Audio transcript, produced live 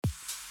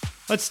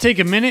Let's take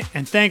a minute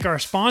and thank our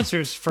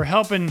sponsors for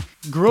helping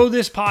grow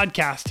this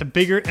podcast to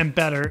bigger and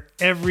better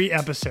every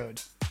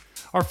episode.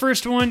 Our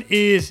first one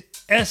is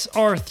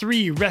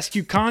SR3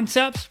 ResQ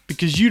Concepts,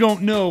 because you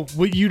don't know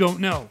what you don't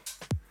know.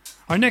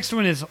 Our next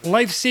one is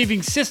Life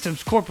Saving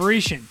Systems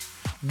Corporation.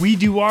 We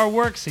do our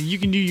work so you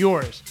can do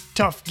yours.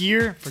 Tough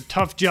gear for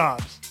tough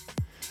jobs.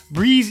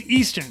 Breeze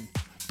Eastern,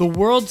 the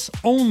world's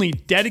only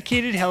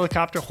dedicated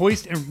helicopter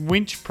hoist and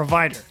winch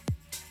provider.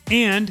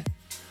 And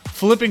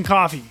Flippin'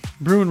 Coffee,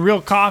 brewing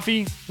real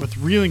coffee with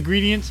real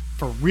ingredients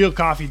for real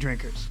coffee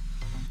drinkers.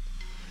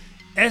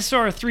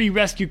 SR3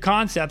 ResQ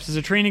Concepts is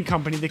a training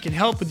company that can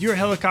help with your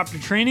helicopter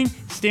training,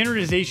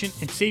 standardization,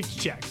 and safety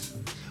checks.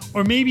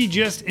 Or maybe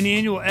just an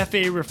annual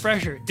FAA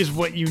refresher is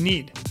what you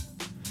need.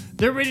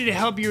 They're ready to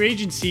help your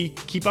agency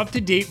keep up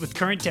to date with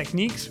current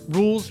techniques,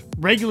 rules,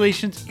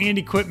 regulations, and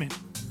equipment.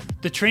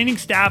 The training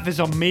staff is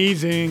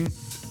amazing,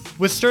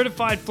 with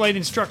certified flight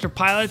instructor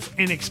pilots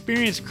and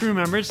experienced crew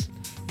members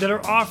that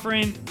are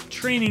offering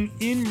training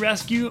in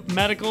rescue,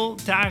 medical,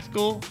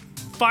 tactical,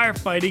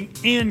 firefighting,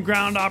 and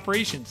ground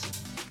operations.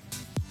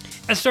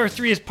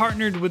 SR3 has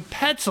partnered with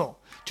Petzl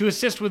to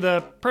assist with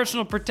a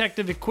personal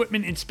protective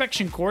equipment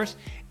inspection course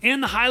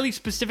and the highly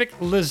specific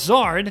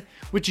Lizard,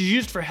 which is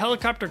used for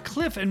helicopter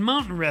cliff and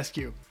mountain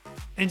rescue.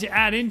 And to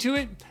add into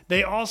it,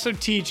 they also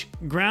teach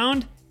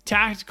ground,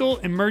 tactical,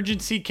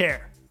 emergency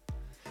care.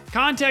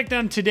 Contact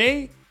them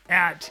today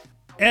at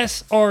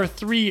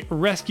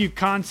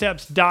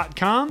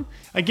sr3rescueconcepts.com.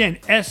 Again,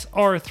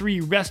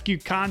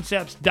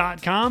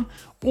 sr3rescueconcepts.com,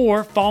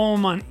 or follow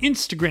them on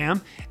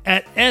Instagram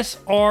at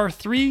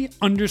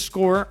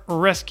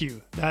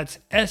sr3_rescue. That's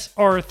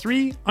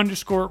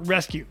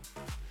sr3_rescue.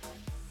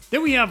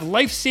 Then we have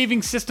Life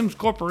Saving Systems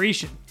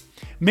Corporation.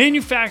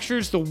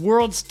 Manufactures the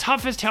world's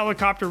toughest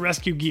helicopter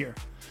rescue gear.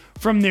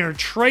 From their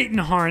Triton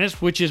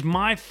harness, which is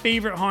my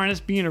favorite harness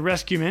being a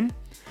rescueman,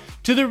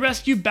 to the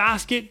rescue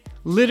basket,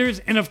 litters,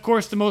 and of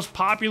course the most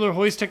popular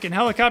hoist hook in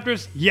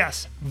helicopters,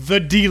 yes, the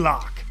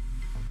D-Lock.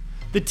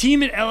 The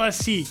team at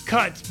LSC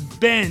cuts,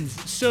 bends,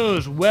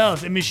 sews,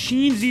 welds, and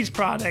machines these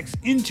products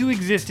into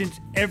existence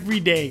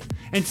every day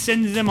and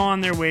sends them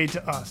on their way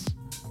to us.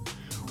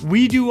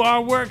 We do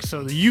our work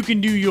so that you can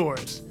do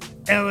yours.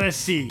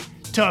 LSC,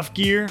 tough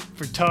gear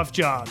for tough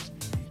jobs.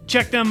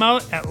 Check them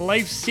out at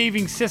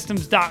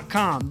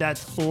lifesavingsystems.com.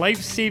 That's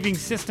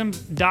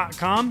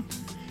lifesavingsystems.com.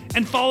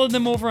 And follow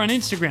them over on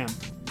Instagram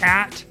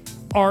at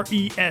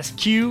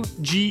ResQGear.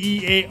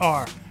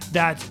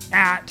 That's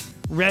at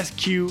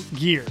ResQ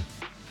Gear.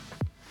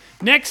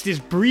 Next is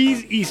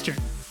Breeze Eastern.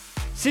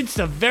 Since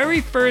the very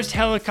first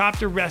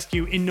helicopter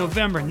rescue in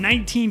November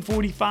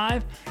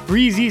 1945,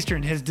 Breeze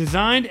Eastern has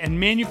designed and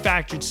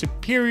manufactured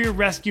superior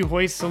rescue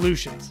hoist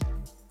solutions.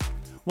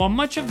 While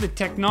much of the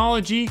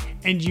technology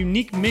and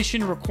unique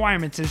mission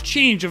requirements has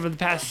changed over the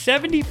past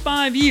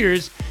 75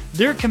 years,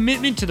 their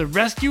commitment to the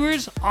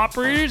rescuers,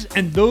 operators,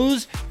 and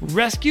those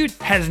rescued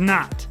has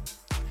not.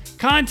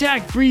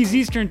 Contact Breeze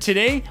Eastern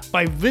today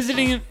by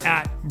visiting them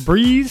at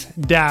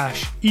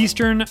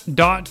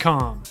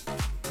breeze-eastern.com.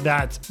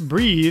 That's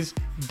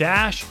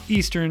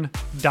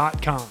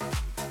breeze-eastern.com.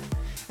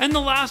 And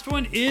the last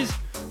one is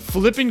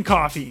Flippin'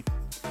 Coffee.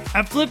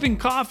 At Flippin'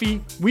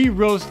 Coffee, we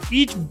roast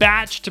each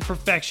batch to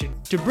perfection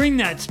to bring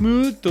that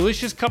smooth,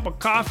 delicious cup of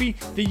coffee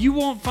that you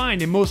won't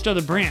find in most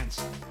other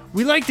brands.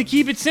 We like to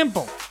keep it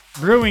simple,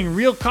 brewing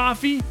real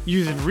coffee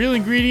using real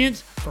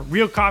ingredients for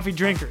real coffee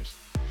drinkers.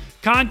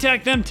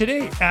 Contact them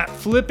today at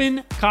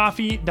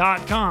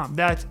flippincoffee.com.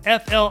 That's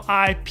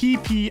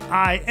FLIPPIN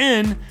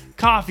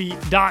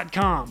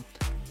coffee.com.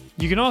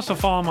 You can also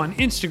follow them on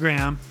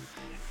Instagram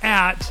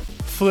at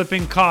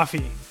Flippin'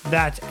 Coffee.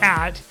 That's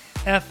at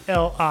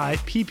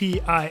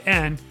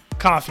FLIPPIN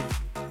coffee.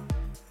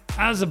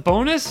 As a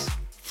bonus,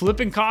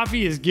 Flippin'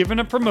 Coffee is given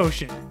a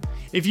promotion.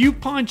 If you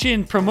punch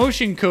in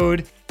promotion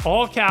code,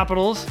 all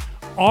capitals,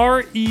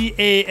 REALRESQ,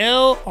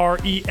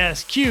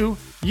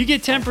 you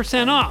get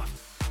 10% off.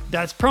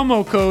 That's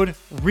promo code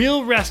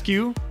Real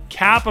ResQ,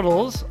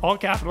 capitals, all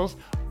capitals,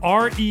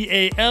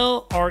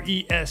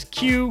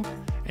 REALRESQ,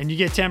 and you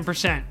get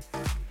 10%.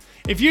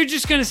 If you're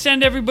just going to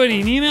send everybody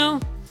an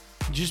email,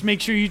 just make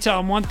sure you tell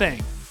them one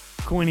thing.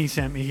 Quinny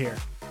sent me here.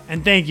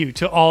 And thank you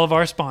to all of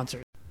our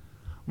sponsors.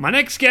 My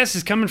next guest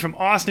is coming from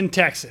Austin,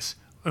 Texas.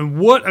 And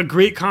what a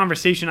great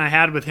conversation I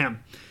had with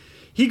him.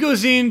 He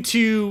goes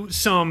into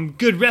some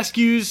good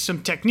rescues,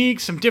 some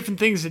techniques, some different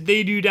things that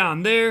they do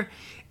down there.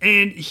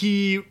 And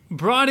he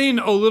brought in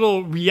a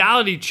little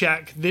reality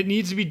check that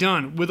needs to be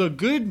done with a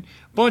good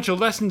bunch of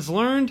lessons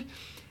learned.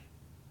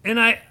 And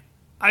I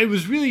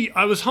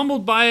was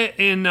humbled by it,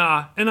 and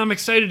I'm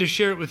excited to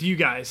share it with you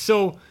guys.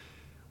 So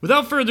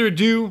without further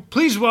ado,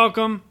 please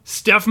welcome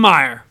Steph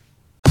Maier.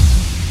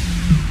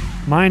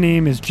 My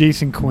name is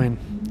Jason Quinn.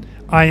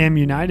 I am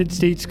United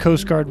States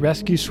Coast Guard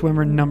Rescue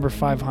Swimmer number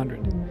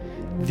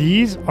 500.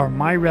 These are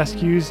my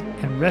rescues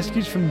and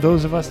rescues from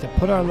those of us that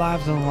put our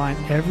lives on the line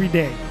every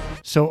day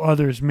so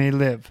others may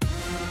live.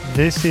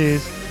 This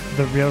is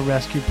the Real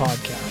ResQ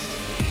Podcast.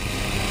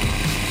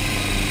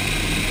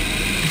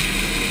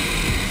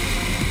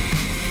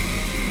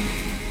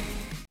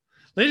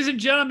 Ladies and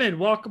gentlemen,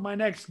 welcome my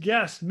next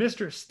guest,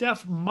 Mr.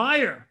 Steph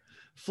Maier,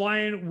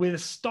 flying with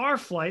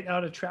STARFlight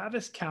out of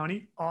Travis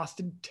County,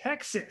 Austin,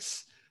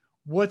 Texas.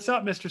 What's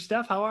up, Mr.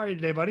 Steph? How are you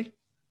today, buddy?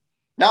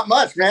 Not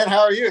much, man. How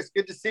are you? It's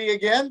good to see you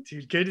again.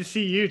 Dude, good to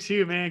see you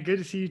too, man. Good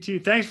to see you too.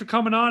 Thanks for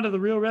coming on to the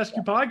Real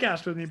ResQ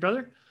podcast with me,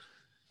 brother.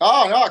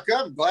 Oh, no,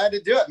 good. I'm glad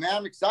to do it, man.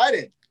 I'm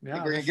excited. Yeah, I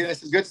think we're going to get into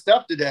some good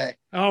stuff today.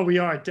 Oh, we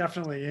are,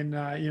 definitely. And,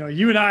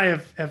 you and I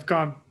have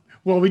gone,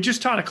 well, we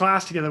just taught a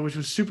class together, which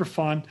was super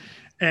fun.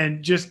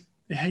 And just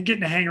getting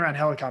to hang around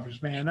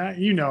helicopters, man.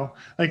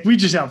 Like we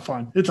just have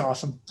fun. It's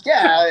awesome.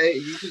 Yeah.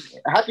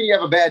 How can you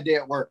have a bad day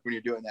at work when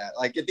you're doing that?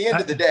 Like at the end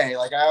of the day,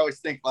 like I always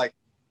think like,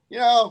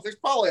 there's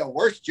probably a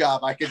worse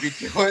job I could be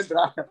doing.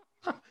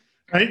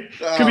 Right?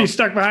 Could be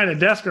stuck behind a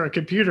desk or a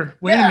computer.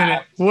 Wait a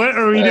minute. What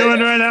are we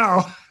doing right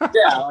now?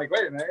 Yeah. Like,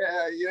 wait a minute.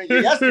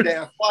 Yesterday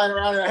I was flying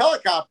around in a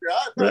helicopter.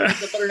 I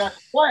better not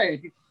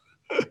complain.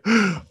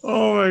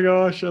 Oh my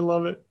gosh. I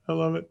love it.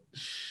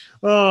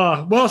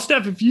 Well,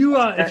 Steph, if you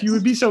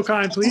would be so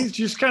kind, please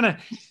just kind of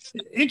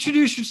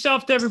introduce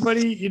yourself to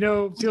everybody.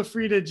 Feel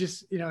free to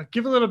just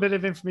give a little bit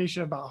of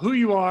information about who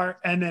you are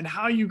and then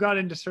how you got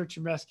into search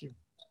and rescue.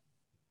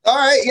 All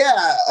right,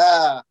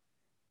 yeah.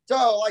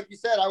 So, like you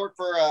said, I work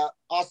for not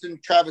Austin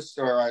Travis.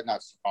 Sorry,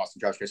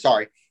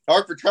 I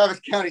work for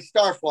Travis County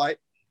STARFlight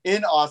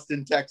in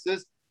Austin,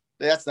 Texas.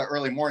 That's the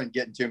early morning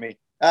getting to me.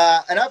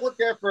 And I've worked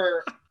there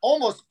for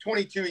almost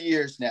 22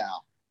 years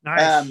now.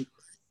 Nice.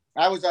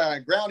 I was on a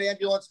ground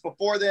ambulance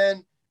before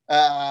then.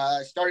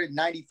 I started in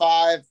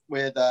 95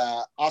 with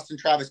Austin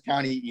Travis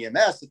County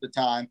EMS at the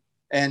time,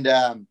 and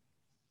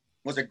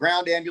was a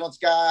ground ambulance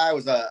guy. I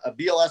was a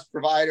BLS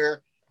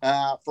provider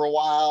for a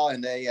while,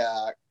 and they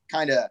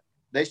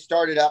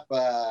started up.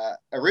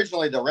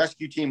 Originally, the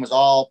rescue team was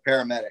all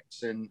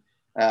paramedics, and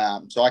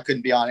so I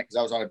couldn't be on it because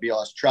I was on a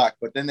BLS truck.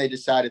 But then they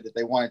decided that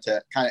they wanted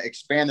to kind of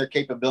expand their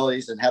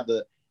capabilities and have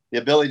the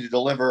ability to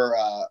deliver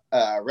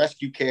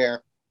rescue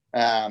care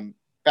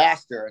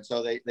faster. And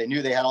so they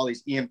knew they had all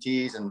these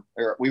EMTs, and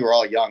we were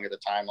all young at the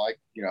time. Like,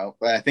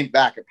 when I think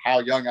back of how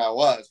young I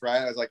was,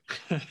 right? I was like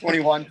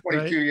 21,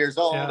 22 right. years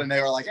old. Yeah. And they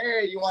were like,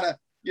 hey, you want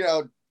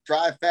to,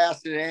 drive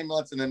fast in an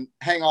ambulance and then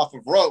hang off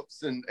of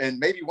ropes and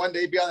maybe one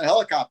day be on a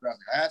helicopter. I was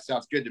like, that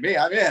sounds good to me.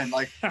 I'm in.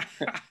 Like,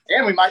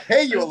 and we might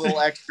pay you a little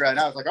extra. And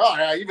I was like, oh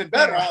yeah, even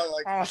better. I was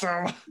like,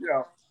 awesome.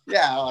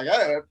 Yeah.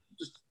 Like,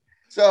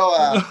 So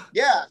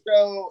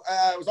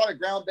I was on a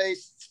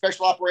ground-based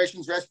special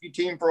operations rescue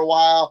team for a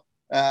while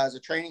as a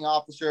training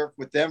officer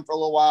with them for a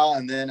little while.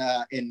 And then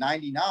in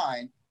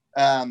 99,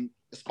 the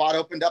spot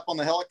opened up on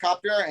the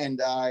helicopter,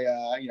 and I,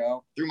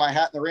 threw my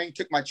hat in the ring,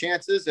 took my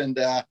chances, and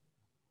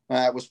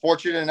was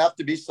fortunate enough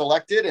to be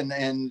selected.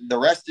 And the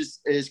rest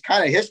is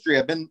kind of history.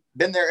 I've been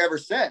there ever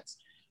since.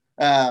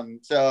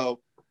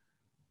 So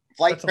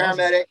flight That's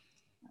paramedic,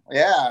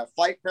 awesome.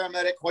 Flight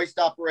paramedic, hoist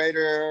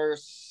operator,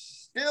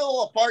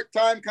 still a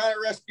part-time kind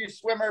of rescue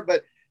swimmer,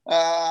 but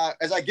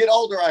as I get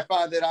older, I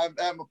find that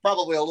I'm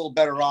probably a little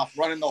better off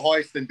running the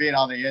hoist than being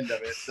on the end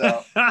of it.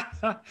 So,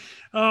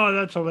 oh,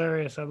 that's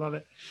hilarious! I love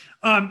it.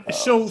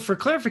 So, for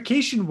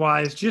clarification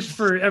wise, just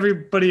for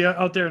everybody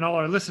out there and all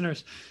our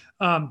listeners,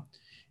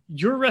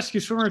 your rescue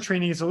swimmer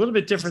training is a little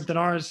bit different than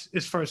ours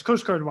as far as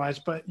Coast Guard wise,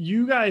 but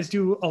you guys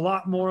do a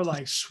lot more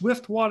like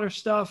swift water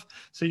stuff.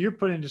 So you're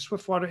put into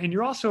swift water, and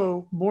you're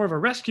also more of a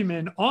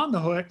rescueman on the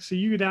hook. So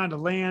you go down to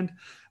land,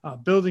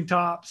 building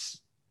tops,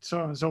 so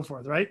on and so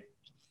forth, right?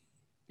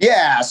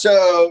 Yeah.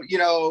 So,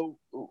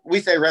 we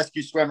say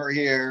rescue swimmer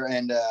here,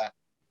 and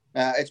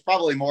it's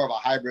probably more of a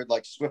hybrid,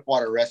 like swift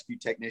water rescue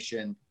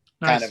technician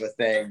kind of a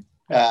thing.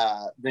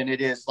 Than it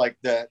is like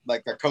the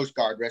Coast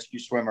Guard rescue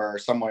swimmer or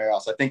somewhere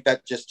else. I think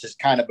that just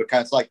kind of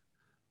becomes like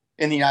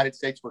in the United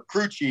States where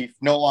crew chief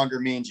no longer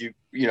means you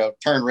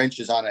turn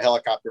wrenches on a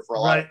helicopter for a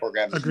lot of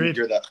programs. Agreed.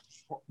 You're the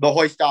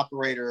hoist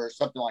operator or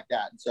something like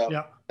that. And so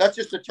that's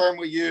just a term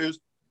we use.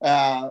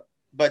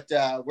 But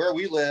where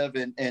we live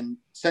in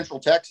Central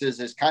Texas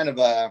is kind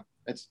of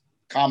it's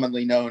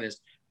commonly known as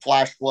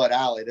flash flood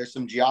alley. There's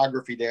some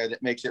geography there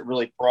that makes it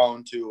really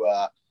prone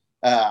to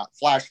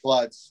flash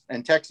floods.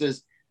 And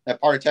Texas, that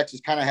part of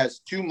Texas kind of has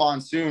two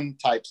monsoon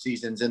type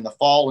seasons in the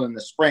fall and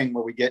the spring,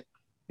 where we get,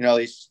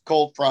 these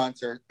cold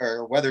fronts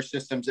or weather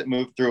systems that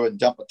move through and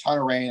dump a ton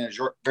of rain in a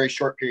very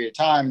short period of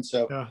time. And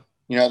so,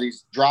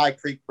 these dry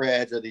creek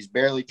beds or these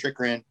barely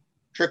trickling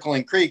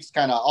creeks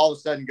kind of all of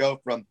a sudden go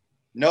from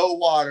no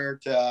water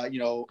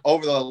to,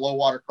 over the low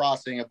water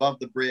crossing above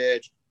the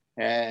bridge,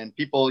 and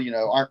people,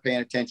 aren't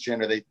paying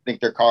attention, or they think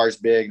their car is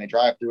big and they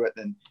drive through it.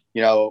 And,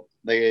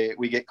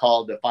 we get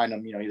called to find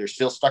them, either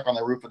still stuck on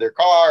the roof of their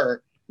car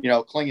or,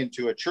 clinging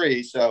to a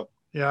tree. So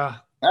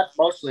that's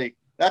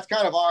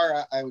kind of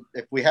our,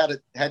 if we had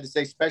to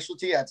say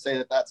specialty, I'd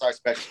say that's our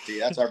specialty.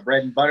 That's our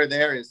bread and butter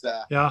there is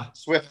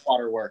swift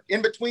water work.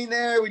 In between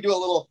there, we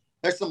do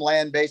there's some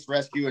land-based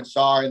rescue and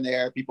SAR in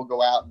there. People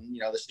go out and,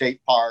 the state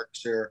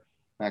parks, or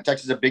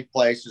Texas is a big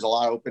place. There's a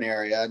lot of open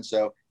area. And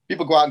so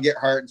people go out and get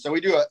hurt. And so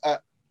we do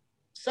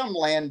some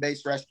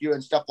land-based rescue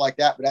and stuff like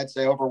that. But I'd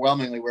say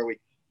overwhelmingly where we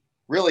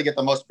really get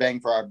the most bang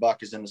for our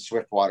buck is in the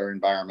swiftwater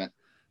environment.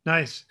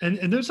 Nice.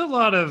 And there's a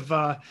lot of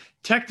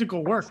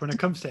technical work when it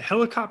comes to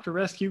helicopter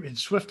rescue in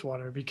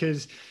swiftwater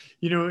because,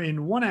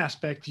 in one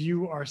aspect,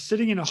 you are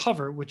sitting in a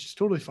hover, which is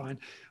totally fine.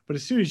 But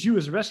as soon as you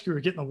as a rescuer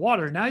get in the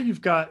water, now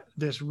you've got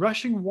this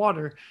rushing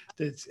water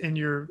and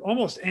you're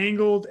almost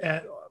angled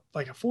at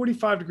like a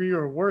 45-degree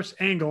or worse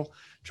angle,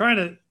 trying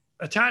to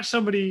attach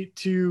somebody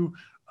to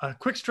a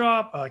quick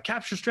strap, a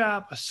capture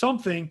strap,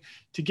 something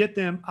to get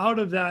them out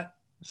of that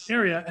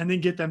area and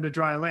then get them to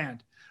dry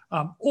land.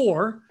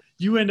 Or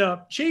you end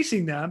up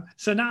chasing them.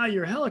 So now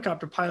your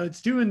helicopter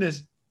pilot's doing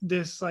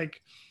this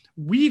like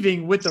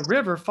weaving with the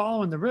river,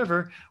 following the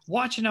river,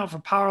 watching out for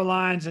power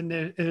lines. And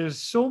there's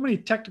so many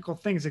technical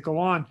things that go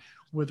on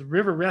with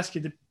river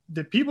rescue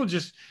that people they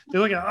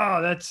look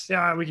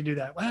at, we can do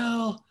that.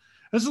 Well,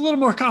 it's a little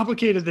more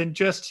complicated than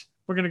just,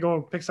 we're going to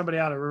go pick somebody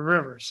out of a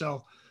river.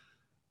 So.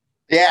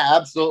 Yeah,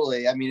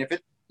 absolutely. I mean, if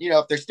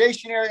they're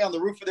stationary on the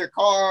roof of their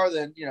car,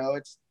 then,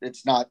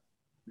 it's not,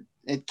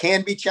 it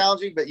can be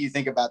challenging, but you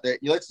think about that,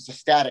 it's a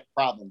static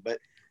problem. But,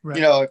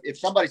 right. If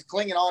somebody's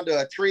clinging onto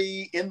a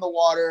tree in the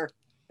water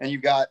and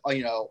you've got,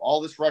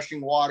 all this rushing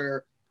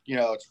water,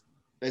 it's,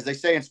 as they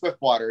say in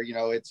swiftwater,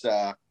 it's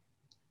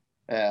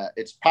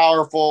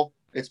powerful,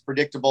 it's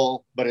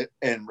predictable, but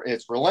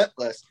it's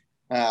relentless.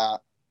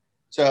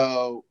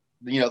 So,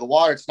 the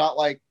water, it's not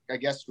like, I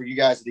guess, for you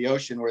guys at the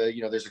ocean where,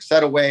 there's a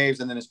set of waves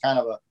and then it's kind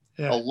of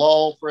a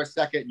lull for a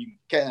second and you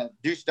can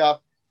do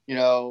stuff.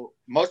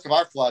 Most of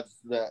our floods,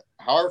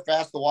 however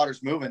fast the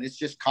water's moving, it's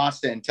just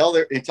constant until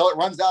it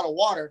runs out of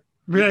water.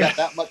 You've got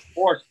that much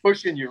force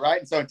pushing you, right?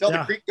 And so until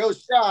the creek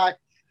goes dry,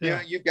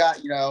 you've got,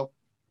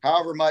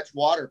 however much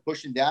water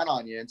pushing down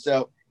on you. And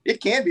so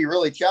it can be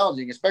really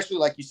challenging, especially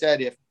like you said,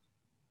 if,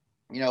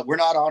 we're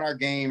not on our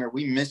game or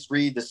we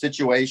misread the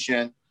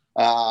situation.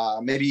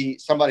 Maybe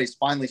somebody's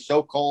finally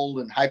so cold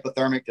and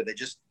hypothermic that they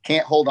just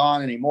can't hold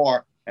on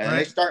anymore. And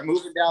they start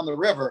moving down the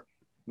river.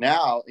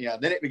 Now,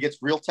 then it gets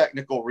real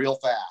technical real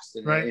fast.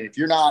 And, and if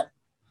you're not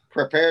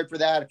prepared for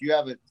that, if you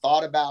haven't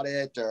thought about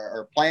it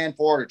or planned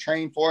for it or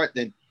trained for it,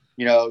 then,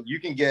 you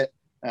can get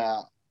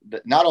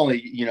not only,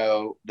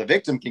 the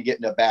victim can get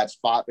in a bad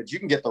spot, but you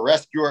can get the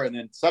rescuer and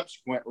then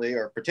subsequently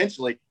or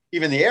potentially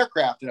even the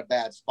aircraft in a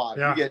bad spot.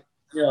 If you get,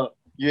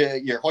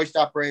 your hoist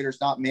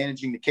operator's not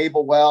managing the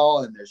cable well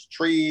and there's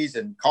trees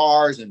and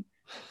cars and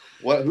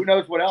who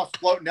knows what else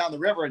floating down the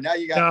river. And now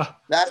you got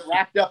that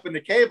wrapped up in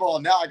the cable.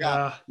 And now I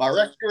got my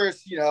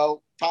rescuers,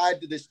 tied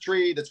to this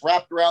tree that's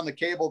wrapped around the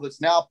cable that's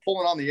now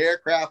pulling on the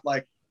aircraft.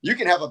 Like you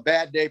can have a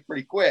bad day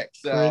pretty quick.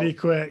 Pretty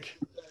quick.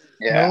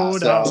 Yeah. No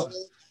doubt.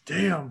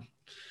 Damn.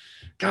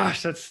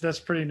 Gosh, that's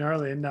pretty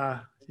gnarly. And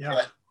Well,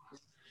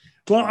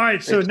 all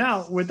right. So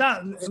now with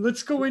that,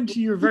 let's go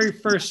into your very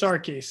first SAR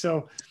case.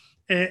 So,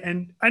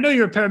 and I know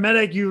you're a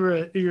paramedic.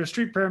 You're a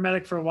street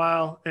paramedic for a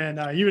while,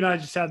 and you and I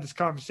just had this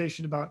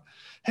conversation about,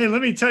 hey,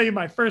 let me tell you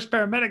my first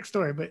paramedic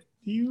story, but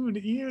you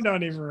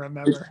don't even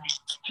remember.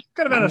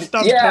 Could have been a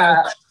stump.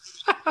 Yeah.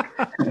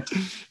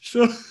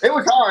 So it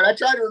was hard. I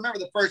tried to remember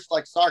the first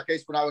SAR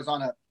case when I was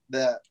on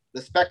the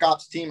spec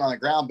ops team on the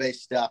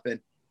ground-based stuff,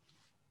 and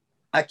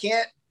I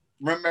can't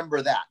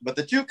remember that. But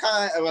the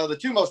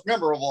two most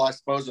memorable, I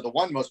suppose, or the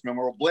one most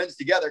memorable blends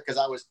together because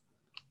I was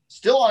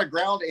still on a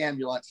ground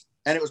ambulance.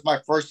 And it was my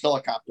first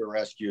helicopter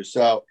rescue.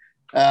 So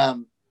I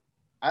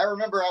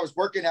remember I was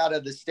working out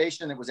of the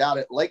station that was out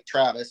at Lake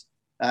Travis.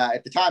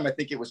 At the time, I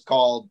think it was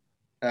called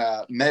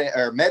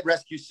Med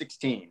Rescue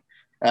 16.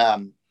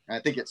 I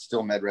think it's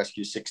still Med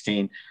Rescue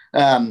 16.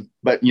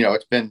 But,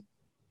 it's been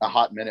a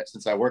hot minute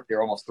since I worked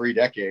there, almost 3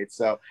 decades.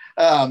 So,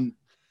 and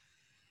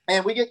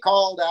we get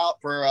called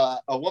out for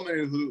a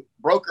woman who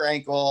broke her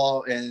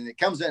ankle and it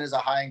comes in as a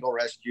high angle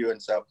rescue.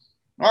 And so,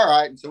 all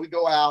right. And so we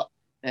go out.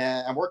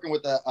 And I'm working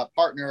with a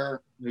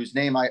partner whose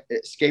name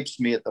escapes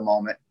me at the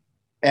moment.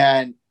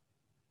 And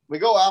we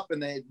go up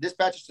and they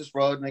dispatch us this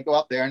road and they go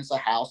up there and it's a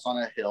house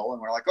on a hill.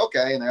 And we're like,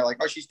 okay. And they're like,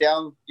 oh, she's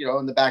down,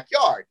 in the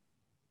backyard.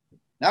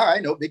 All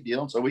right, no big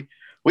deal. And so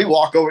we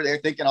walk over there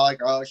thinking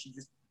oh, she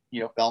just,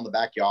 fell in the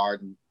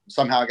backyard. And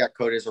somehow I got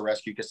coded as a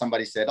rescue because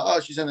somebody said,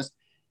 oh, she's in this.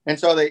 And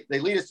so they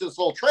lead us to this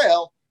little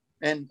trail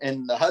and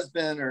the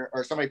husband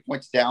or somebody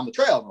points down the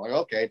trail. And we're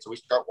like, okay. And so we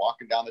start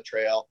walking down the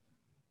trail.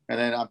 And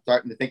then I'm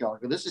starting to think,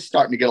 this is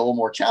starting to get a little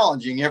more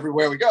challenging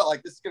everywhere we go.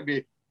 Like, this is going to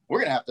be, we're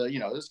going to have to,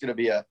 this is going to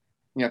be a,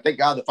 thank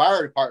God the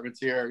fire department's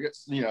here,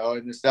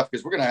 and this stuff,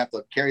 because we're going to have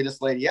to carry this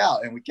lady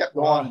out. And we kept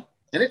going,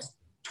 and it's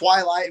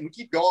twilight, and we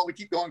keep going.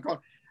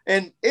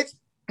 And it's,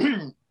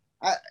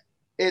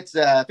 if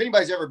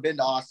anybody's ever been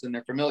to Austin,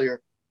 they're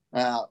familiar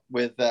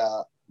with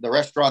the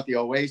restaurant, the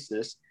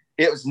Oasis.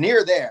 It was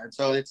near there. And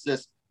so it's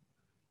this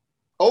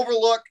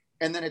overlook,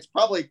 and then it's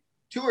probably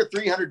 200 or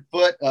 300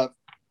 foot of,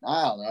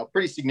 I don't know,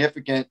 pretty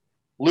significant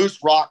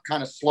loose rock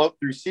kind of slope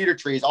through cedar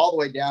trees all the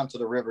way down to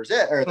the river's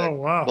edge or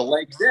the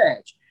lake's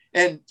edge.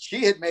 And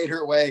she had made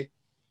her way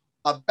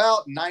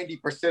about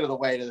 90% of the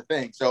way to the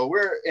thing. So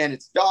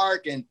it's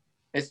dark and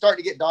it's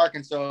starting to get dark.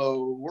 And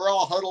so we're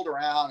all huddled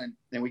around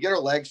and we get our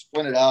legs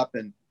splinted up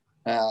and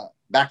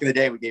back in the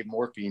day, we gave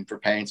morphine for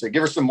pain. So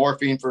give her some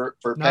morphine for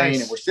pain.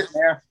 Nice. And we're sitting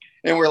there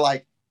and we're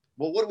like,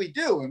 well, what do we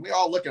do? And we're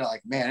all looking at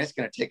like, man, it's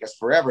going to take us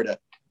forever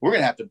we're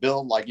going to have to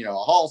build like, a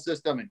haul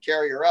system and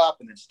carry her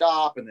up and then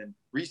stop and then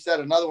reset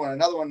another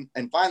one.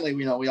 And finally,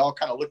 we all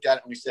kind of looked at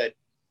it and we said,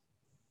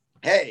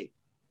 hey,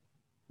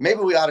 maybe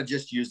we ought to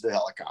just use the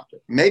helicopter.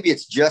 Maybe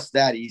it's just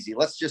that easy.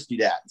 Let's just do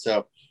that.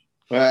 So,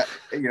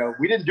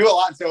 we didn't do a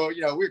lot. So,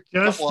 we're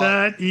just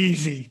that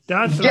easy.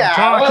 That's what I'm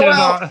talking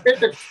about.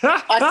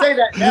 I say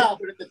that now,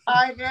 but at the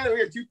time, man,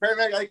 we had 2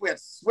 paramedics. I think we had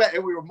sweat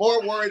and we were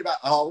more worried about,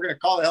 we're going to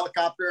call the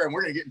helicopter and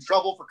we're going to get in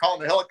trouble for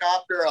calling the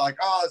helicopter. Like,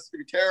 this is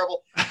going to be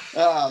terrible.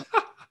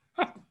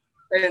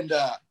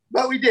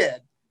 But we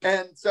did.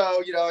 And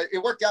so,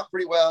 it worked out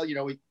pretty well.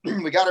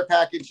 We got our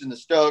package in the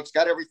Stokes,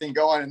 got everything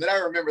going. And then I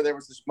remember there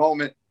was this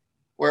moment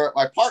where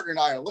my partner and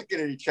I are looking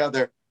at each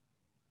other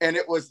and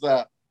it was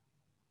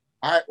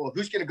all right, well,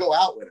 who's going to go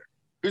out with her?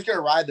 Who's going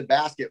to ride the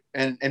basket?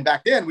 And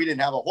back then we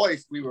didn't have a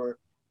hoist. We were,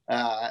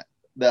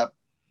 the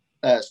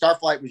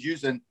STARFlight was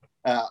using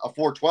a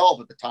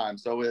 412 at the time.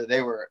 So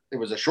it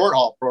was a short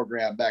haul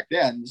program back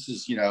then. This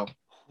is, we're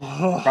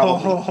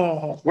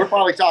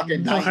probably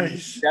talking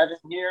 97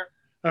 here.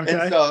 Okay.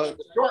 And so it's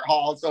a short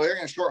haul. So they're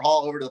going to short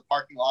haul over to the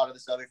parking lot of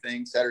this other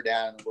thing, set her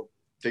down, and we'll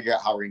figure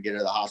out how we're going to get her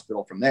to the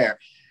hospital from there.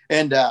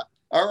 And I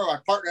remember my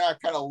partner and I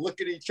kind of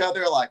look at each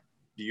other like,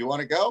 do you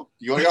want to go?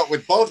 Do you want to go?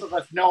 With both of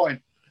us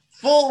knowing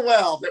full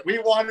well that we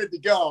wanted to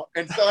go.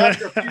 And so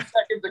after a few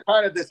seconds of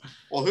kind of this,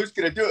 well, who's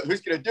going to do it?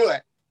 Who's going to do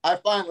it? I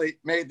finally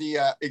made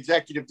the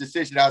executive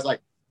decision. I was like,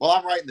 well,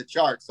 I'm writing the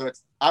chart. So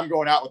I'm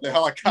going out with the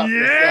helicopter.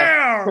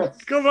 Yeah.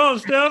 Come on,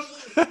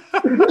 Steph.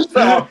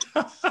 So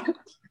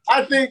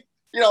I think,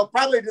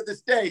 probably to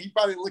this day, he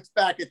probably looks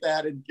back at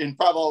that and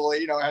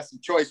probably, has some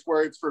choice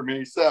words for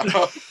me. So,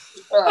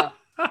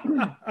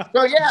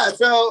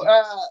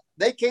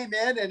 they came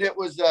in and it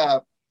was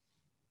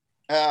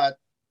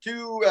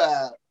 2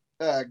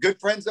 good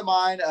friends of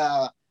mine.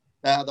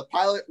 The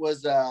pilot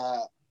was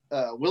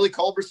Willie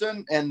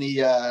Culberson, and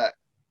the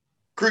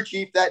crew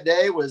chief that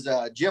day was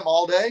Jim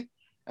Allday.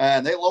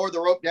 And they lowered the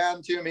rope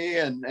down to me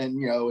and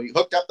we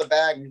hooked up the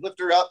bag and we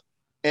lifted her up.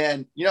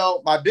 And,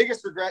 my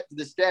biggest regret to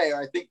this day,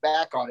 or I think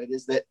back on it,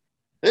 is that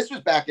this was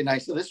back in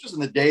so this was in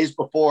the days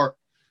before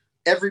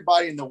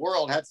everybody in the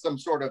world had some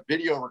sort of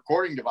video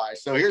recording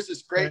device. So here's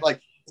this great, the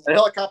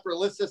helicopter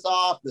lifts us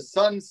off, the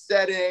sun's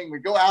setting, we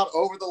go out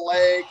over the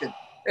lake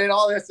and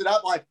all this. And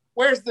I'm like,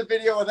 where's the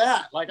video of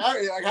that?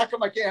 How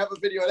come I can't have a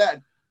video of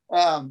that?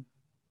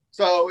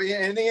 So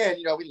in the end,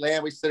 we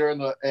land, we set her in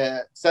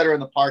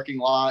the parking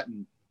lot,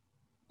 and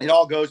it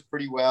all goes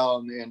pretty well.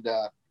 And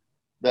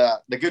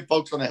the good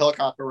folks on the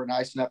helicopter were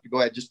nice enough to go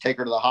ahead and just take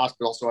her to the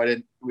hospital. So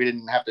we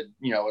didn't have to, as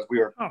we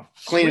were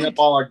cleaning up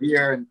all our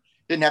gear, and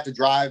didn't have to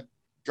drive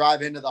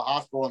into the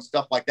hospital and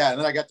stuff like that. And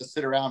then I got to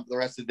sit around for the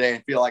rest of the day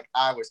and feel like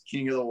I was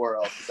king of the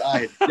world, because I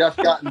had just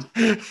gotten,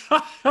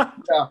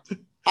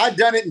 I'd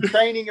done it in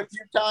training a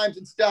few times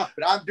and stuff,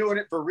 but I'm doing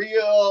it for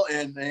real.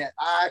 And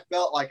I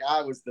felt like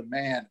I was the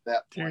man at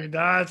that point. Dude,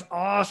 that's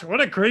awesome.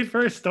 What a great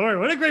first story.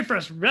 What a great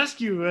first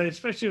rescue,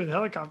 especially with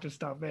helicopter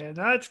stuff, man.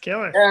 That's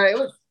killer. Yeah, it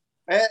was.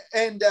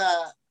 And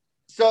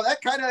so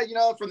that kind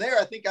of, from there,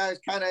 I think I was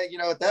kind of,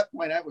 at that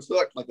point I was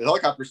hooked. Like the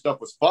helicopter stuff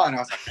was fun. I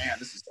was like, man,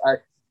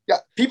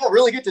 people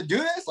really get to do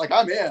this? Like,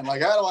 I'm in.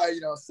 Like, how do I,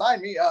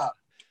 sign me up?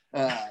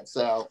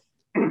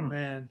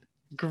 Man,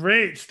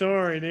 great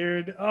story,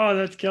 dude. Oh,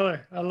 that's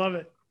killer. I love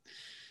it.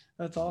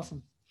 That's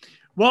awesome.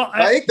 Well,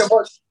 I think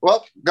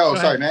go.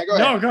 Sorry, man. Go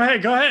ahead. No,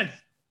 go ahead.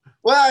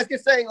 Well, I was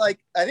just saying,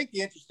 I think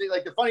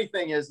the funny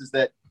thing is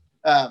that,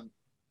 I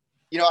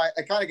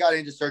kind of got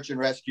into search and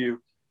rescue.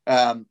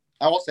 I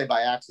won't say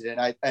by accident.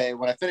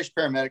 When I finished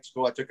paramedic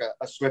school, I took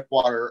a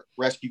swiftwater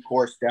rescue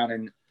course down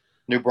in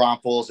New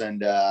Braunfels,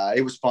 and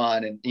it was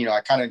fun. And,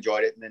 I kind of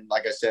enjoyed it. And then,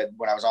 like I said,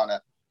 when I was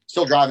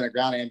still driving a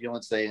ground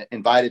ambulance, they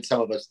invited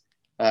some of us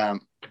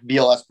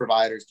BLS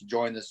providers to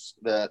join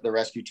the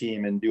rescue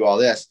team and do all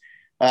this.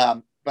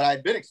 But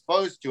I'd been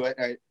exposed to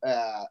it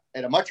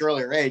at a much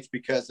earlier age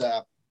because,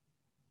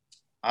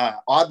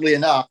 oddly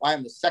enough, I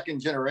am the second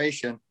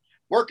generation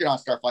working on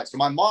STARFlight. So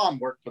my mom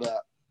worked for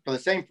the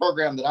same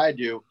program that I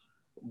do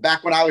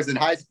back when I was in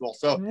high school.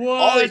 So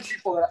all these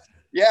people that's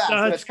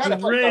so it's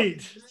kind great.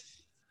 of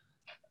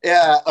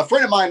like a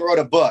friend of mine wrote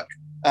a book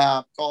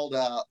called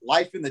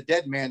Life in the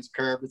Dead Man's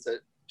Curve. It's a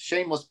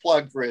shameless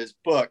plug for his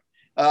book.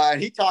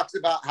 And he talks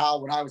about how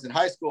when I was in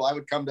high school, I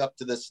would come up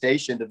to the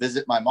station to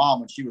visit my mom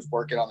when she was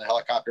working on the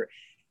helicopter.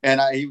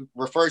 And he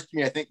refers to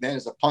me, I think, then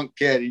as a punk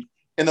kid.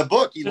 In the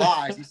book, he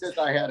lies. He says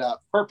I had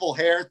purple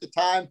hair at the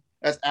time.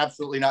 That's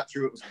absolutely not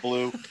true. It was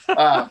blue.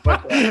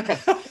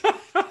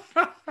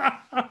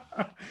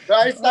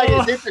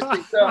 It's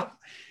interesting. So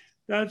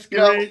that's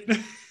great.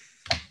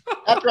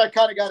 After I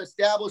kind of got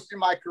established in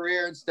my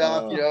career and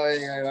stuff,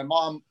 my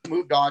mom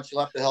moved on. She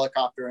left the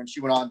helicopter and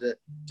she went on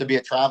to be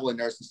a traveling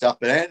nurse and stuff.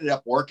 But I ended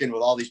up working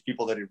with all these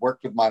people that had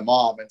worked with my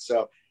mom. And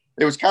so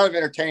it was kind of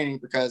entertaining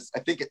because I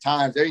think at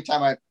times,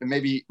 anytime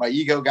maybe my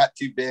ego got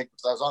too big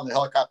because I was on the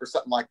helicopter,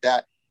 something like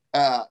that,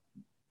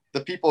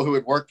 the people who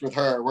had worked with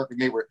her, worked with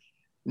me, were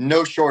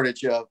no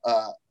shortage of,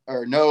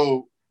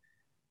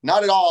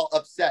 not at all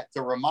upset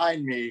to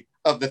remind me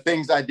of the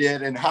things I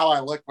did and how I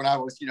looked when I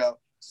was,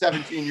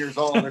 17 years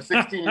old or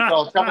 16 years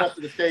old, coming up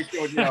to the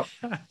station with,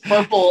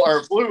 purple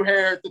or blue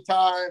hair at the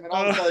time and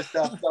all this other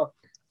stuff. So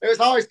it was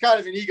always kind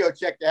of an ego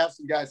check to have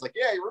some guys like,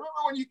 yeah, you remember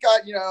when you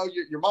got,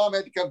 your mom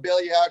had to come bail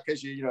you out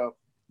because you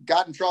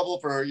got in trouble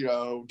for,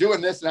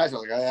 doing this. And I was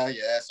like, oh,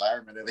 yes, I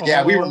remember. Like,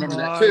 yeah, we remember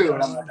that too. God.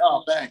 And I'm like,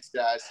 oh, thanks,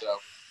 guys. So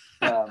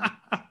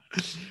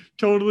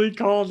totally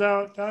called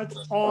out. That's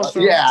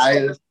awesome.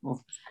 It's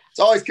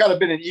always kind of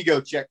been an ego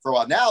check for a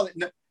while.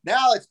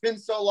 Now it's been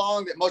so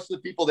long that most of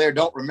the people there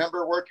don't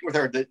remember working with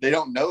her. They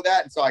don't know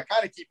that. And so I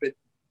kind of keep it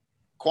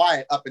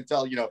quiet up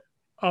until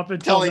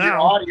telling now. your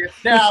audience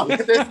now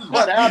this is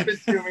what happened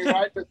to me,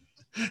 right? But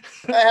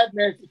I had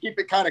managed to keep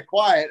it kind of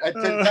quiet.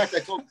 In fact,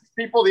 I told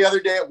people the other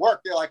day at work,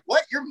 they're like,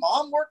 what, your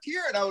mom worked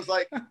here? And I was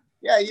like,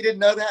 yeah, you didn't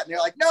know that? And they're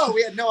like, no,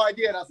 we had no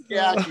idea. And I was like,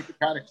 yeah, I keep it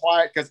kind of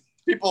quiet because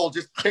people will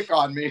just pick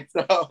on me.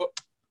 So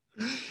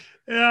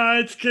yeah,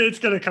 it's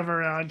going to come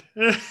around.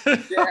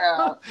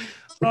 Yeah.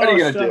 What are you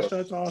going to do?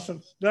 That's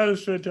awesome. That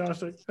is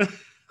fantastic. Yeah.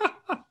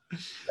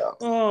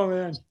 Oh,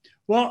 man.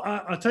 Well,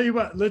 I'll tell you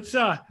what,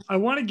 I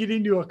want to get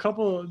into a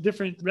couple of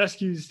different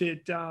rescues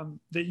that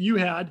you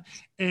had,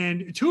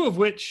 and two of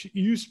which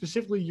you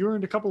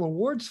earned a couple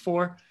awards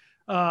for.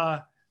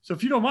 So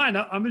if you don't mind,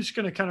 I'm just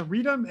going to kind of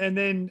read them, and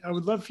then I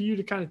would love for you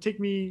to kind of take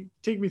me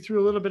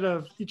through a little bit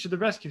of each of the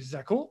rescues. Is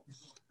that cool?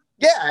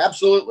 Yeah,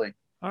 absolutely.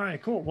 All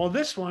right, cool. Well,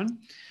 this one,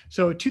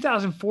 so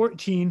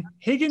 2014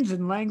 Higgins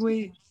and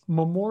Langley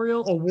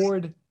Memorial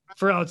Award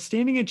for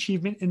Outstanding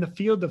Achievement in the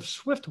Field of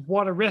Swift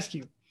Water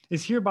Rescue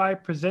is hereby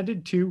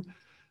presented to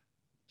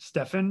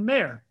Steph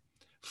Maier,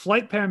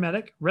 flight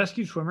paramedic,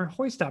 rescue swimmer,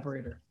 hoist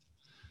operator.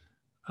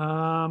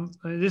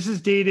 This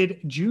is dated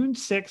June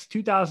 6,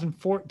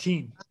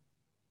 2014.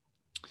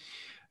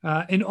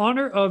 In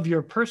honor of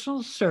your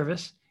personal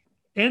service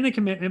and the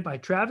commitment by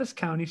Travis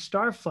County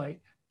STARFlight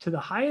to the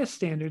highest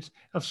standards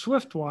of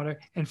swift water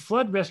and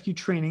flood rescue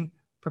training,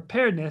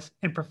 preparedness,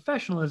 and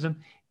professionalism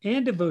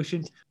and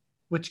devotion,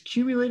 which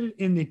accumulated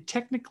in the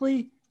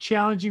technically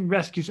challenging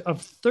rescues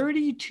of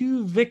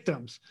 32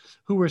 victims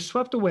who were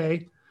swept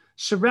away,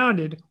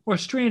 surrounded, or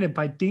stranded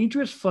by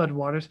dangerous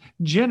floodwaters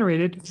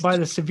generated by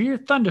the severe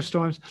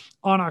thunderstorms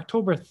on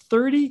October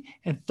 30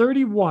 and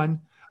 31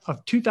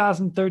 of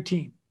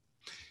 2013.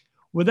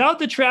 Without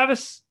the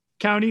Travis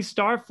County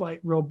STARFlight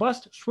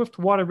robust swift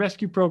water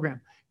rescue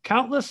program,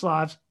 countless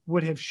lives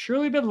would have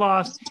surely been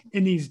lost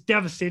in these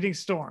devastating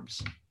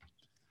storms.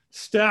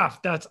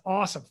 Steph, that's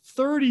awesome.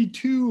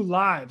 32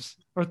 lives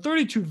or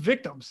 32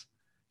 victims.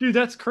 Dude,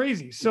 that's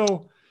crazy.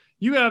 So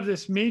you have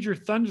this major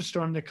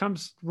thunderstorm that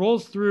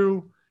rolls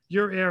through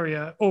your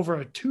area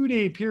over a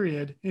 2-day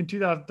period in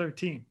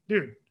 2013.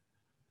 Dude,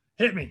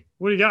 hit me.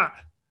 What do you got?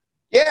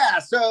 Yeah,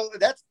 so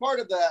that's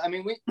part of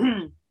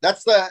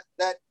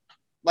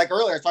like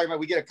earlier I was talking about,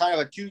 we get a kind of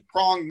a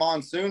 2-pronged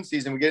monsoon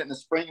season. We get it in the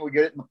spring and we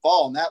get it in the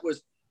fall. And that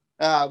was,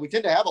 we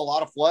tend to have a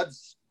lot of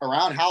floods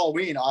around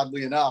Halloween,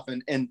 oddly enough,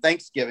 and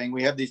Thanksgiving.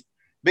 We have these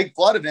big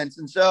flood events.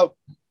 And so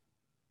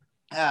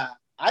I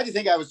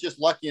think I was just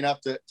lucky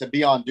enough to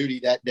be on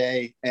duty that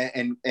day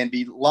and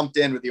be lumped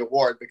in with the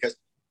award because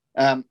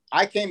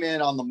I came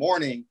in on the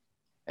morning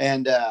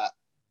and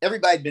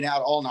everybody had been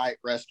out all night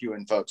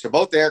rescuing folks. So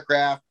both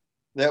aircraft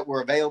that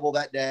were available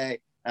that day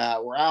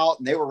were out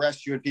and they were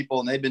rescuing people,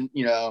 and they've been,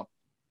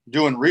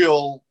 doing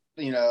real,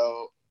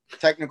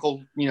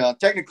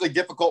 technically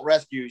difficult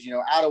rescues,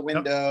 out of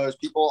windows,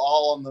 people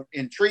all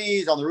in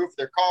trees, on the roof of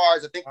their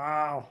cars. I think,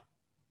 wow.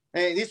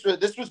 Hey, this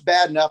was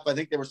bad enough. I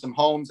think there were some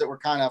homes that were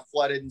kind of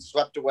flooded and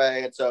swept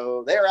away. And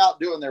so they're out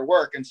doing their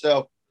work. And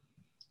so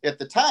at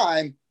the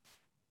time,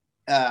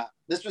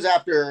 this was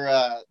after,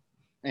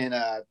 in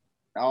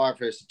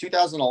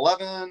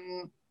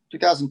 2011,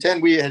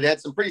 2010, we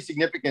had some pretty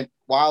significant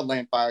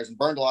wildland fires and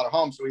burned a lot of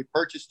homes. So we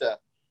purchased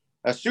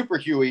a Super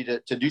Huey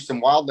to do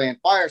some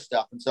wildland fire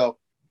stuff. And so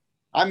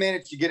I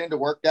managed to get into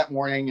work that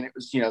morning, and it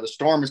was, the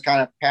storm was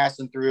kind of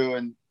passing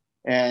through,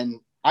 and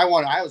I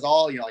was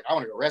all, like, I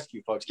want to go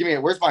rescue folks.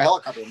 Where's my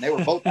helicopter? And they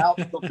were both out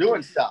still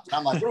doing stuff. And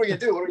I'm like, what are we going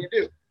to do? What are we going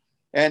to do?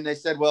 And they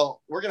said,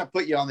 well, we're going to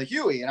put you on the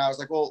Huey. And I was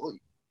like, well,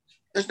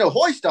 there's no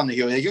hoist on the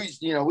Huey. The Huey's,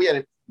 we had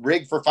it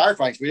rigged for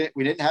firefighting.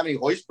 We didn't have any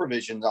hoist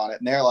provisions on it.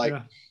 And they're like,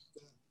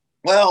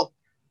 well,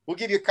 we'll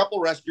give you a couple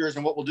rescuers.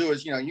 And what we'll do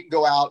is, you can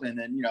go out and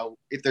then,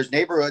 if there's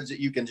neighborhoods that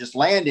you can just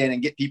land in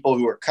and get people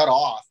who are cut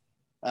off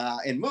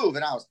and move.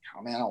 And I was like,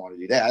 oh man, I don't want to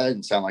do that. That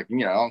didn't sound like,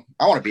 I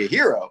want to be a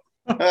hero.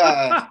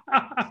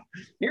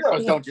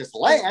 Heroes don't just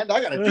land.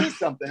 I got to do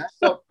something.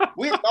 So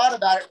we thought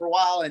about it for a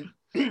while, and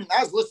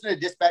I was listening to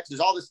dispatch.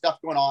 There's all this stuff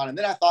going on, and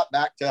then I thought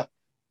back to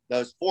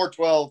those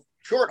 412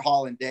 short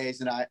hauling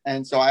days,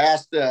 and so I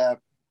asked the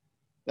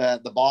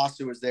boss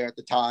who was there at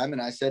the time,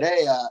 and I said,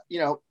 hey,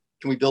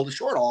 can we build a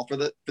short haul for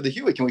the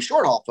Huey? Can we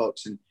short haul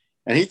folks? And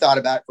he thought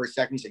about it for a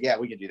second. He said, yeah,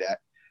 we can do that.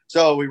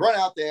 So we run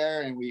out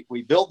there and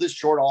we build this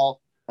short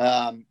haul.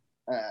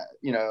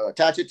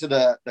 Attach it to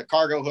the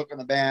cargo hook on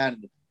the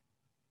van.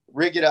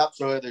 rig it up.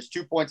 So there's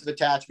 2 points of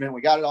attachment.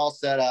 We got it all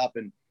set up,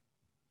 and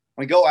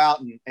we go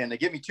out and they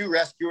give me 2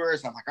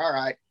 rescuers. I'm like, all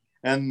right.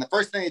 And the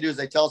first thing they do is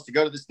they tell us to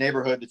go to this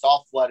neighborhood that's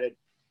all flooded,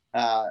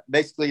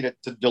 basically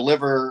to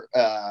deliver.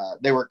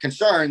 They were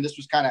concerned. This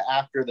was kind of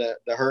after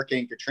the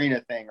Hurricane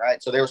Katrina thing,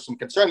 right? So there was some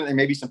concern that there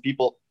may be some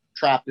people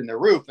trapped in their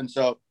roof. And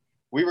so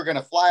we were going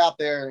to fly out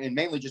there and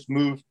mainly just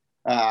move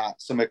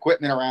some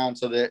equipment around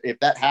so that if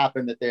that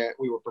happened, that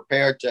we were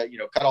prepared to,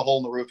 cut a hole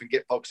in the roof and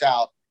get folks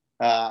out.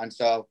 And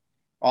so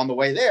on the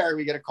way there,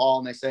 we get a call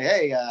and they say,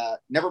 hey,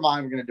 never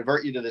mind. We're going to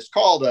divert you to this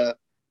call. The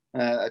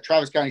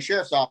Travis County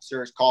Sheriff's officer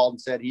has called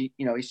and said he's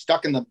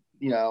stuck in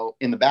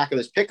the back of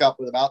this pickup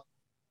with about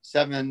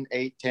 7,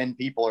 8, 10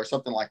 people or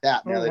something like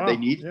that. That they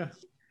need. Yeah.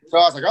 So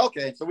I was like,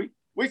 okay. So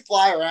we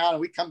fly around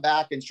and we come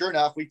back, and sure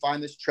enough, we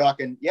find this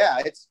truck, and yeah,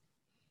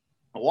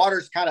 the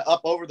water's kind of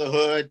up over the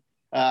hood.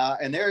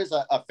 And there's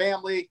a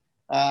family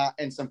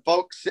and some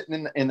folks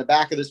sitting in the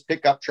back of this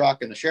pickup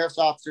truck, and the sheriff's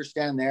officer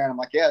standing there. And I'm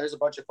like, yeah, there's a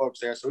bunch of folks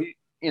there. So we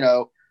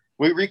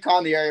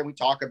recon the area and we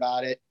talk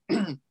about it.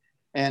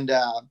 And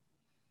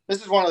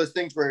this is one of those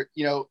things where,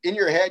 in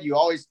your head, you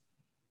always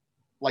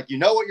what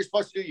you're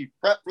supposed to do. You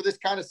prep for this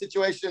kind of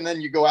situation, and then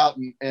you go out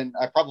and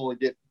I probably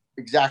did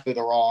exactly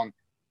the wrong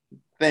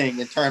thing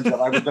in terms of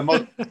I was the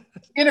most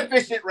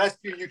inefficient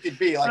rescue you could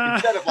be. Like,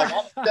 instead of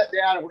I'm set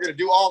down and we're going to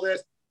do all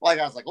this, I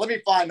was like, let me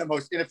find the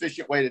most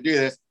inefficient way to do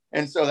this.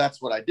 And so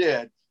that's what I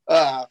did.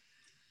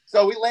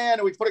 So we land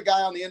and we put a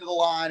guy on the end of the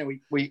line, and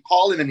we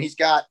haul him, and he's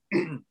got,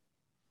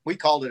 we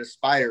called it a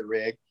spider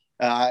rig.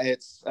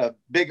 It's a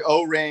big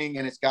O-ring,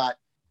 and it's got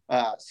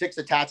 6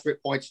 attachment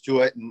points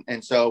to it.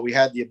 And so we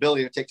had the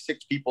ability to take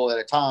 6 people at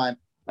a time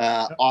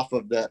off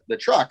of the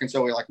truck. And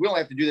so we're like, we only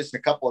have to do this in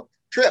a couple of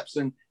trips.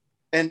 And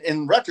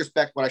in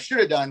retrospect, what I should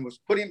have done was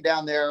put him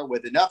down there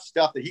with enough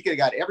stuff that he could have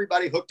got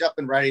everybody hooked up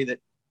and ready, that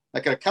I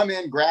could have come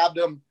in, grabbed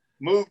them,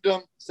 moved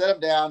them, set them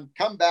down,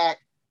 come back,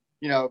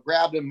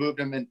 grabbed them, moved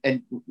them,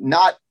 and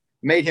not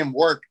made him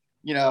work,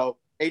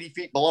 80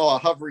 feet below a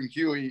hovering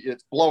Huey.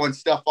 It's blowing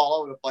stuff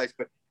all over the place.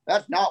 But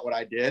that's not what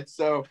I did.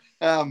 So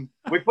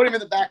we put him in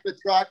the back of the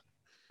truck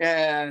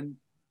and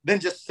then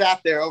just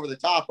sat there over the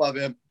top of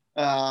him.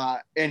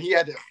 And he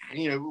had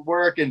to,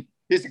 work, and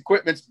his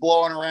equipment's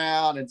blowing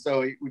around. And so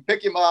we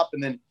pick him up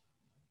and then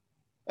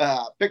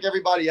pick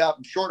everybody up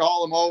and short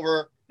haul him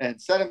over and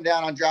set him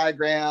down on dry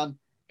ground.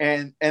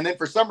 And then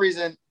for some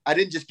reason, I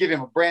didn't just give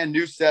him a brand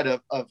new set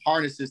of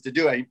harnesses to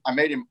do it. I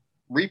made him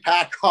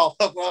repack all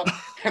of them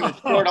and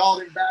short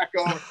hauled him back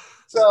over.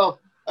 So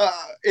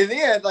in the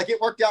end,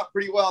 it worked out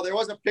pretty well. There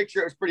was a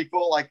picture. It was pretty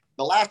cool.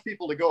 The last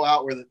people to go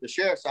out were the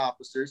sheriff's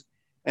officers.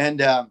 And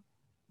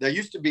there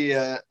used to be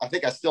I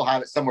think I still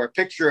have it somewhere, a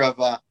picture of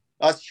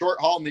us short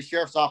hauling the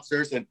sheriff's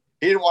officers, and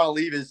he didn't want to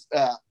leave his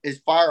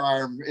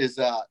firearm, his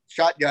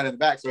shotgun in the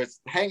back. So it's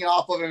hanging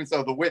off of him.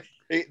 So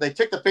they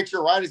took the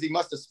picture right as he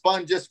must have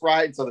spun just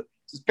right. And so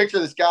this picture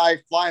of this guy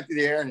flying through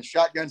the air and his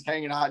shotgun's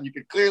hanging out, and you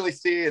could clearly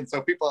see. And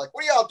so people are like,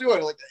 what are y'all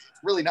doing? It's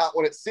really not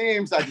what it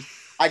seems. I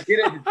get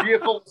it. His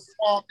vehicle was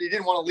swamped. He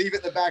didn't want to leave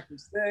it in the back of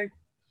his thing.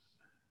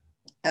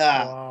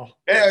 Wow.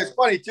 And it's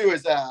funny too,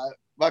 is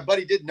my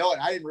buddy didn't know it.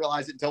 I didn't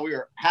realize it until we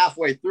were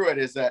halfway through it,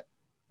 is that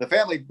the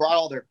family brought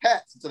all their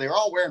pets. And so they were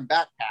all wearing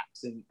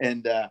backpacks, and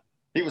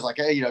he was like,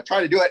 hey,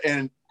 try to do it.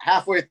 And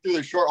halfway through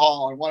the short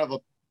haul, on one of them,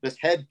 this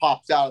head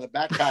pops out of the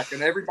backpack,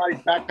 and everybody's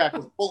backpack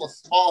was full of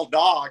small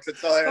dogs. And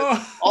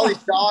so all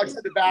these dogs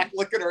in the back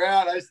looking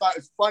around. I just thought it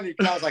was funny,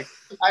 because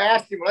I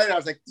asked him later, I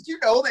was like, did you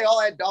know they all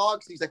had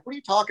dogs? He's like, what are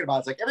you talking about?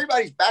 It's like,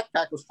 everybody's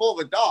backpack was full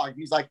of a dog. And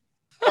he's like,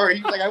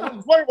 I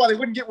was wondering why they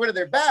wouldn't get rid of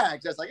their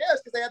bags. I was like, yeah,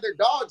 it's because they had their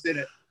dogs in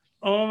it.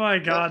 Oh my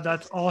God,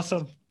 that's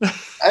awesome.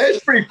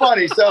 It's pretty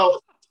funny. So,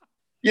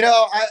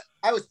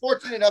 I was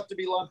fortunate enough to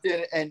be lumped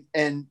in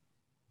and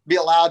be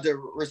allowed to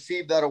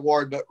receive that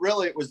award, but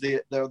really it was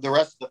the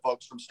rest of the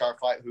folks from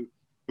STARFlight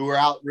who were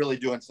out really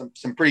doing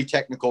some pretty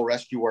technical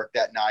rescue work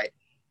that night.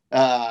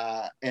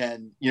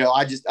 And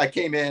I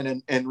came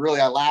in and really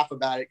I laugh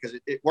about it, because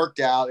it worked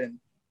out, and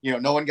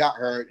no one got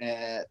hurt,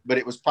 but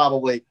it was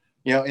probably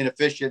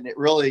inefficient. It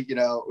really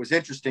it was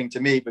interesting to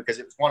me, because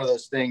it was one of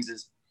those things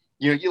is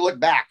you look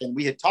back, and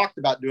we had talked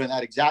about doing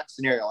that exact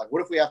scenario, like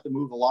what if we have to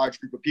move a large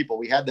group of people.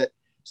 We had that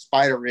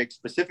spider rig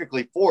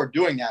specifically for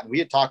doing that, and we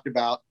had talked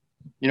about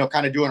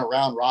kind of doing a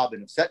round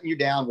robin of setting you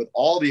down with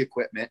all the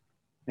equipment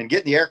and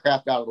getting the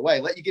aircraft out of the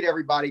way, let you get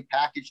everybody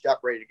packaged up,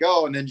 ready to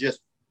go, and then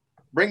just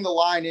bring the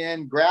line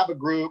in, grab a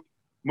group,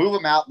 move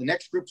them out. The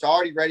next group's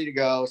already ready to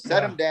go,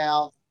 set them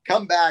down,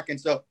 come back. And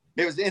so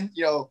it was in,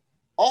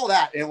 all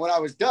that. And when I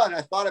was done,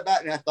 I thought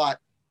about it, and I thought,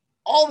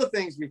 all the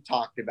things we've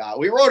talked about,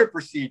 we wrote a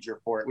procedure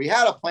for it. We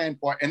had a plan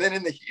for it. And then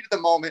in the heat of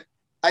the moment,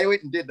 I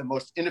went and did the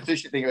most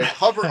inefficient thing. I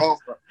hover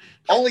over,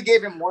 only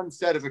gave him one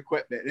set of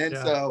equipment. And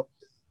so,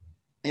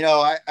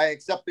 I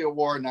accept the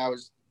award, and I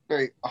was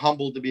very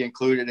humbled to be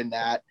included in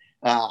that.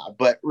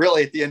 But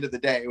really at the end of the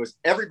day, it was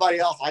everybody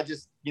else. I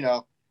just,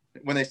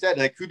 when they said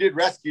who did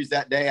rescues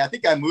that day, I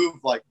think I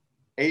moved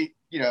 8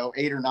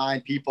 or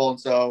 9 people. And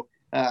so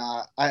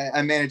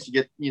I managed to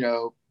get,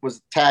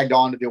 was tagged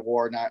on to the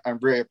award, and I'm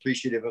very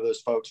appreciative of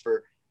those folks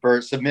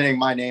for submitting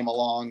my name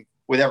along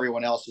with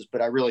everyone else's.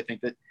 But I really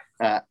think that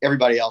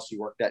everybody else who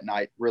worked that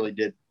night really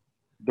did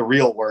the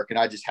real work, and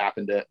I just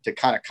happened to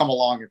kind of come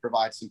along and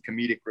provide some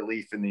comedic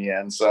relief in the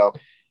end. So,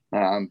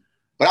 but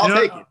I'll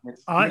take it.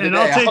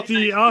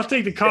 I'll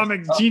take the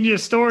comic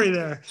genius story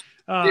there.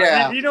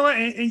 Yeah. And you know what?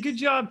 And good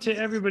job to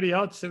everybody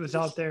else that was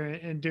out there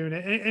and doing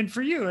it. And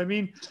for you, I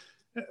mean,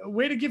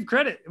 way to give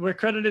credit where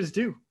credit is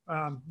due.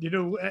 I've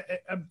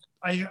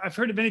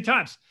heard it many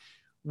times.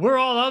 We're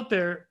all out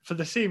there for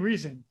the same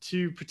reason,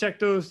 to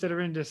protect those that are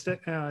in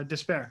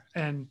despair.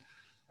 And,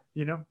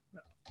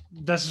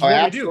 that's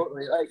what we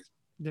do. Like,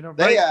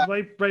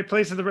 right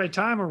place at the right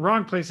time, or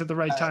wrong place at the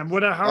right time.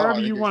 However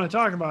you want to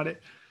talk about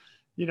it,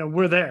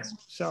 we're there.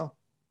 So,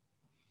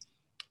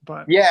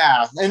 but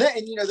yeah. And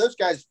those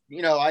guys,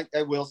 I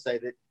will say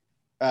that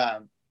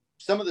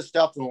some of the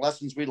stuff and the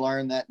lessons we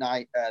learned that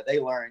night, they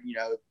learned,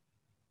 it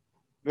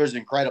was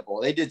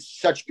incredible. They did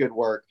such good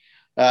work.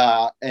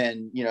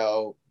 And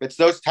it's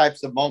those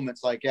types of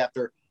moments, like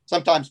after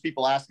sometimes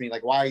people ask me,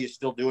 like, why are you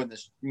still doing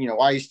this?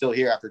 Why are you still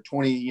here after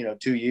 2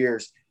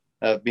 years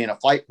of being a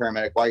flight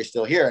paramedic? Why are you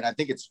still here? And I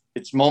think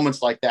it's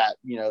moments like that,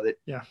 that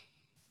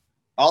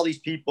all these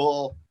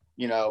people,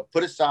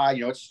 put aside,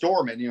 it's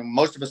storming,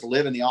 most of us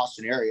live in the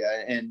Austin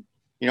area. And,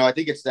 I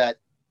think it's that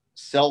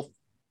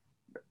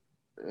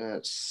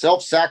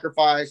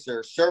self-sacrifice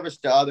or service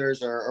to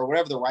others, or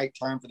whatever the right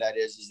term for that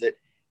is that,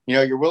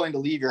 you're willing to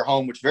leave your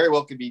home, which very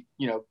well could be,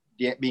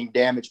 being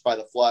damaged by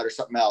the flood or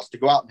something else, to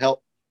go out and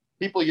help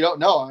people you don't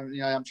know. I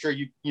mean, I'm sure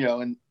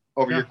and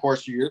over your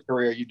course of your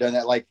career, you've done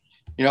that. Like,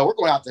 we're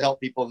going out to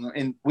help people,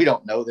 and we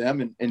don't know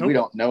them, and Nope. we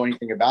don't know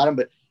anything about them,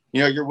 but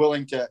you're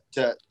willing to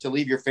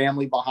leave your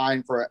family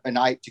behind for a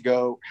night to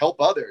go help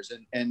others.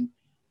 And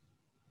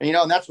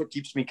that's what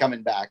keeps me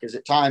coming back, is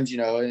at times,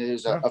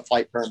 as a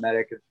flight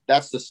paramedic,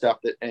 that's the stuff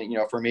that,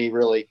 for me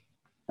really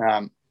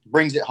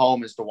brings it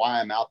home as to why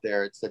I'm out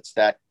there. It's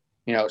that,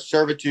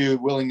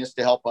 servitude, willingness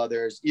to help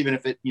others, even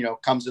if it,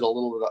 comes at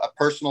a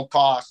personal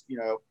cost,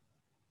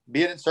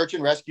 being in search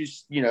and rescue,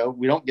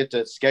 we don't get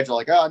to schedule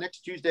like, next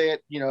Tuesday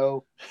at,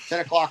 10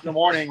 o'clock in the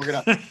morning, we're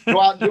going to go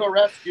out and do a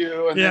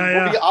rescue. And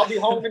I'll be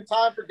home in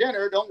time for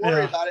dinner. Don't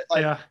worry about it.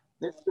 Like,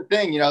 it's the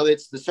thing,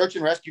 it's the search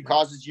and rescue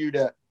causes you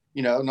to,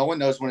 no one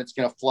knows when it's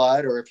going to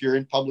flood, or if you're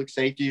in public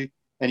safety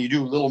and you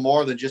do a little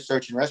more than just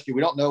search and rescue.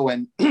 We don't know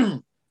when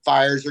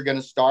fires are going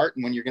to start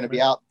and when you're going to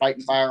be out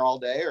fighting fire all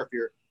day, or if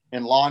you're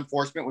in law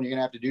enforcement, when you're going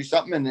to have to do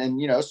something. And then,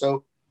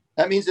 so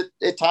that means that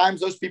at times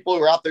those people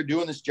who are out there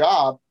doing this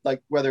job,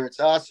 like whether it's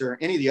us or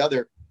any of the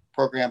other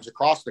programs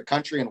across the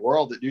country and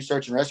world that do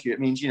search and rescue, it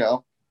means,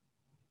 you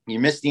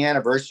miss the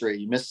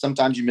anniversary,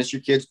 sometimes you miss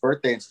your kid's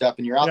birthday and stuff,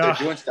 and you're out there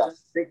doing stuff. I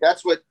think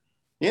that's what, at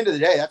the end of the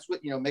day, that's what,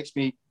 makes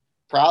me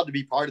proud to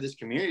be part of this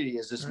community,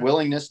 is this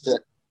willingness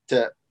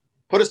to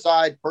put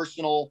aside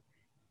personal,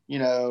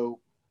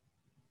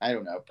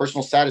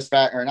 personal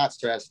satisfaction, or not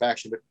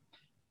satisfaction, but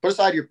put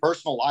aside your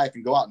personal life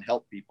and go out and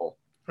help people.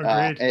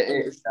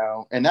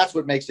 And that's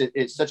what makes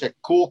it's such a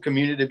cool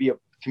community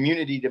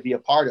to be a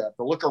part of,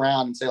 to look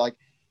around and say, like,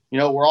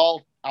 we're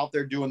all out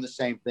there doing the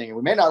same thing. And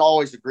we may not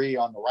always agree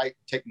on the right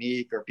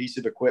technique or piece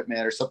of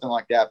equipment or something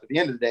like that. But at the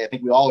end of the day, I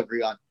think we all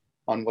agree on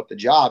what the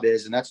job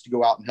is. And that's to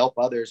go out and help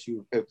others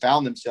who have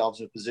found themselves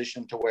in a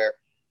position to where,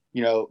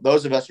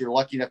 those of us who are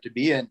lucky enough to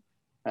be in,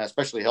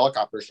 especially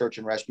helicopter search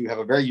and rescue, have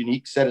a very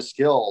unique set of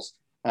skills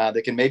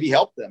that can maybe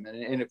help them.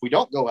 And if we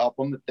don't go help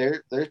them,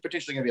 there's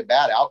potentially going to be a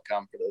bad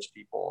outcome for those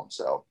people. And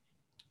so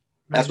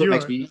that's what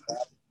makes me.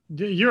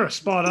 You're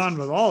spot on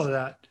with all of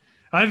that.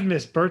 I've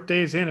missed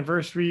birthdays,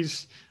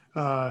 anniversaries,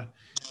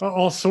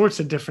 all sorts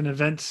of different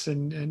events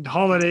and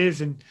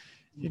holidays. And,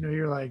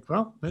 you're like,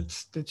 well,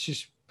 it's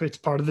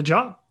part of the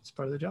job. It's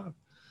part of the job.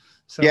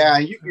 So, yeah.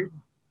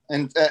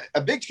 And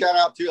a big shout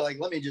out to, like,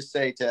 let me just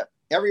say to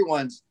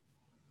everyone's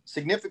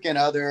significant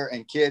other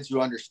and kids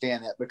who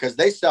understand that, because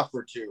they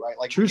suffer too, right?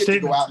 Like, true you get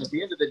statement. to go out, and at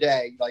the end of the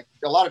day, like,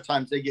 a lot of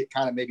times they get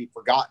kind of maybe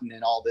forgotten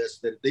in all this,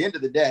 that at the end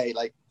of the day,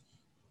 like,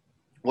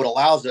 what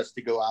allows us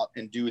to go out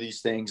and do these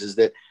things is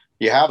that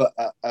you have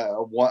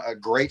a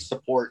great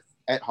support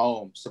at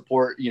home,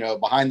 support,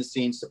 behind the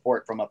scenes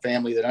support from a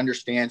family that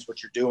understands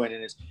what you're doing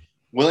and is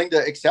willing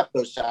to accept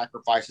those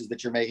sacrifices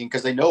that you're making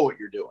because they know what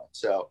you're doing.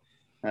 So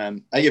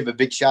I give a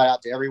big shout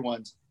out to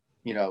everyone's,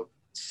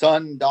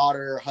 son,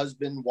 daughter,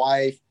 husband,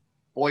 wife,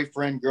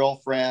 boyfriend,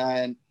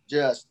 girlfriend,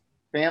 just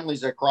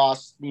families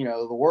across,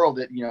 the world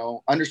that,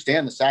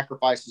 understand the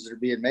sacrifices that are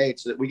being made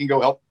so that we can go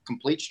help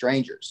complete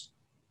strangers.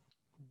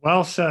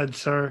 Well said,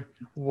 sir.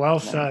 Well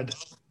said.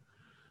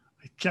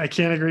 I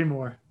can't agree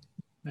more.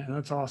 Man,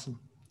 that's awesome.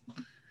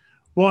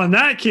 Well, in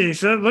that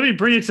case, let me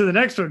bring you to the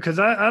next one, because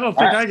I don't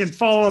think I can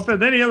follow up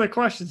with any other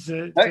questions.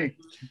 We'll We'll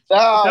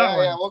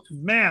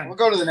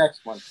go to the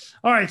next one.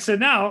 All right. So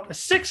now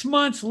 6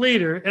 months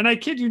later, and I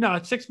kid you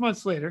not, 6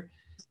 months later,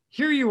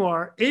 here you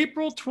are,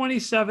 April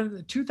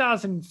 27th,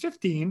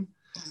 2015.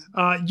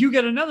 You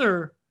get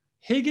another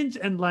Higgins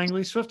and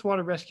Langley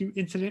Swiftwater Rescue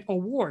Incident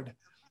Award.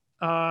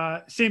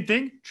 Same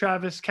thing,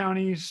 Travis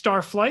County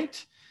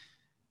STARFlight.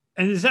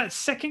 And is that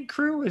second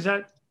crew? Is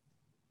that?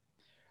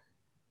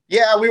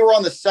 Yeah, we were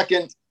on the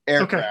second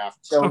aircraft.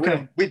 Okay.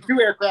 So we had 2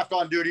 aircraft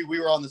on duty. We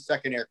were on the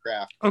second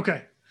aircraft.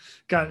 Okay.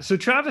 Got it. So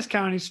Travis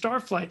County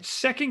STARFlight,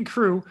 second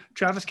crew,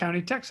 Travis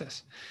County,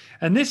 Texas.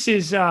 And this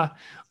is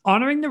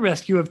honoring the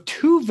rescue of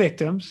 2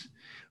 victims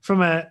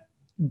from a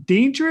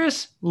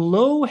dangerous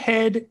low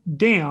head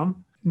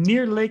dam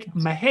near Lake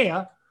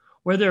Maier,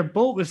 where their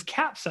boat was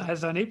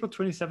capsized on April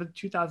 27th,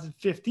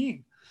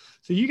 2015.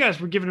 So you guys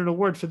were given an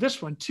award for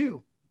this one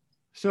too.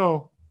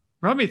 So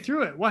run me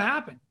through it. What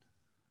happened?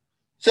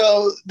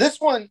 So this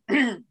one,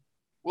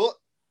 well,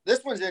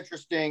 this one's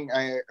interesting,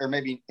 or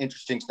maybe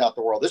interesting's not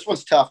the world. This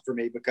one's tough for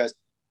me because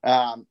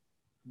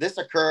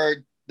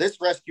this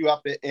rescue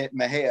up at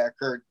Maier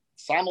occurred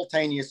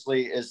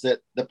simultaneously as that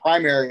the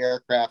primary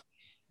aircraft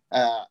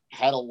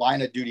had a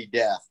line of duty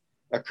death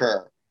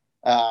occur.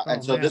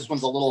 And so this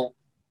one's a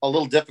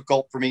little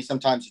difficult for me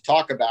sometimes to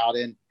talk about.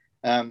 And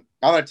I'm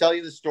going to tell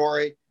you the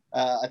story.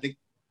 I think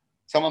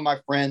some of my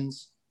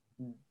friends,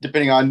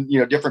 depending on,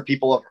 different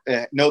people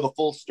know the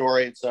full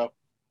story. And so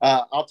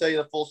I'll tell you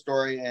the full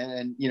story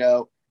and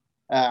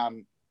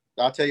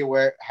I'll tell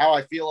you how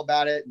I feel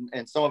about it.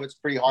 And some of it's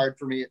pretty hard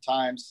for me at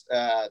times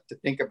to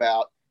think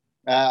about.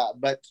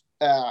 But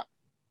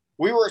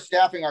we were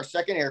staffing our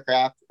second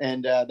aircraft,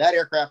 and that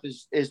aircraft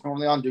is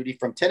normally on duty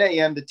from 10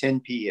 a.m. to 10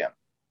 p.m.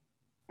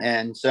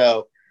 And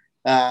so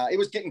it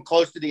was getting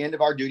close to the end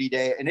of our duty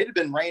day, and it had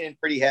been raining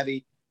pretty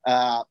heavy.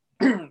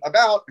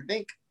 About, I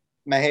think,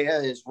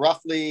 Maier is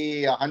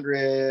roughly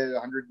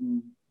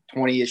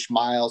 120-ish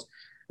miles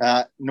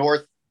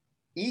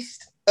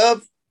northeast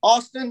of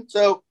Austin.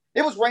 So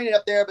it was raining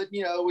up there, but,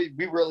 we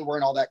really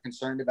weren't all that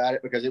concerned about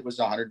it because it was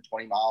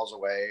 120 miles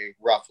away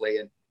roughly.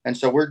 And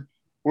so we're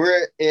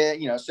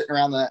sitting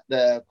around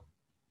the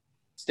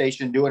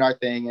station doing our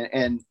thing,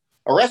 and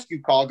a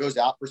rescue call goes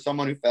out for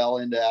someone who fell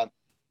and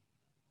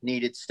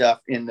needed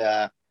stuff in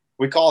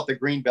we call it the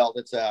green belt.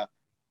 It's a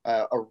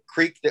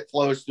creek that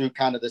flows through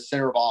kind of the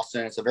center of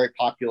Austin. It's a very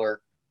popular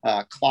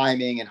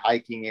climbing and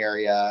hiking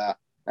area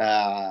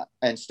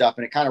and stuff.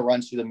 And it kind of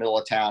runs through the middle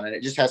of town, and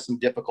it just has some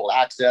difficult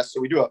access.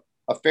 So we do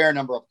a fair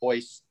number of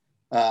hoists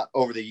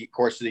over the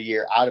course of the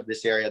year out of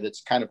this area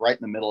that's kind of right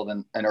in the middle of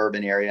an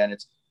urban area. And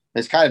it's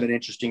kind of an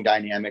interesting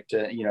dynamic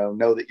to,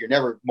 know that you're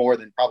never more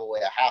than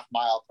probably a half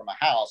mile from a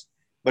house,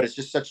 but it's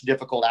just such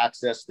difficult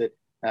access that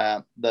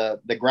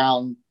the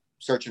ground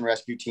search and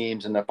rescue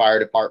teams and the fire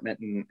department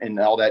and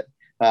all that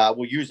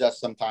will use us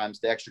sometimes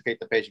to extricate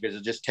the patient because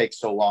it just takes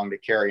so long to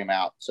carry them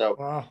out. So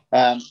wow.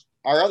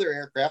 Our other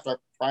aircraft, our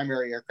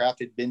primary aircraft,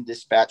 had been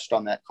dispatched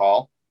on that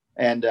call.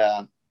 And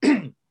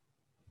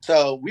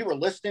so we were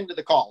listening to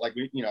the call, like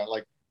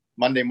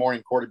Monday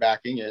morning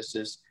quarterbacking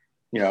is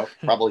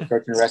probably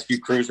search and rescue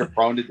crews are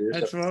prone to do.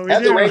 That's so what we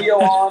had do. the radio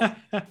on,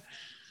 and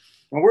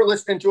we're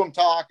listening to them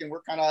talk, and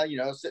we're kind of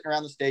sitting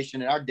around the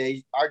station, and our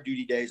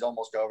duty day is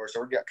almost over, so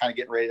we're kind of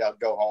getting ready to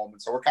go home,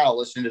 and so we're kind of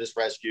listening to this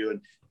rescue,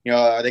 and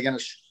are they going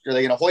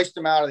to hoist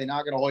them out? Are they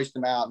not going to hoist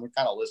them out? And we're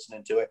kind of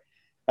listening to it,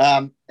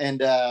 and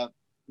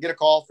get a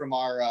call from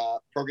our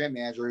program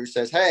manager who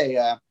says, "Hey,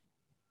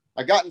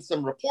 I've gotten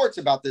some reports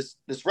about this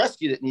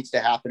rescue that needs to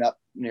happen up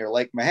near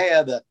Lake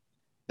Maier.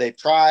 They've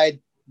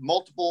tried."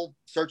 Multiple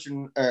search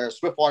and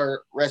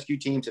swiftwater rescue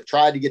teams have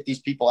tried to get these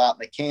people out,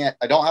 and they can't.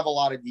 I don't have a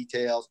lot of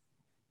details.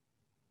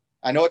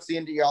 I know it's the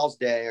end of y'all's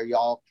day.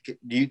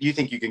 Do you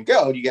think you can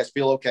go? Do you guys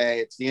feel okay?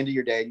 It's the end of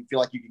your day. Do you feel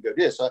like you can go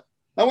do this? So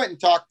I went and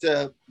talked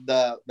to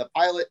the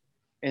pilot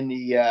and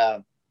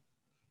the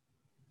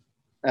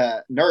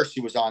nurse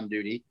who was on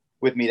duty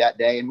with me that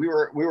day, and we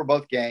were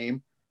both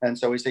game. And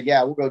so we said,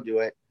 yeah, we'll go do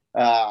it.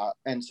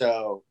 And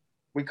so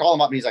we call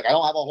him up, and he's like, I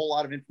don't have a whole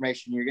lot of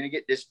information. You're going to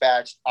get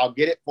dispatched. I'll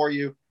get it for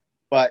you,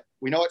 but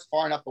we know it's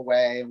far enough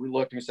away. And we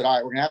looked and we said, all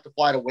right, we're going to have to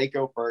fly to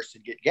Waco first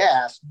and get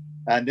gas,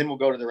 and then we'll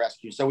go to the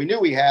rescue. So we knew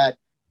we had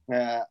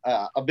a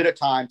bit of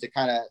time to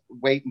kind of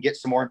wait and get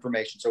some more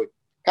information. So we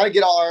kind of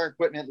get all our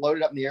equipment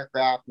loaded up in the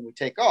aircraft, and we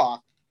take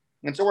off.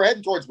 And so we're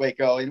heading towards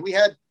Waco, and we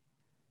had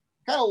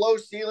kind of low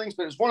ceilings,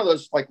 but it was one of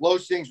those low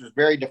ceilings was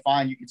very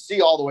defined. You could see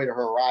all the way to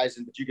her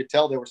horizon, but you could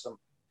tell there were some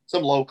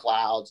low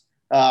clouds.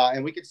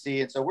 And we could see,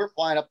 and so we're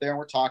flying up there and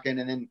we're talking,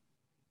 and then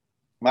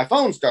my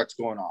phone starts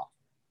going off,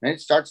 and it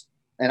starts,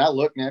 and I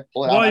look and I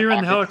pull it out. While you're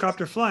in the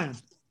helicopter flying.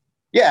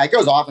 Yeah, it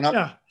goes off, and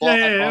yeah.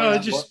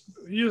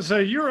 So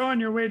you're on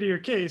your way to your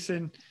case,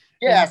 and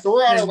so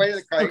we're on our way to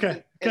the case.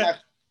 Okay. And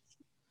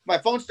my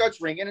phone starts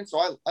ringing, and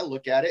so I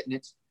look at it, and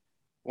it's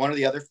one of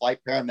the other flight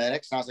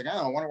paramedics, and I was like,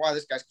 oh, I wonder why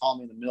this guy's calling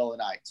me in the middle of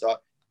the night. So I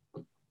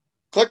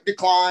click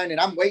decline, and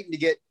I'm waiting to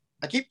get.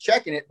 I keep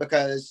checking it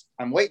because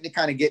I'm waiting to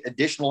kind of get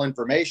additional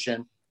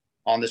information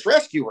on this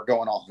rescue we're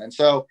going on. And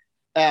so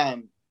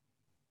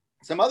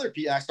some other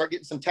people, I start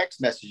getting some text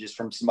messages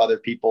from some other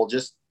people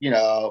just,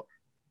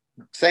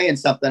 saying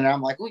something. And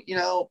I'm like, well,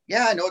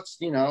 yeah, I know it's,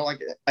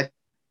 at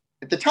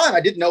the time I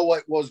didn't know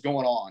what was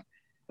going on.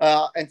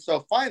 And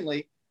so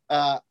finally,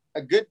 a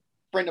good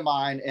friend of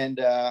mine and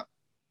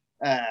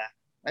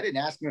I didn't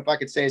ask him if I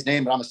could say his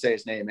name, but I'm gonna say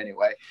his name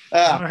anyway.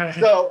 Right.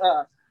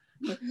 So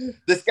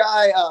this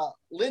guy,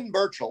 Lynn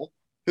Burchell,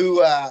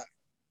 who,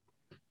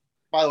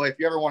 by the way, if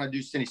you ever want to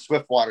do any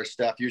Swiftwater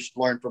stuff, you should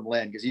learn from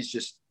Lynn because he's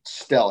just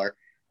stellar.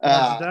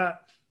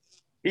 That?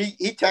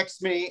 He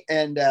texts me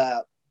and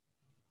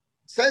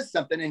says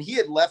something, and he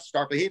had left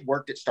STARFlight. He had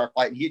worked at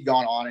STARFlight, and he had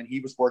gone on, and he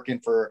was working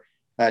for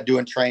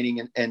doing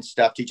training and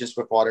stuff, teaching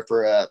Swiftwater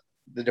for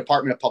the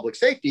Department of Public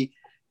Safety.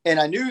 And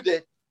I knew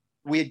that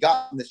we had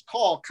gotten this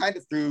call kind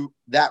of through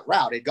that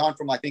route. It had gone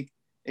from, I think,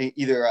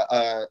 either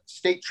a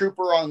state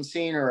trooper on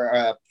scene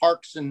or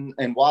parks and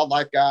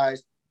wildlife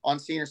guys on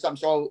scene or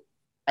something. So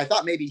I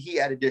thought maybe he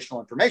had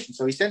additional information.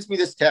 So he sends me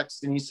this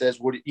text and he says,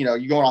 "What, you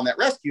going on that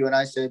rescue?" And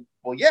I said,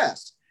 "Well,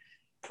 yes."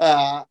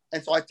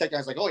 And so I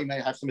was like, "Oh, you may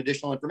have some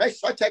additional information."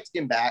 So I text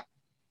him back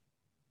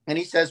and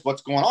he says,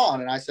 "What's going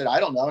on?" And I said, "I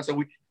don't know." And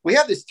so we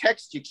have this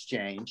text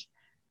exchange,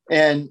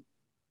 and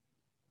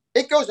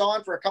it goes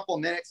on for a couple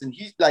of minutes, and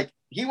he's like,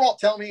 he won't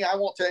tell me, I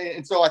won't tell you.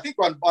 And so I think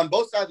on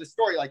both sides of the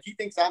story, like, he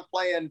thinks I'm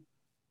playing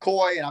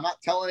coy and I'm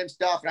not telling him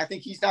stuff, and I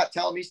think he's not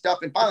telling me stuff.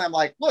 And finally I'm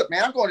like, "Look,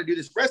 man, I'm going to do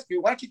this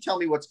rescue. Why don't you tell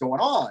me what's going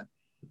on?"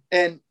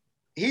 And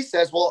he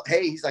says, "Well,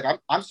 hey," he's like,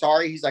 I'm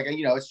sorry. He's like,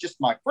 "It's just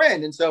my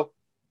friend." And so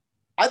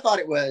I thought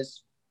it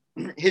was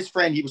his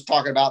friend he was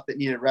talking about that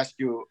needed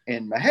rescue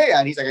in Mahia.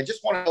 And he's like, "I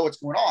just want to know what's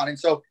going on." And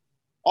so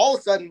all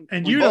of a sudden,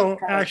 and you don't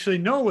actually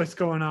know what's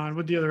going on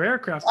with the other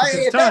aircraft.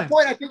 At that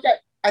point, I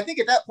think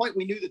at that point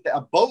we knew that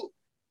a boat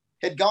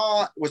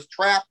was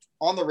trapped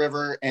on the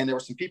river, and there were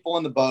some people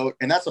in the boat,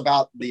 and that's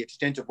about the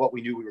extent of what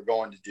we knew we were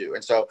going to do.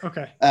 And so,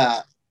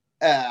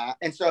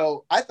 and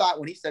so I thought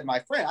when he said "my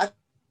friend," I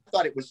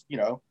thought it was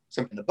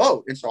something in the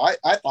boat, and so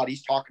I thought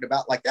he's talking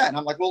about like that. And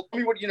I'm like, "Well, tell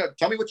me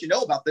what you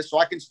know about this, so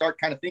I can start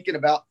kind of thinking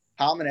about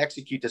how I'm going to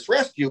execute this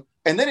rescue."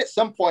 And then at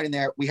some point in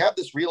there, we have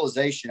this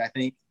realization, I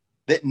think,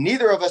 that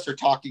neither of us are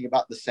talking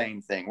about the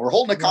same thing. We're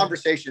holding a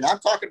conversation. I'm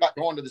talking about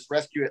going to this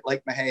rescue at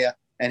Lake Mahia,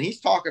 and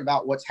he's talking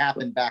about what's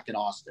happened back in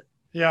Austin.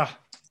 Yeah.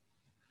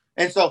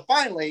 And so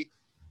finally,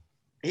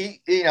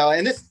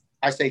 and this,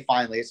 I say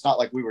finally, it's not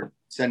like we were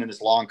sending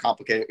this long,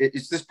 complicated.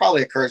 This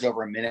probably occurs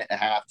over a minute and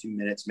a half, 2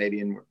 minutes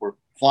maybe, and we're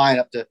flying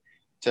up to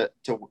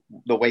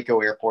the Waco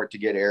airport to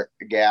get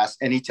gas.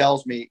 And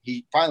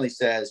he finally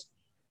says,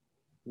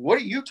 "What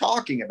are you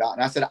talking about?"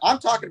 And I said, "I'm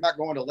talking about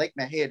going to Lake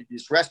Mahia to do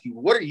this rescue.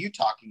 What are you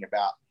talking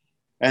about?"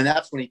 And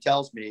that's when he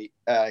tells me,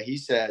 he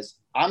says,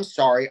 "I'm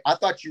sorry, I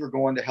thought you were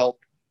going to help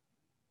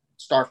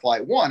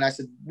STARFlight 1. I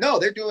said, "No,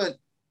 they're doing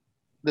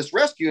this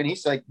rescue." And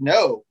he's like,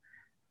 "No."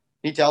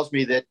 He tells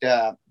me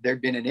that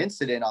there'd been an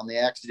incident on the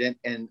accident,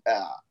 and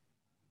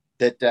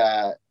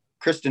that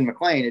Kristen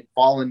McLean had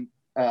fallen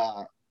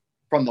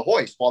from the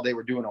hoist while they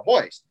were doing a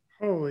hoist.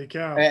 Holy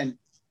cow. And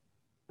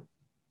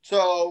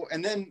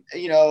then,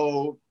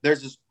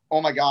 there's this,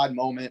 oh my God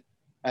moment.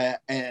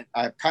 And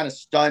I'm kind of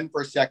stunned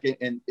for a second.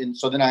 And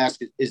so then I ask,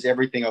 "Is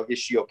everything okay? Is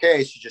she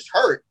okay? Is she just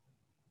hurt?"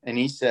 And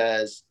he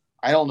says,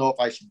 "I don't know if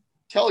I should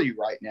tell you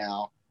right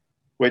now,"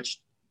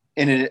 which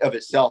in and of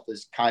itself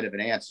is kind of an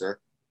answer.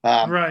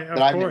 Right.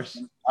 Of course.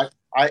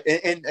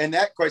 And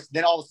that question,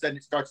 then all of a sudden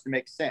it starts to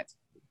make sense.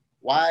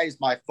 Why is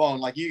my phone,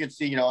 like you can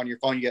see, on your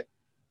phone, you get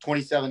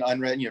 27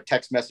 unread,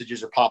 text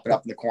messages are popping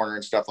up in the corner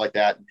and stuff like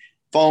that. And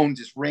phone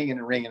just ringing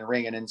and ringing and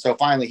ringing. And so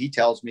finally he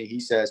tells me,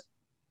 he says,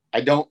 "I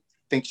don't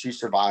think she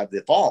survived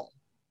the fall."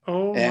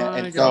 Oh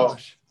my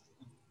gosh.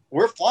 So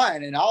we're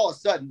flying, and all of a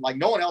sudden, like,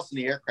 no one else in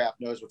the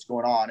aircraft knows what's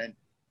going on. And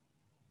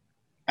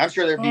I'm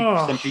sure there'd be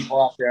some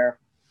people out there.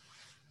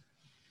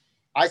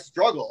 I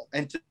struggle.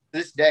 And to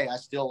this day, I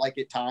still, like,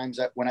 at times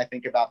that when I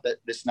think about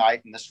this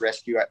night and this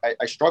rescue,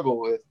 I struggle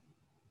with,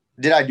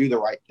 did I do the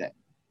right thing?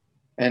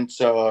 And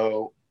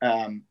so,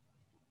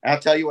 I'll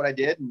tell you what I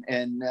did.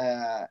 And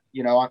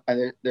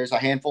there's a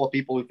handful of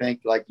people who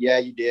think like, "Yeah,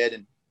 you did."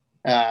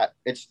 And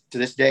it's, to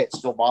this day, it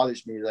still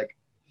bothers me. Like,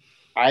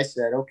 I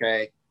said,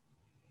 "Okay,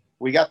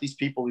 we got these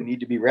people who need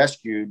to be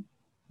rescued.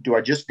 Do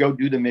I just go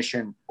do the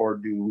mission, or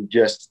do we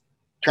just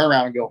turn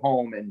around and go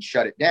home and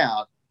shut it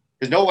down?"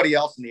 Because nobody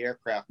else in the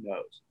aircraft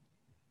knows.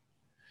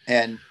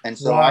 And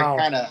so wow. I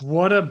kind of,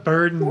 what a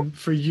burden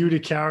for you to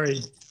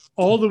carry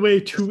all the way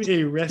to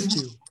a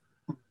rescue.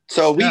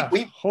 So Steph,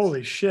 we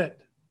holy shit.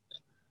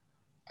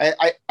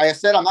 I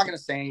said, "I'm not going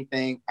to say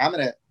anything. I'm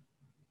going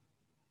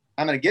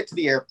to get to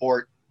the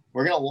airport.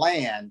 We're going to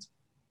land.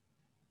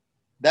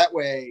 That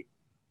way,"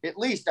 at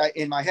least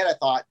in my head, I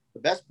thought the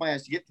best plan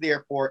is to get to the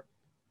airport.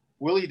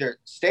 We'll either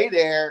stay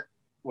there,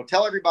 we'll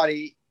tell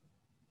everybody,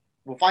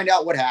 we'll find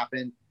out what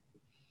happened,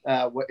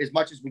 as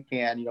much as we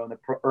can, in the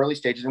early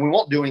stages. And we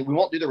won't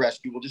do the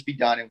rescue. We'll just be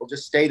done, and we'll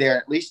just stay there.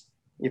 At least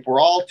if we're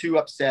all too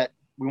upset,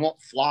 we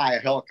won't fly a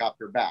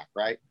helicopter back.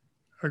 Right.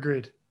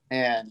 Agreed.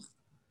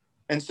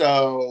 And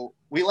so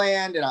we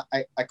land, and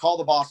I call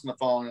the boss on the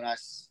phone,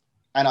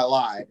 and I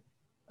lied.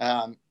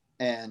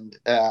 And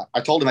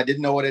I told him I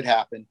didn't know what had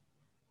happened.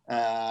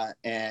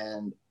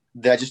 And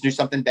that I just knew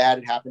something bad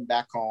had happened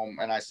back home.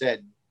 And I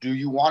said, "Do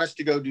you want us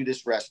to go do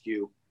this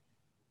rescue,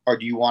 or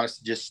do you want us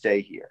to just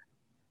stay here?"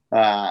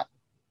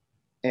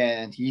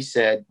 And he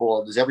said,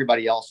 well, does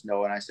everybody else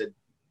know? And I said,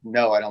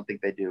 no, I don't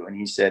think they do. And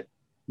he said,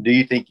 do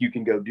you think you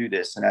can go do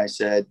this? And I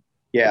said,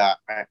 yeah,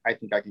 I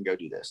think I can go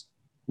do this.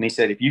 And he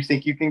said, if you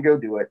think you can go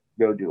do it,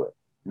 go do it.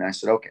 And I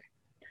said, okay.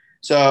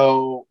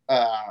 So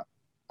I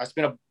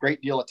spent a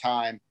great deal of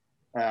time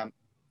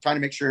trying to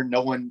make sure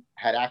no one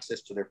had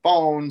access to their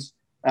phones,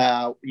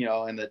 in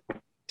the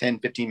 10,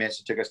 15 minutes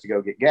it took us to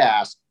go get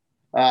gas.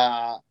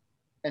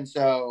 And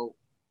so,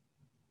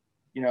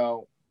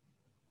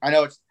 I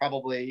know it's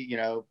probably,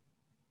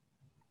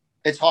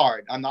 it's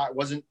hard.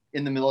 Wasn't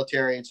in the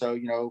military. And so,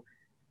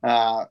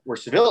 we're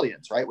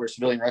civilians, right? We're a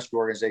civilian rescue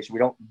organization. We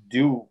don't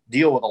deal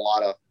with a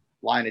lot of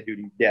line of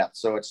duty death.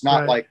 So it's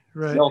not like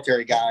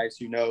military guys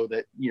who know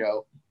that,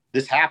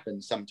 this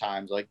happens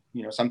sometimes. Like,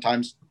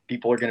 sometimes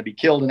people are going to be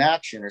killed in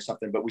action or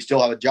something, but we still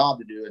have a job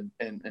to do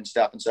and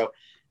stuff. And so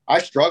I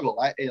struggled.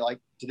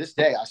 To this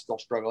day, I still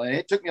struggle. And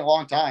it took me a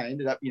long time. I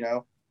ended up,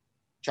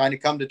 trying to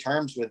come to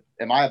terms with,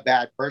 am I a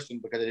bad person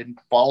because I didn't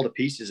fall to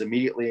pieces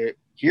immediately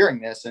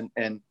hearing this?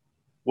 And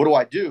what do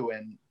I do?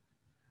 And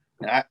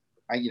I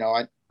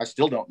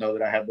still don't know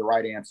that I have the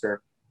right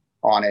answer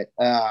on it.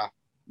 I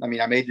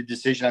made the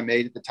decision I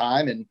made at the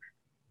time, and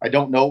I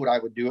don't know what I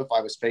would do if I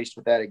was faced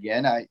with that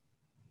again. I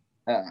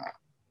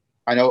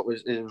know it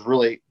was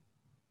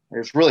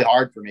really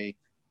hard for me.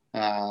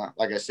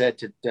 Like I said,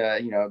 how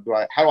do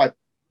I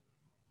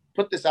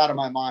put this out of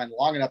my mind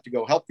long enough to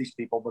go help these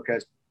people?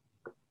 Because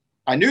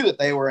I knew that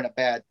they were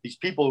these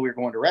people we were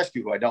going to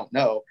rescue, who I don't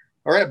know,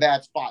 are in a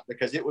bad spot,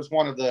 because it was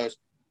one of those,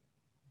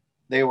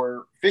 they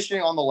were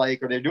fishing on the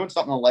lake, or they're doing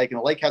something on the lake, and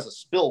the lake has a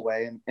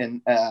spillway,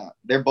 and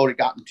their boat had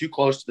gotten too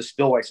close to the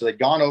spillway. So they'd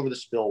gone over the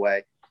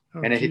spillway,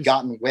 and it had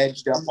gotten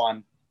wedged up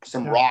on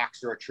some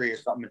rocks or a tree or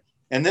something.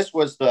 And this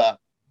was the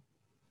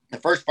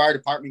first fire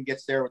department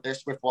gets there with their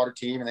Swiftwater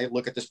team, and they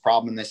look at this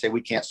problem and they say,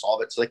 we can't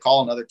solve it. So they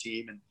call another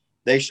team, and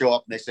they show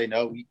up and they say,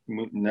 no,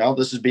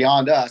 this is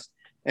beyond us.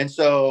 And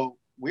so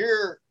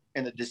we're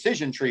in the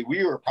decision tree.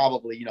 We were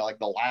probably, like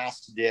the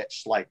last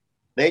ditch. Like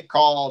they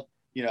called,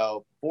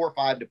 4 or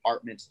 5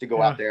 departments to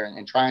go out there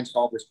and try and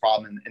solve this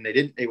problem. And they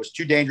didn't, it was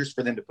too dangerous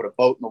for them to put a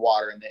boat in the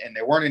water, and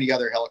there weren't any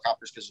other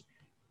helicopters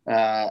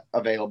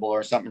available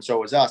or something. So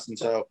it was us. And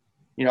so,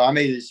 I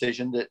made a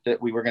decision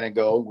that we were going to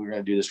go, we were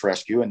going to do this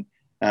rescue. And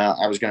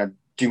I was going to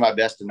do my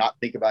best to not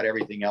think about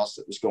everything else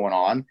that was going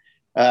on.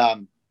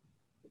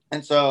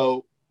 And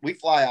so we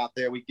fly out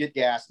there, we get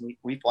gas, and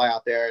we fly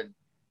out there,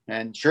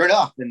 and sure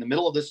enough, in the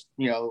middle of this,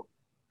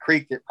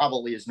 creek that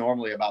probably is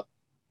normally about,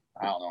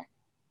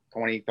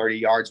 20, 30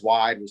 yards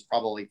wide, was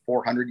probably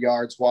 400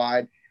 yards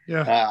wide.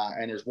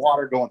 And there's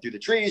water going through the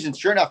trees. And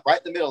sure enough, right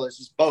in the middle, there's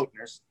this boat, and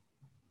there's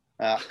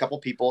a couple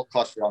people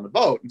clustered on the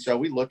boat. And so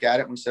we look at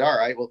it and we said, all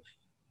right, well,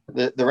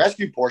 the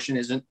rescue portion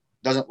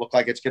doesn't look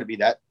like it's going to be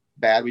that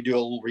bad. We do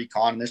a little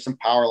recon, and there's some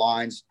power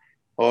lines,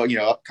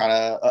 up kind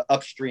of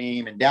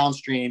upstream and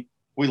downstream.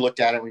 We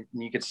looked at it, and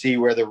you could see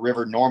where the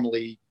river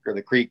normally, or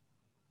the creek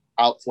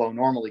outflow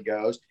normally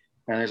goes.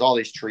 And there's all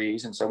these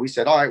trees. And so we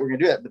said, all right, we're going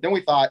to do it. But then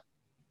we thought,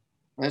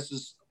 this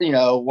is,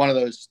 one of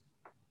those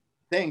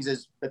things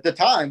is, at the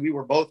time, we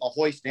were both a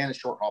hoist and a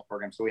short haul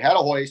program. So we had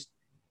a hoist,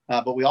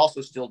 but we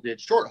also still did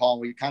short haul.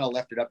 And we kind of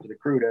left it up to the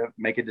crew to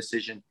make a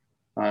decision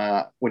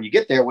when you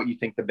get there, what you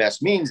think the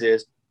best means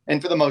is. And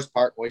for the most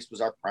part, hoist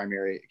was our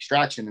primary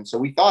extraction. And so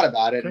we thought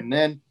about it. And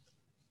then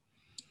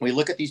we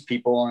look at these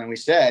people and we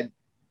said,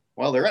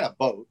 well, they're in a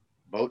boat.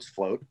 Boats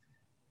float.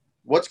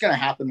 What's going to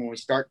happen when we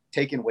start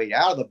taking weight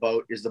out of the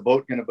boat? Is the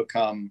boat going to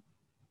become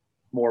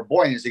more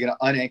buoyant? Is it going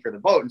to unanchor the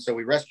boat? And so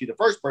we rescue the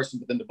first person,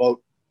 but then the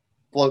boat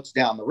floats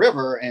down the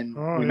river, and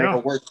we make a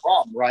worse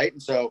problem, right?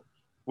 And so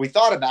we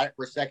thought about it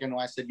for a second,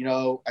 and I said,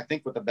 I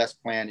think what the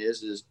best plan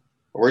is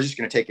we're just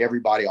going to take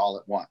everybody all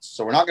at once.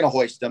 So we're not going to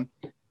hoist them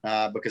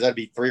because that'd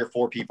be 3 or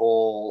 4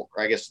 people,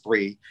 or I guess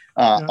 3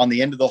 on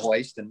the end of the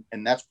hoist.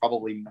 And that's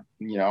probably,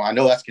 I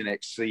know that's going to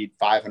exceed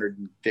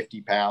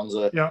 550 pounds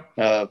of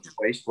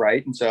hoist,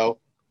 right? And so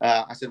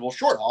I said, well,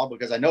 short haul,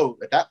 because I know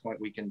at that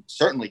point we can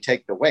certainly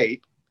take the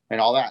weight and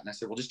all that. And I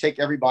said, well, just take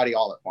everybody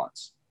all at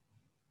once.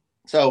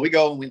 So we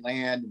go and we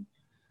land and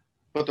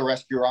put the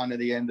rescuer onto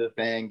the end of the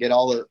thing, get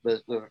all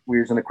the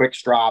weirs in the quick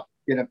strop,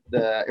 get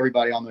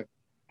everybody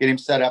get him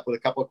set up with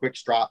a couple of quick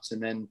strops,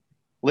 and then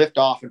lift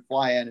off and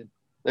fly in. And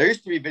there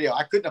used to be video.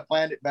 I couldn't have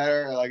planned it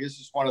better. Like, it's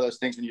just one of those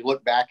things when you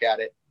look back at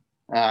it.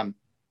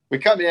 We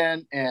come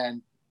in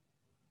and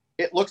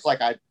it looks like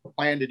I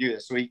planned to do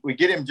this. So we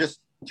get him just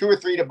 2 or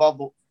 3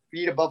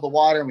 feet above the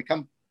water, and we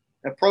come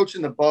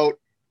approaching the boat,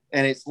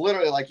 and it's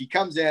literally like he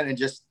comes in and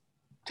just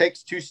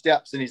takes 2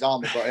 steps and he's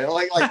on the boat.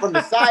 Like from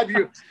the side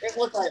view, it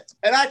looked like,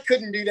 and I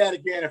couldn't do that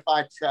again if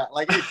I tried.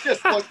 Like, it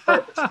just looked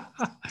perfect.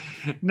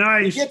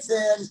 Nice. He gets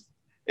in,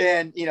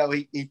 and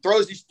he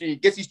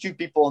gets these 2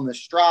 people in the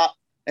strop,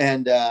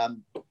 and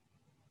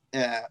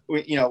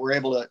we're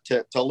able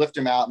to lift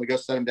him out, and we go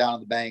set him down on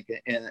the bank,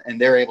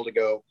 and they're able to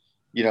go,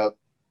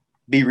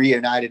 be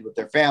reunited with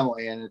their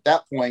family. And at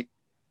that point,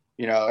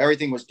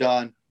 everything was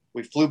done.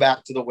 We flew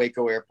back to the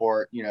Waco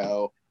airport,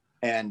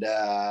 and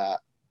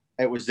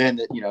it was then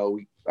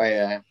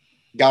that,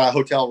 got a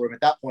hotel room.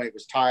 At that point, it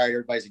was tired.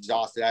 Everybody's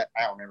exhausted. I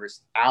don't remember.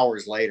 It's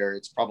hours later.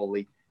 It's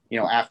probably,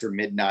 after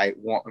midnight,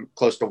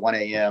 close to 1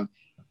 a.m.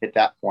 at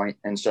that point.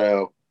 And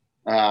so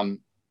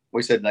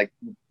we said, like,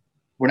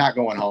 we're not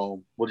going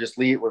home. We'll just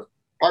leave. We'll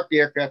park the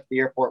aircraft at the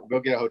airport. We'll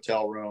go get a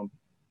hotel room.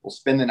 We'll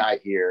spend the night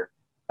here.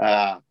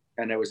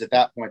 And it was at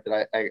that point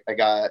that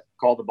I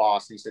called the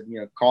boss. And he said,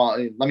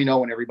 let me know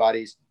when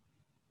everybody's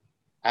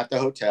at the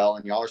hotel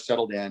and y'all are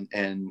settled in,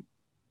 and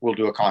we'll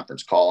do a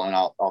conference call and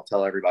I'll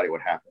tell everybody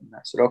what happened. And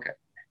I said, okay.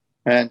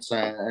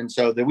 And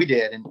so that we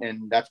did.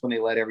 And that's when they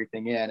let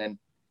everything in. And,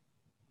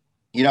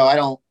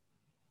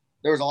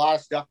 there was a lot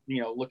of stuff,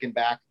 looking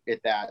back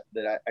at that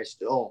I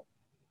still,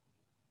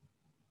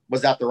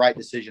 was that the right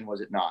decision?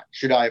 Was it not?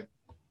 Should I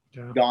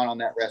have gone on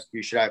that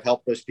rescue? Should I have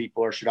helped those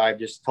people? Or should I have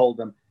just told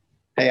them,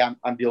 hey,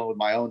 I'm dealing with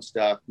my own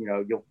stuff.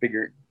 You'll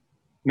figure,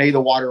 maybe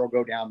the water will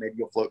go down. Maybe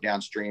you'll float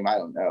downstream. I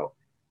don't know.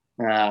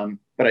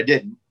 But I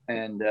didn't.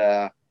 And,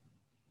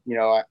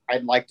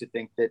 I'd like to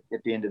think that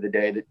at the end of the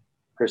day that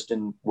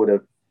Kristen would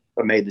have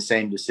made the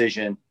same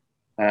decision,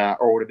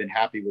 or would have been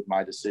happy with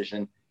my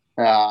decision.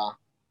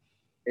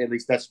 At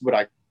least that's what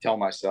I tell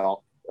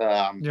myself.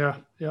 Yeah.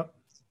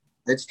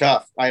 It's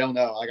tough. I don't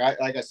know.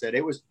 Like I said,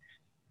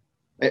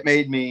 it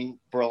made me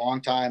for a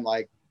long time,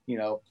 like,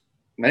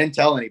 I didn't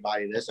tell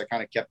anybody this. I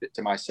kind of kept it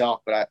to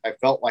myself, but I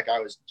felt like I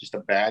was just a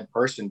bad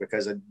person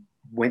because I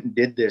went and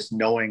did this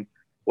knowing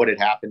what had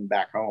happened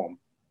back home.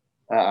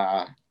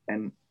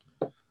 And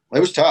it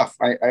was tough.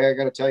 I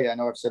got to tell you, I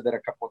know I've said that a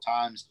couple of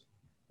times,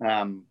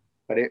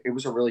 but it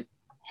was a really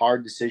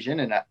hard decision.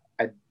 And I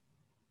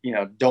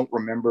don't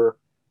remember,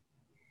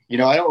 I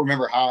don't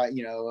remember how,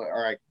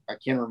 or I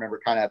can remember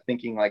kind of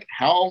thinking like,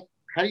 how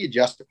do you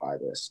justify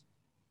this?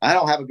 I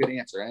don't have a good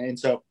answer. And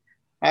so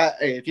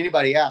if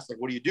anybody asks, like,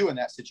 what do you do in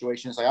that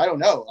situation? It's like, I don't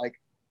know. Like,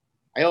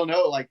 I don't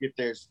know. Like if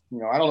there's,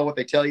 I don't know what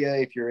they tell you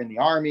if you're in the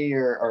Army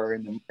or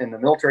in the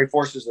military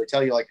forces. They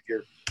tell you, like,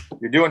 if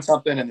you're doing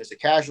something and there's a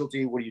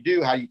casualty, what do you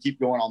do? How do you keep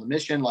going on the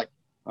mission? Like,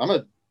 I'm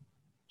a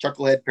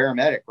chucklehead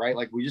paramedic, right?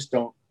 Like we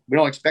don't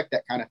expect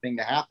that kind of thing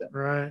to happen.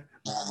 Right.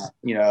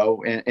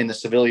 In the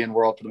civilian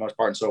world for the most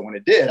part. And so when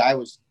it did, I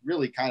was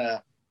really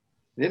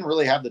didn't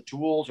really have the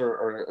tools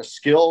or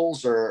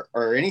skills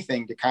or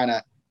anything to kind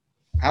of,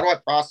 how do I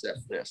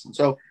process this? And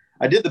so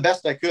I did the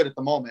best I could at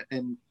the moment.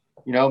 And,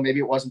 maybe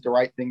it wasn't the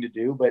right thing to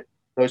do, but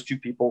those two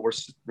people were,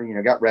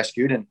 got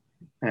rescued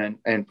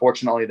and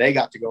fortunately they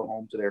got to go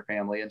home to their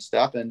family and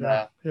stuff. And,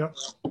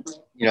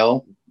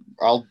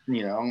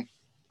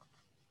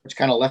 which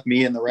kind of left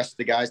me and the rest of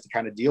the guys to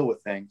kind of deal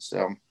with things.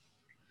 So.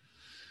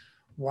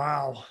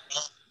 Wow.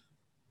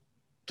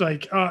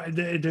 Like,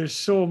 there's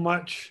so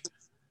much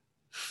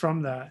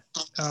from that.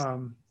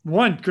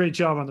 One, great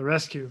job on the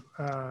rescue.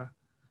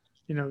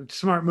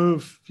 Smart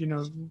move,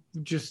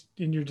 just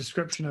in your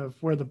description of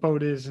where the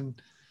boat is and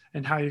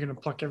how you're going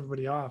to pluck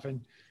everybody off.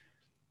 And,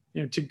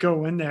 to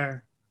go in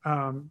there,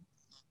 a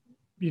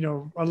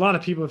lot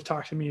of people have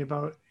talked to me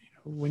about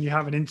when you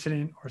have an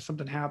incident or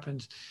something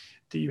happens,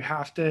 that you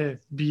have to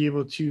be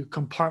able to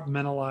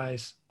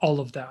compartmentalize all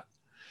of that.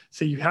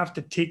 So you have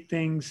to take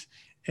things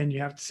and you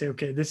have to say,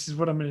 okay, this is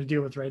what I'm going to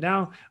deal with right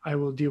now. I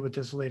will deal with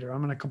this later.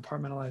 I'm going to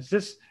compartmentalize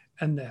this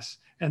and this.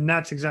 And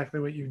that's exactly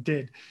what you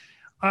did.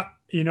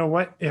 You know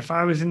what? If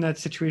I was in that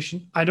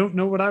situation, I don't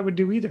know what I would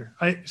do either.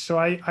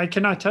 I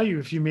cannot tell you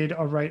if you made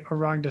a right or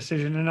wrong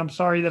decision. And I'm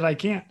sorry that I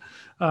can't.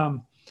 I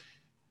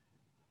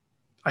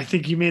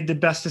think you made the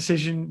best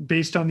decision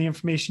based on the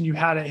information you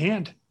had at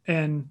hand.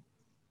 And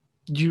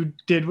you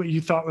did what you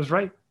thought was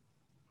right.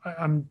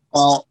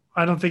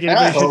 I don't think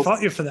anybody should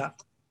fault you for that.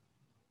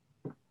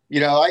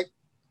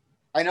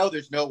 I know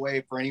there's no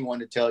way for anyone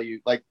to tell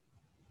you, like,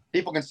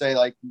 people can say,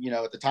 like,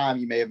 at the time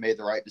you may have made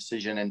the right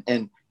decision.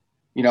 And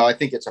I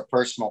think it's a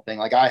personal thing.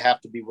 Like, I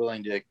have to be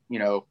willing to,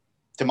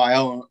 to my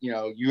own,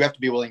 you have to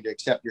be willing to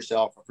accept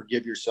yourself or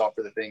forgive yourself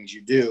for the things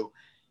you do.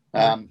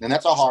 And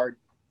that's a hard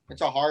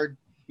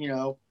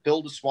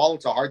pill to swallow.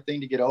 It's a hard thing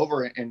to get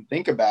over and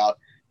think about.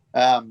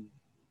 And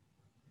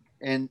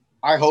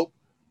I hope,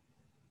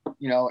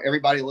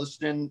 everybody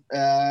listening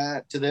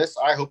to this,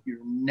 I hope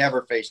you're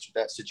never faced with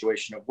that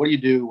situation of what do you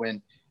do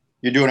when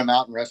you're doing a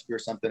mountain rescue or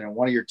something and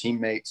one of your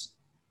teammates,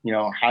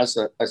 has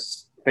a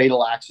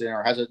fatal accident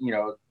or has a,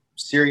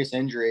 serious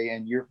injury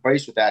and you're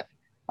faced with that.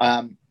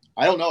 I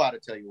don't know how to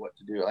tell you what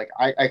to do. Like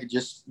I could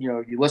just,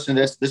 you listen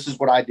to this is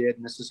what I did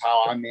and this is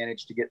how I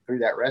managed to get through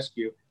that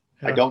rescue.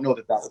 Yeah. I don't know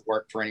that would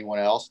work for anyone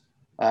else.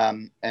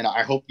 And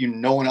I hope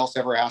no one else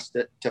ever has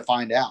to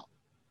find out.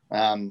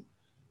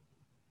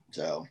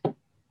 So,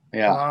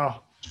 yeah.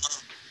 Wow.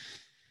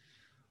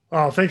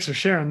 Oh, thanks for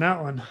sharing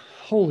that one.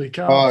 Holy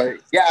cow.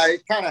 Yeah,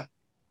 it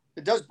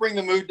does bring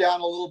the mood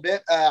down a little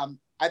bit.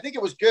 I think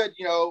it was good,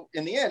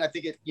 in the end. I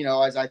think it,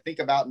 as I think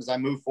about and as I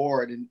move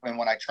forward and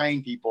when I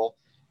train people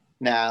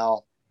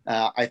now,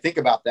 I think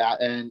about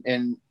that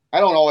and I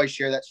don't always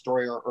share that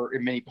story or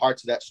in many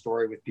parts of that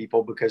story with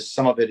people because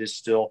some of it is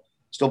still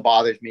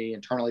bothers me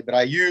internally, but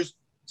I use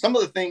some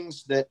of the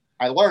things that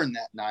I learned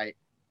that night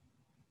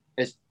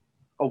as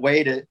a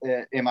way to,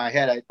 in my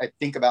head, I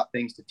think about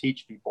things to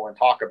teach people and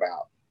talk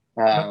about.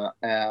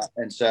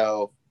 And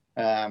so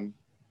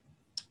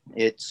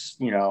it's,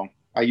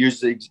 I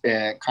use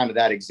kind of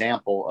that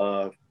example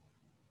of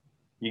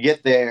you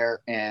get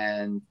there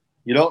and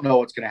you don't know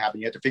what's going to happen.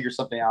 You have to figure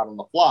something out on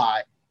the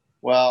fly.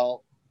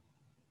 Well,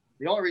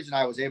 the only reason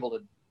I was able to,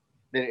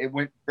 that it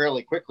went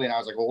fairly quickly and I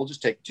was like, well, we'll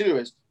just take two,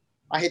 is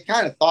I had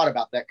kind of thought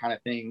about that kind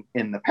of thing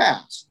in the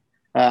past.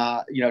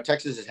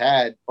 Texas has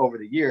had over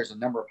the years a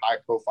number of high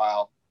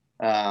profile,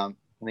 I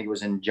think it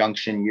was in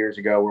Junction years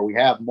ago, where we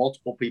have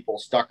multiple people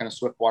stuck in a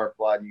swiftwater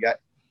flood. And you got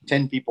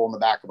 10 people in the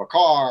back of a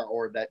car,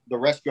 or that the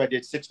rescue I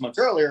did 6 months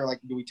earlier, like,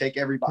 do we take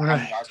everybody?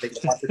 Right. I was taking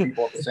a bunch of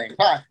people at the same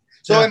time.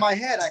 So in my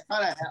head, I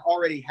kind of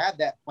already had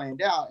that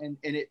planned out, and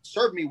it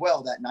served me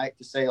well that night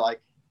to say,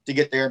 like, to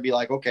get there and be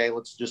like, okay,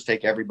 let's just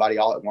take everybody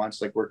all at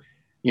once. Like,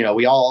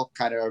 we all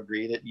kind of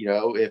agree that,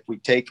 if we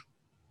take,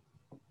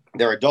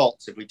 they're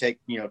adults, if we take,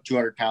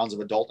 200 pounds of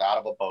adult out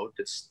of a boat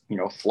that's,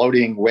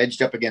 floating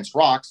wedged up against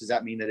rocks, does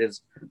that mean that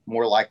it's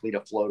more likely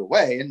to float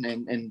away?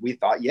 And we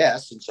thought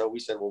yes. And so we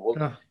said,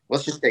 well,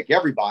 let's just take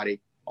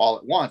everybody all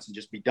at once and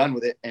just be done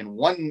with it. And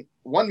one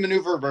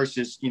maneuver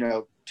versus,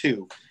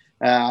 two.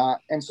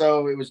 And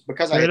so it was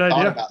because I had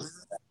thought about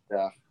that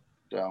stuff.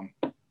 So.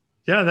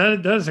 Yeah,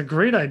 that is a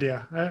great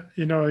idea.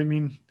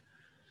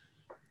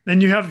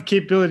 And you have the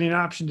capability and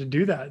option to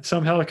do that.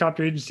 Some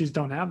helicopter agencies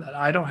don't have that.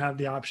 I don't have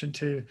the option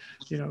to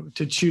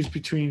choose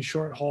between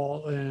short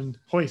haul and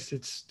hoist.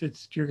 It's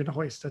you're going to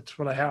hoist. That's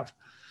what I have.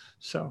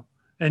 So,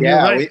 and you're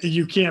right.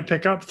 You can't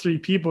pick up 3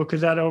 people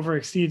because that over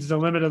exceeds the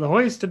limit of the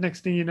hoist. The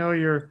next thing you know,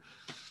 you're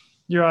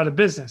out of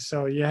business.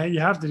 So you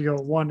have to go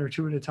 1 or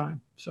 2 at a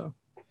time. So.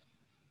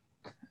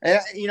 And,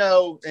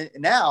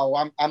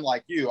 now I'm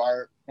like you,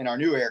 in our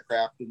new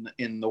aircraft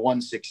in the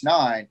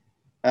 169,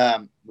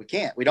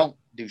 we don't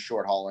do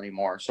short haul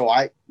anymore. So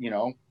I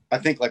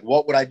think, like,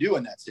 what would I do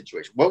in that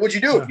situation? What would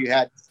you do if you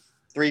had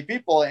 3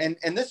 people?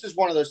 And this is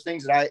one of those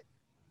things that I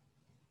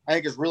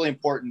think is really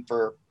important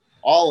for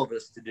all of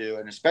us to do.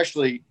 And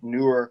especially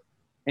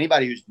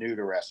anybody who's new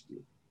to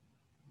rescue,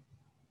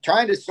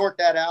 trying to sort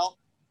that out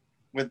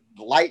with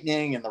the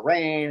lightning and the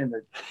rain and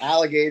the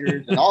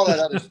alligators and all that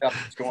other stuff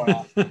that's going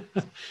on.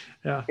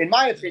 Yeah. In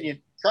my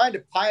opinion, trying to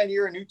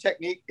pioneer a new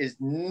technique is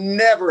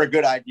never a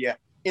good idea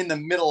in the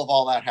middle of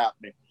all that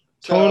happening.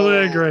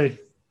 Totally agree.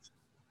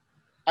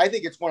 I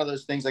think it's one of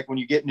those things, like, when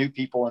you get new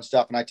people and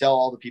stuff, and I tell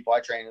all the people I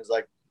train, is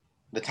like,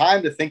 the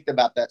time to think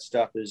about that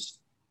stuff is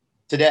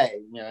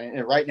today.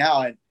 And right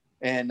now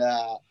in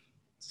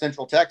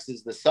Central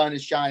Texas, the sun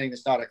is shining.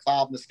 There's not a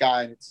cloud in the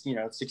sky, and it's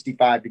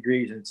 65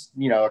 degrees, and it's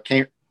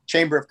a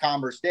Chamber of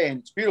Commerce day, and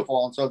it's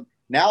beautiful. And so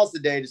now's the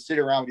day to sit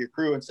around with your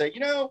crew and say,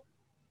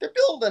 they're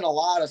building a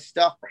lot of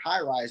stuff for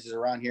high rises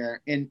around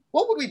here. And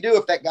what would we do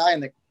if that guy in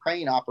the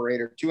crane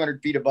operator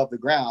 200 feet above the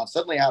ground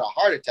suddenly had a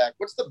heart attack?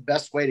 What's the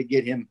best way to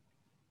get him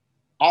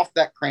off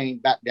that crane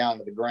back down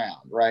to the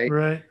ground? Right.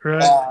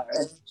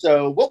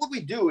 So what would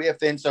we do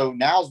if, and so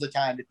now's the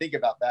time to think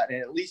about that,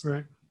 and at least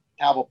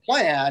have a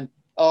plan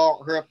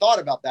or have thought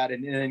about that,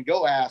 and then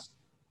go ask,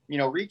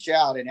 reach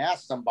out and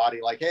ask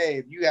somebody, like, hey,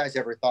 have you guys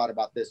ever thought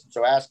about this? And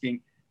so asking,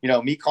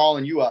 me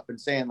calling you up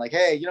and saying, like,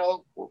 hey,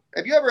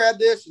 have you ever had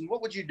this? And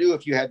what would you do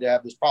if you had to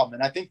have this problem?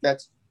 And I think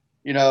that's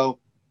the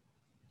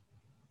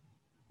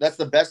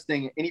best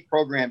thing any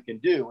program can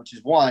do, which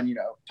is, one,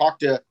 talk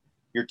to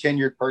your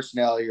tenured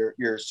personnel,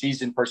 your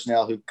seasoned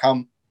personnel who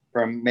come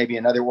from maybe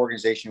another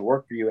organization who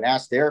work for you, and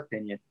ask their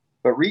opinion,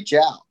 but reach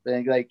out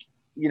and, like,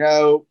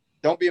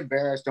 don't be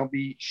embarrassed. Don't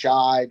be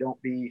shy.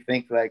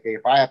 Think like, hey,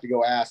 if I have to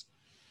go ask,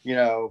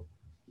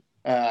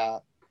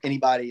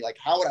 anybody, like,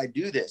 how would I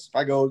do this? If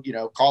I go,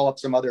 call up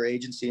some other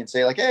agency and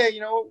say, like, hey,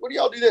 what do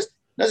y'all do this?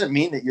 Doesn't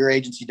mean that your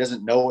agency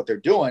doesn't know what they're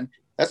doing.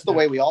 That's the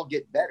way we all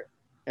get better.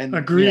 And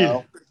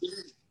agreed.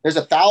 There's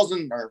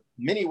 1,000 or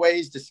many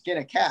ways to skin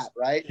a cat,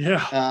 right?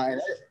 Yeah.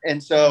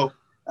 And so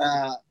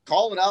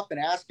calling up and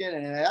asking,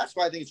 and that's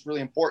why I think it's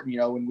really important,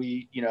 when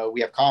we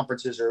have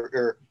conferences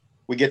or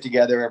we get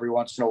together every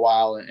once in a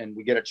while and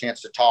we get a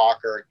chance to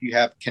talk, or if you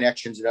have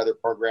connections at other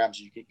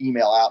programs, you can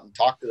email out and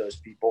talk to those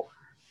people.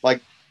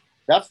 Like,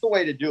 that's the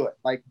way to do it.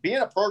 Like, being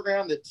a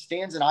program that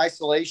stands in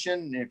isolation,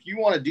 and if you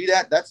want to do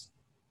that, that's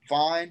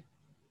fine.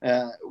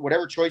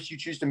 Whatever choice you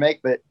choose to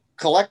make, but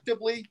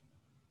collectively,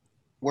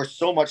 we're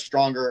so much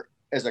stronger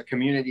as a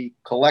community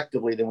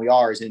collectively than we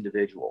are as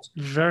individuals.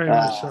 Very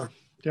much so.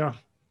 Yeah.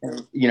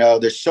 And,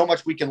 there's so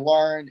much we can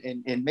learn,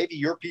 and maybe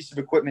your piece of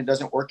equipment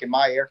doesn't work in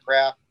my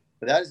aircraft,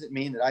 but that doesn't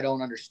mean that I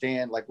don't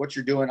understand, like, what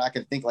you're doing. I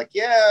can think, like,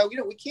 yeah,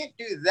 we can't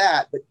do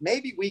that, but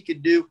maybe we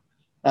could do.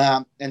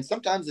 And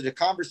sometimes the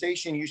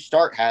conversation you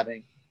start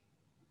having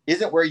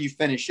isn't where you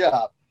finish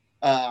up.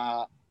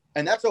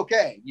 And that's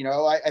okay.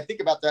 I think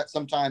about that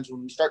sometimes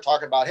when we start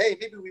talking about, hey,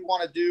 maybe we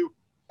want to do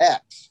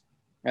X.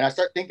 And I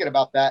start thinking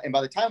about that. And by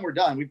the time we're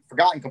done, we've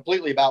forgotten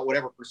completely about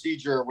whatever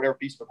procedure or whatever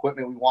piece of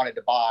equipment we wanted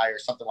to buy or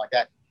something like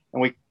that.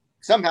 And we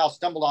somehow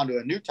stumbled onto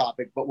a new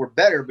topic, but we're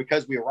better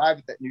because we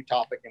arrived at that new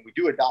topic and we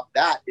do adopt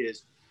that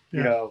is,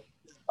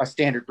 a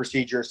standard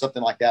procedure or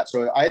something like that.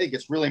 So I think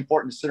it's really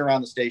important to sit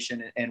around the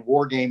station and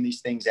war game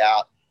these things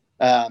out.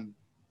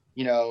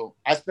 You know,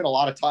 I spent a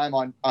lot of time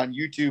on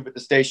YouTube at the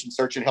station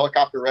searching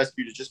helicopter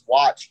rescue to just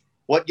watch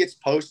what gets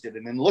posted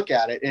and then look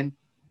at it and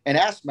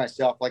ask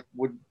myself, like,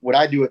 would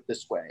I do it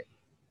this way?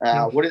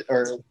 Or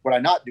would I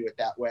not do it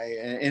that way?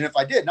 And if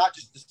I did, not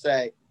just to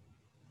say,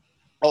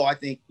 oh, I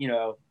think, you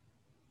know,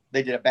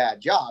 they did a bad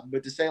job,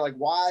 but to say, like,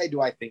 why do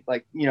I think,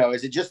 like, you know,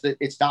 is it just that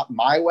it's not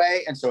my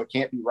way and so it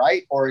can't be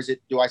right? Or is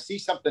it, do I see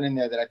something in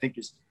there that I think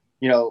is,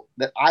 you know,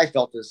 that I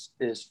felt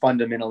is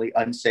fundamentally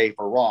unsafe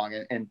or wrong?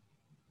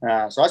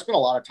 So I spent a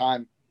lot of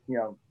time, you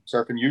know,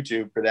 surfing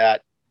YouTube for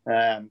that,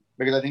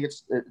 because I think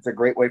it's a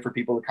great way for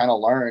people to kind of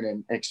learn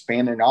and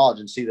expand their knowledge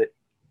and see that,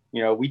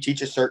 you know, we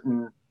teach a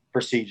certain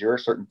procedure, a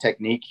certain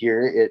technique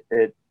here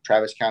at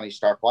Travis County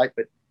STARFlight,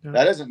 but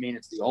that doesn't mean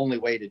it's the only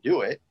way to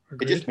do it.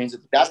 Agreed. It just means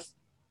that's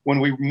when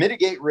we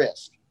mitigate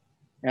risk.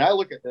 And I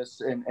look at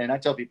this and I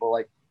tell people,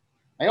 like,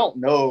 I don't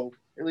know,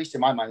 at least in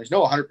my mind, there's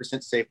no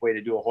 100% safe way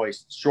to do a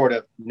hoist short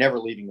of never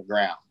leaving the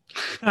ground.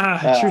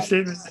 True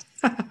statement.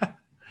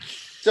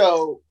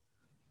 So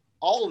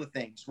all of the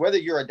things, whether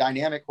you're a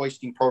dynamic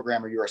hoisting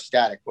program or you're a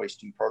static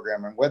hoisting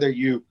program, and whether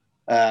you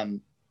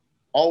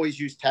always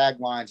use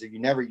taglines or you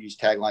never use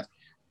taglines,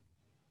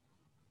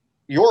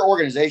 your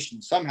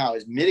organization somehow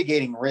is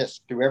mitigating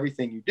risk through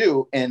everything you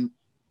do. And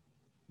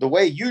the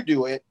way you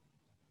do it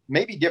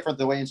may be different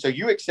the way. And so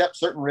you accept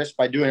certain risks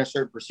by doing a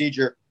certain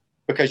procedure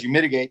because you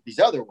mitigate these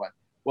other ones.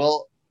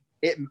 Well,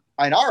 in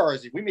our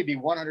RSC, we may be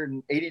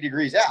 180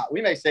 degrees out.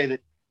 We may say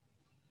that,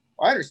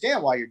 well, I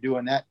understand why you're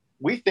doing that.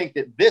 We think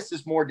that this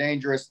is more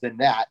dangerous than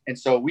that. And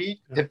so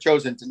we have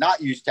chosen to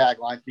not use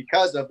taglines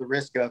because of the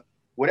risk of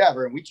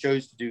whatever. And we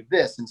chose to do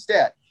this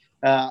instead.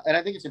 And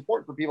I think it's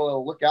important for people to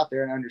look out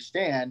there and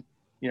understand,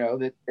 you know,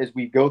 that as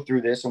we go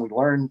through this and we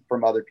learn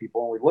from other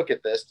people and we look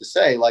at this, to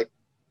say, like,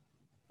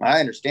 I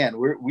understand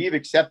we've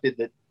accepted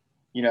that,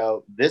 you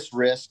know, this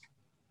risk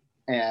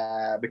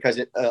because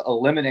it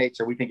eliminates,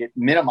 or we think it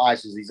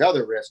minimizes these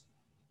other risks.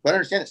 But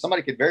understand that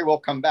somebody could very well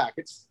come back.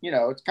 It's, you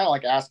know, it's kind of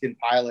like asking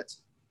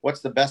pilots,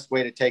 what's the best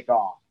way to take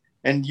off?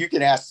 And you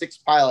can ask 6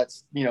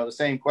 pilots, you know, the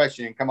same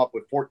question and come up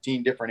with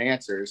 14 different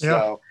answers. Yeah.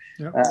 So,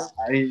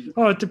 I mean,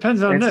 it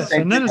depends on this.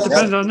 And then it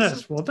depends on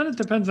this. Well, then it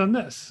depends on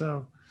this.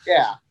 So,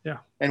 yeah.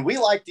 And we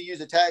like to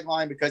use a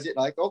tagline because it,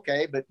 like,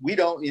 okay, but we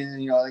don't,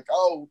 you know, like,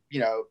 oh,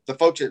 you know, the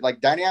folks that like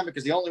dynamic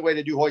is the only way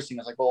to do hoisting.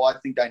 I was like, well, I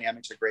think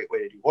dynamic's a great way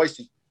to do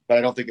hoisting, but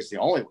I don't think it's the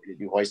only way to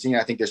do hoisting.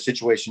 I think there's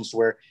situations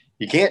where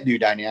you can't do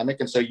dynamic.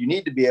 And so you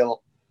need to be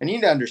able, and you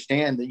need to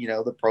understand that, you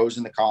know, the pros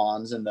and the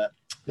cons and the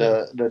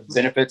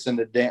benefits and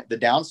the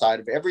downside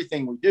of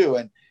everything we do.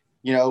 And,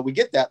 you know, we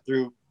get that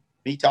through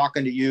me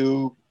talking to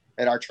you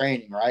at our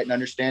training, right? And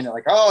understanding,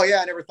 like, oh yeah,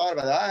 I never thought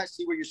about that. I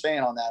see what you're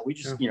saying on that. We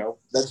just, you know,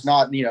 that's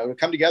not, you know, to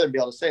come together and be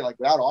able to say, like,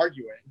 without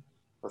arguing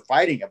or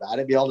fighting about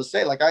it, be able to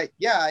say, like,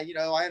 you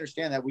know, I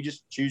understand that. We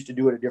just choose to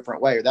do it a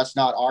different way, or that's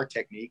not our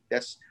technique.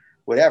 That's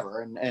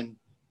whatever. And,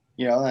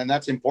 you know, and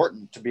that's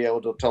important to be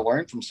able to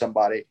learn from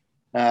somebody.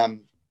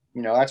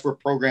 You know, that's where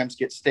programs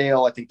get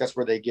stale. I think that's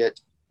where they get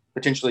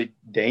potentially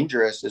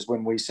dangerous, is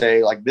when we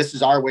say, like, this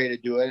is our way to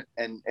do it.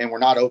 And we're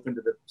not open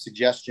to the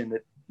suggestion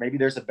that maybe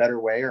there's a better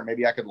way, or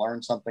maybe I could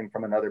learn something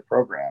from another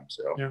program.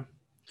 So, yeah.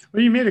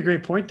 Well, you made a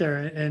great point there.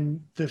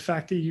 And the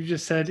fact that you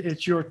just said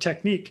it's your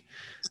technique,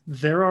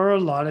 there are a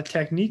lot of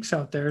techniques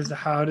out there as to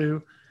how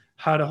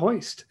to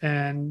hoist.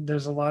 And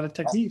there's a lot of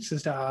techniques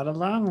as to how to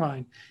long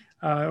line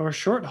or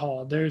short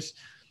haul. There's,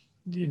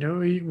 you know,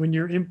 when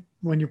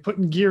you're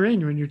putting gear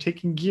in, when you're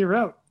taking gear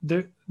out,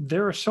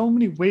 there are so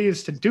many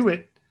ways to do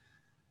it.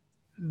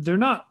 They're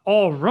not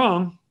all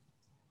wrong.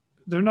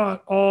 They're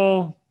not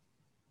all,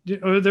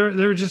 or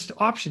they're just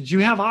options. You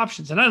have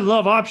options, and I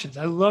love options.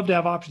 I love to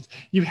have options.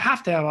 You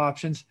have to have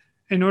options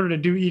in order to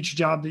do each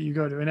job that you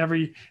go to. And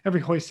every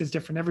hoist is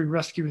different. Every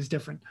rescue is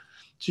different.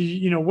 So,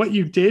 you know, what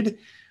you did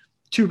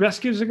 2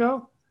 rescues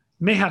ago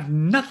may have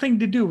nothing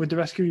to do with the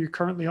rescue you're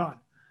currently on.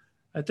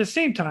 At the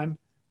same time,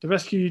 the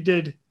rescue you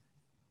did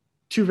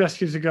 2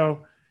 rescues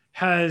ago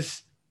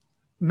has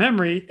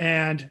memory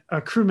and a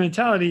crew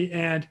mentality,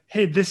 and,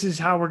 hey, this is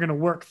how we're going to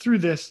work through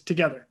this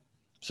together.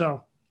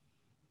 So,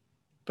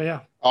 but yeah.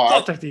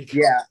 Technique.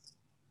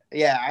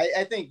 Yeah.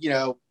 I think, you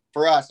know,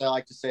 for us, I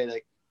like to say,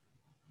 like,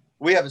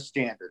 we have a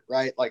standard,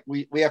 right? Like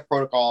we have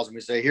protocols, and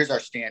we say, here's our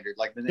standard.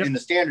 Like, and the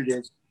standard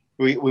is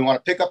we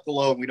want to pick up the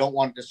load. We don't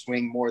want it to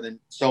swing more than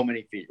so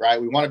many feet, right?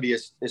 We want to be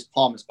as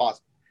plumb as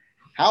possible.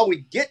 How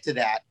we get to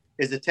that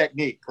is a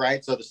technique,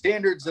 right? So the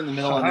standard's in the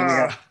middle, and then we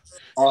have,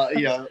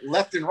 you know,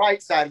 left and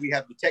right side, we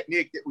have the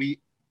technique that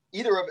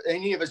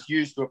any of us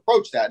use to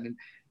approach that. And,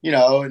 you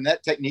know, and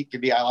that technique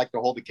could be, I like to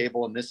hold the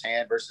cable in this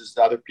hand versus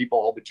the other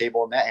people hold the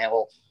cable in that hand.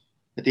 Well,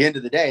 at the end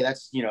of the day,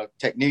 that's, you know,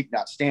 technique,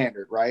 not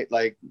standard, right?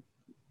 Like,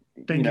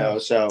 Bingo. You know,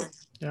 so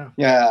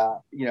yeah,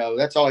 you know,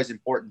 that's always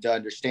important to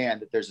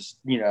understand that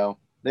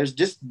there's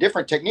just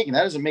different technique, and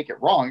that doesn't make it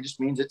wrong. It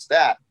just means it's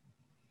that.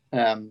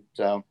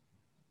 So,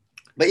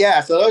 but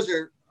yeah, so those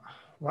are,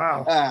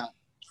 wow.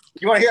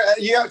 You want to hear?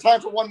 You have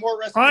time for one more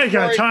rescue I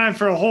got story? time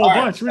for a whole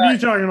bunch. What are you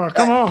talking about?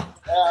 Come on.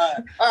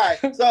 All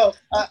right. So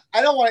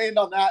I don't want to end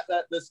on that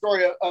the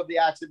story of the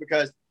accident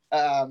because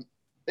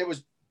it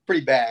was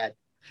pretty bad.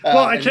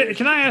 Well,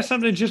 can I ask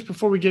something just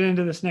before we get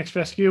into this next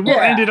rescue? We'll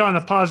end it on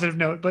a positive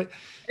note, but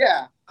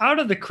out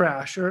of the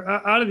crash or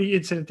out of the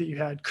incident that you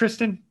had,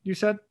 Kristen, you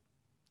said?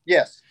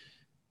 Yes.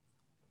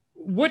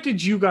 What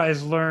did you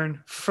guys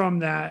learn from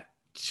that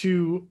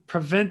to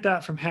prevent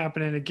that from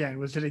happening again?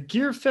 Was it a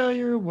gear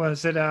failure?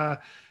 Was it an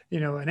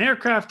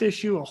aircraft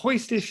issue, a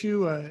hoist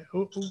issue?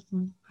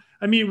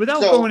 I mean,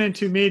 without going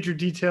into major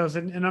details,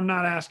 and I'm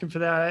not asking for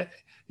that,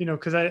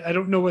 because I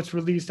don't know what's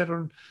released. I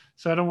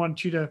don't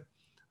want you to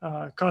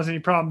cause any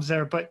problems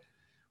there. But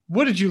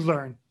what did you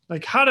learn?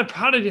 Like, how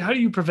do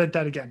you prevent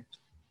that again?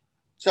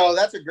 So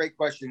that's a great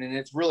question, and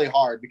it's really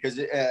hard because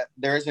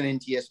there is an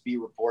NTSB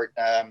report.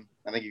 I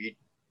think if you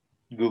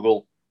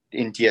Google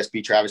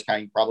NTSB Travis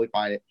County, you probably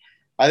find it.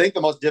 I think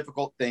the most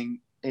difficult thing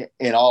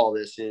in all of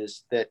this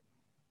is that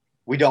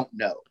we don't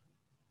know.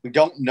 We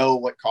don't know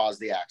what caused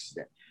the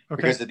accident.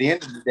 Okay. Because at the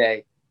end of the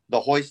day,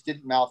 the hoist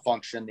didn't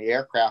malfunction, the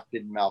aircraft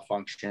didn't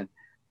malfunction,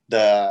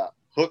 the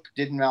hook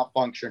didn't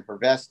malfunction, her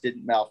vest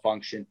didn't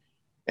malfunction.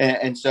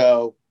 And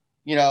so,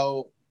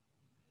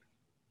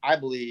 I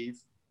believe,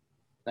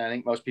 and I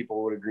think most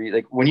people would agree,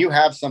 like when you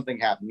have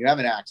something happen, you have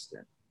an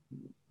accident,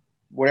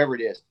 whatever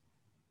it is,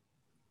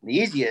 the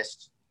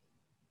easiest,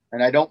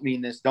 and I don't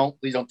mean this,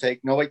 nobody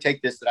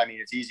take this that I mean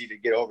it's easy to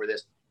get over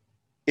this,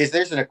 is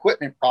there's an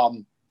equipment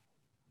problem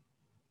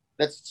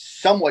that's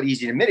somewhat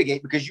easy to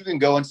mitigate because you can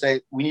go and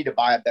say, we need to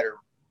buy a better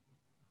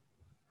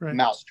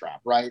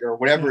mousetrap, right? Or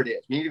whatever it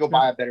is. We need to go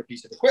buy a better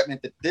piece of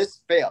equipment that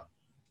this failed.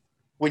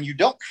 When you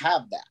don't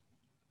have that,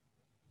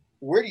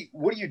 what do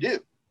you do?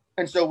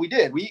 And so we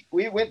did. We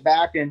went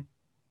back and,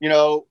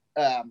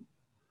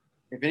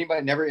 if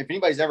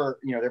anybody's ever,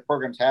 their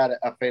program's had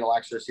a fatal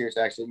accident or serious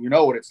accident,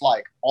 what it's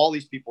like. All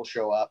these people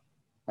show up.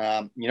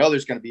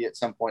 There's going to be at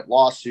some point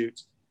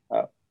lawsuits.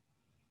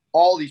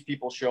 All these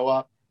people show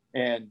up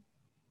and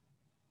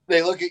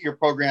they look at your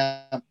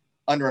program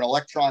under an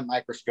electron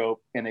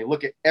microscope and they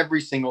look at every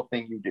single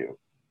thing you do.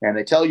 And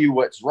they tell you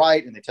what's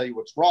right and they tell you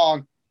what's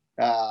wrong.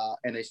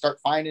 And they start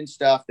finding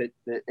stuff and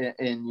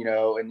then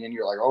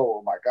you're like,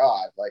 oh my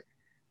God.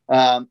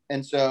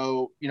 And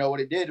so, what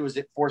it did was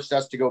it forced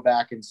us to go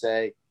back and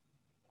say,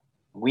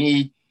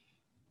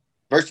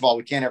 first of all,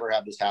 we can't ever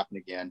have this happen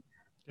again.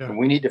 Yeah. And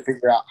we need to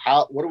figure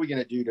out what are we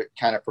going to do to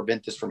kind of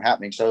prevent this from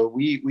happening? So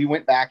we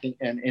went back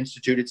and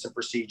instituted some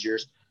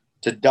procedures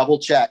to double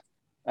check,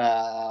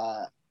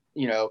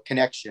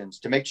 connections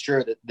to make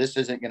sure that this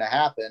isn't going to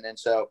happen. And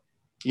so,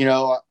 we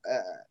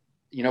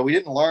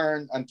didn't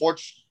learn,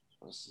 unfortunately,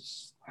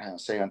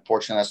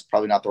 that's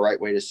probably not the right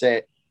way to say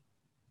it.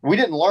 We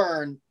didn't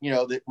learn,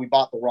 that we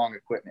bought the wrong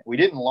equipment. We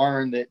didn't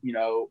learn that,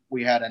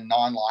 we had a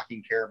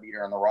non-locking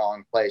carabiner in the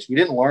wrong place. We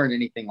didn't learn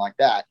anything like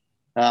that.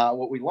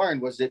 What we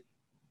learned was that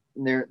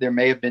there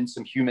may have been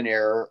some human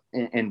error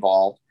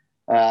involved.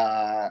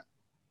 I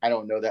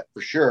don't know that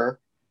for sure.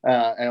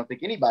 I don't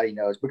think anybody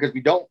knows because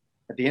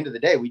at the end of the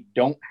day, we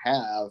don't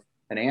have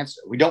an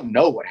answer. We don't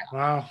know what happened.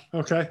 Wow.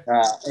 Okay.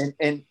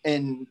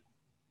 And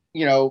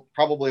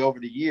probably over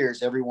the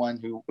years,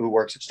 everyone who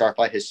works at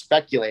STARFlight has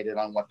speculated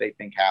on what they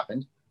think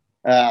happened.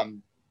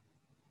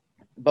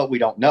 But we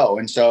don't know.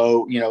 And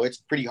so, it's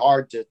pretty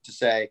hard to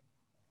say,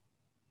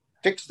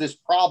 fix this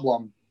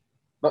problem,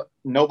 but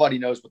nobody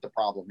knows what the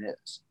problem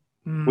is.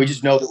 We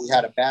just know that we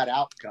had a bad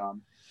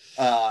outcome.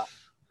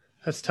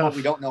 That's tough. But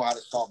we don't know how to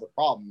solve the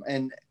problem.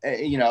 And,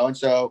 and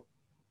so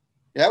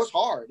that was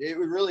hard. It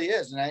really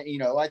is. And I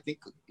think,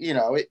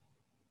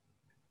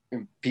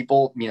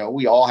 people,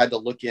 we all had to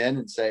look in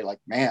and say like,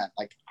 man,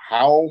 like,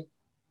 how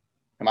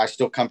am I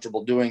still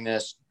comfortable doing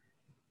this?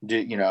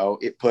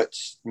 It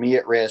puts me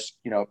at risk,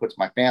 it puts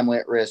my family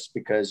at risk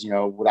because,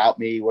 without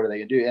me, what are they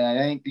gonna do? And I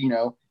think,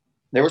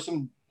 there were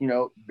some,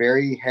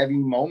 very heavy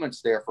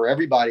moments there for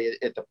everybody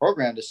at the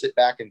program to sit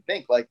back and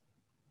think like,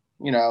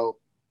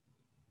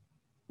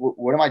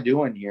 what am I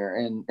doing here?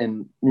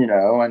 And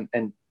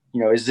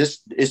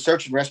is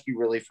search and rescue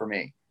really for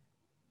me?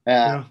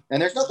 And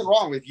there's nothing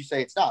wrong with if you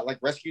say it's not. Like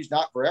rescue's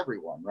not for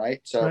everyone,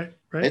 right? So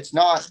right. It's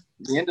not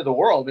the end of the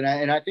world.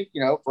 And I think,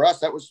 for us,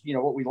 that was,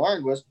 what we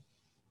learned was,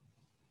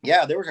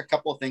 there was a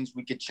couple of things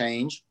we could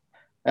change.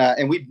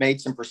 And we've made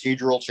some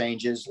procedural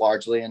changes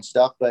largely and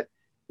stuff, but,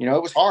 it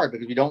was hard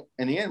because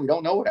in the end, we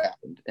don't know what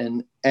happened.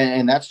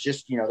 And that's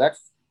just,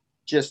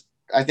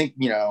 I think,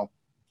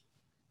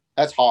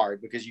 that's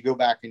hard because you go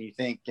back and you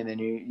think, and then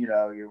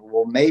you're,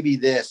 well, maybe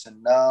this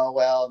and no,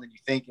 well, and then you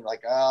think you're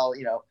like, oh,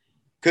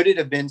 could it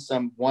have been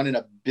some 1 in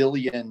a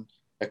billion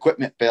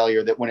equipment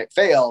failure that when it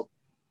failed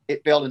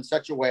in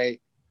such a way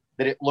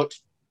that it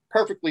looks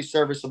perfectly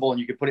serviceable and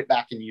you could put it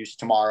back in use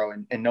tomorrow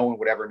and no one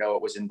would ever know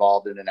it was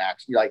involved in an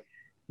accident.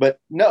 But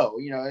no,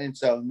 and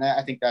so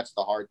I think that's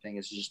the hard thing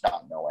is just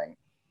not knowing.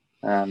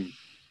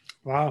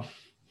 Wow.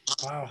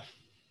 Well,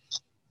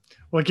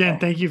 again,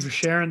 thank you for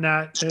sharing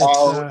that.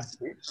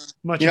 It's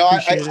much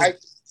appreciated.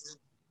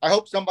 I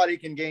hope somebody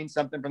can gain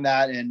something from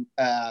that. And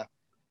I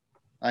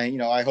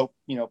hope,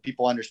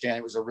 people understand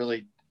it was a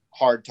really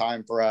hard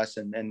time for us,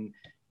 and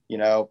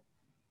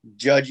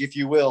judge if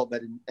you will,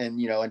 but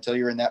until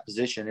you're in that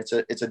position, it's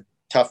a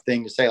tough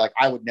thing to say. Like,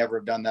 I would never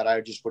have done that.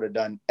 I just would have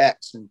done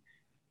X. And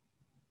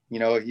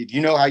if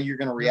you know how you're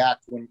going to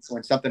react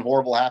when something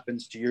horrible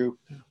happens to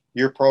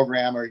your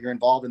program, or you're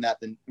involved in that,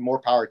 then more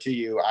power to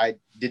you. I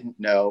didn't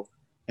know.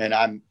 And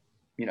I'm,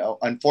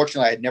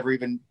 unfortunately, I had never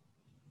even,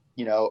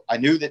 I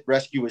knew that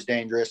rescue was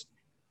dangerous,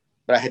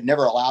 but I had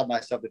never allowed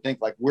myself to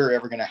think like we're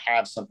ever going to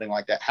have something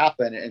like that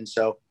happen. And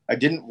so I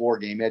didn't war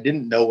game it. I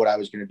didn't know what I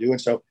was going to do. And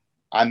so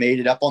I made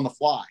it up on the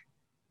fly.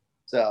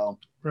 So,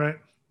 right.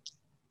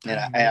 And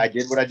I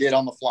did what I did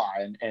on the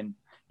fly. And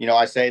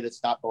I say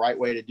that's not the right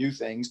way to do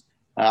things.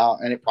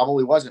 And it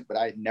probably wasn't, but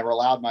I had never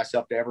allowed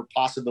myself to ever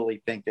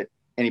possibly think that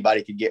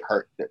anybody could get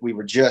hurt, that we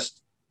were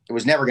just, it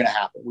was never going to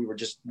happen. We were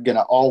just going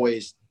to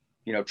always,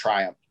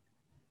 triumph.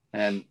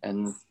 And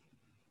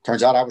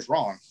turns out I was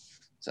wrong.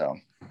 So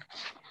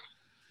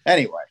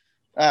anyway.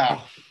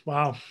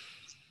 Wow.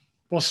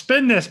 Well,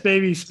 spin this,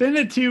 baby. Spin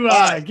it to,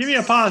 give me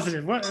a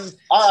positive. What?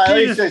 All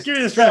right. Give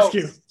me this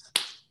rescue.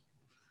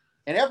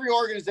 In every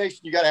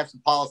organization, you got to have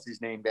some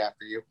policies named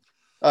after you.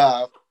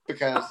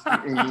 Because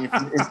I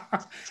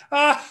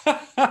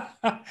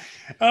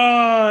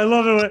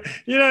love it.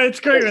 It's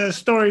great when a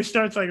story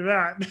starts like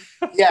that.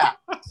 Yeah.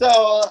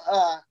 So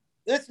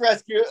this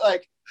rescue,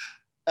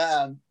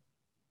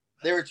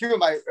 they were two of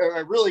my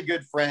really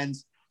good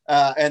friends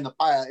and the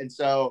pilot. And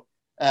so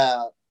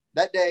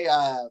that day,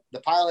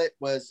 the pilot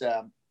was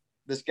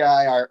this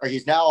guy,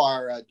 he's now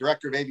our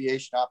director of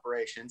aviation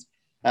operations.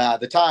 At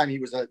the time, he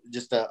was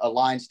just a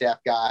line staff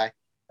guy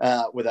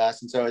with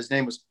us. And so his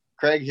name was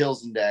Craig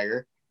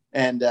Hilsendagger.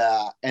 And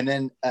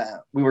then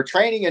we were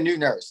training a new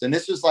nurse, and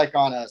this was like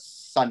on a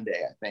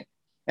Sunday, I think.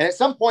 And at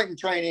some point in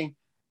training,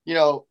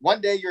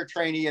 one day you're a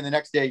trainee and the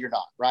next day you're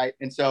not, right?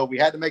 And so we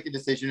had to make a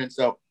decision. And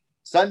so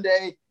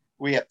Sunday,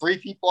 we had 3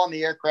 people on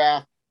the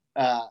aircraft.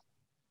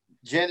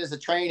 Jen is a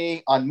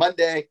trainee. On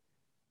Monday,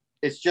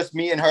 it's just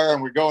me and her,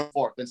 and we're going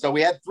forth. And so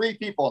we had 3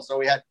 people. So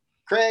we had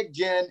Craig,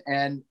 Jen,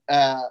 and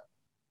a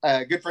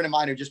good friend of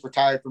mine who just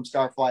retired from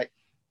STARFlight,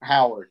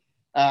 Howard.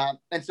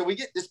 And so we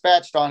get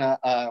dispatched on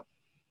a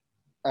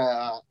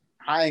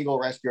high angle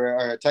rescue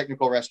or a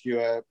technical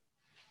rescue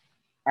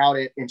out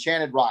at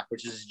Enchanted Rock,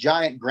 which is a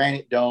giant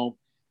granite dome,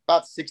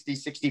 about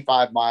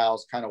 65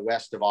 miles kind of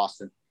west of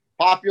Austin.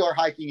 Popular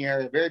hiking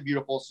area, very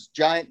beautiful. It's this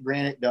giant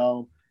granite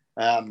dome.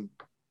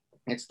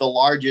 It's the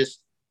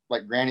largest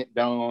granite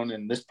dome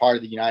in this part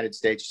of the United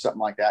States, or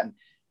something like that. And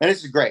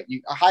this is great.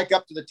 You hike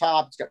up to the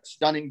top. It's got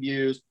stunning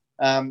views.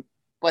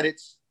 But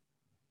it's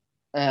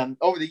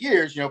over the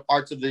years,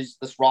 parts of this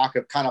rock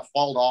have kind of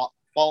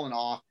fallen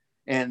off.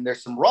 And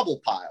there's some rubble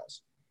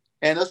piles,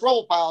 and those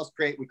rubble piles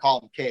we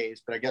call them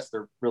caves, but I guess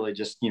they're really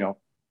just,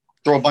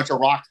 throw a bunch of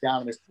rocks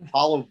down in this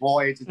hollow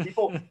voids, and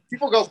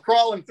people go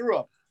crawling through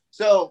them.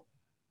 So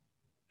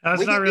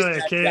that's not really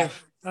a cave. Down.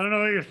 I don't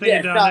know what you're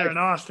thinking down there in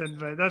Austin,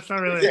 but that's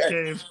not really a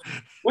cave.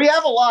 We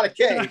have a lot of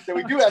caves, so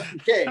we do have some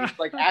caves,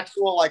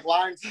 actual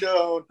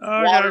limestone,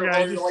 water.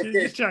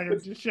 Just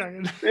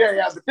checking.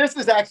 Yeah. But this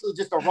is actually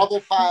just a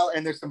rubble pile,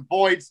 and there's some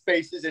void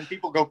spaces, and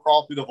people go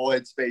crawl through the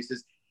void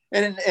spaces.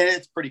 And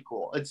it's pretty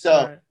cool. And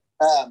so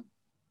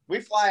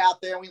we fly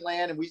out there and we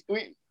land, and we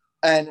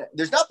and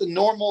there's not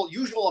the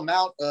usual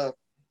amount of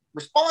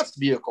response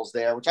vehicles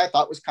there, which I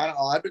thought was kind of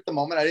odd. But at the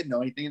moment, I didn't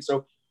know anything. And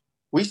so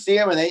we see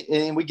them,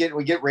 and we get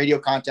radio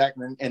contact,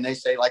 and they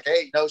say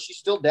hey, no, she's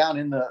still down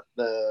in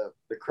the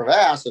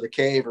crevasse or the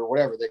cave or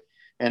whatever.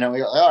 And we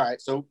go, all right.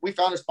 So we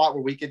found a spot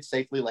where we could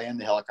safely land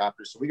the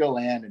helicopter. So we go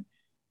land, and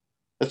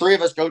the 3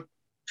 of us go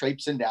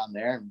traipsing down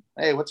there, and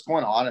hey, what's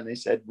going on? And they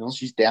said, well,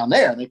 she's down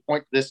there, and they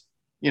point to this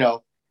 3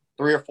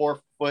 or 4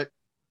 foot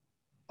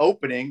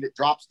opening that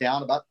drops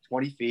down about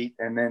 20 feet,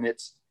 and then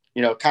it's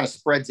kind of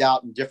spreads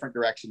out in different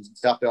directions and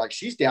stuff. They're like,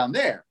 she's down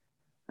there.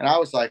 And I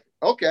was like,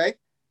 okay.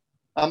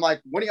 I'm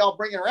like, when are y'all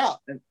bringing her out?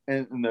 And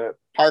the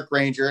park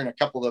ranger and a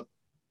couple of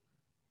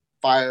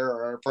fire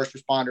or first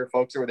responder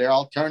folks that were there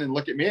all turned and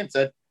looked at me and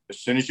said, as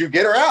soon as you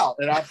get her out.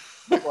 And I'm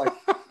like,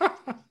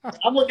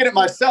 I'm looking at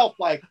myself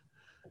like,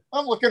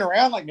 I'm looking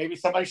around like maybe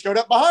somebody showed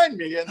up behind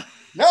me, and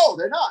no,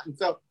 they're not. And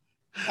so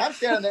I'm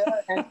standing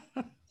there,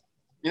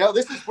 and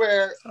this is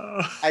where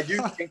I do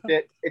think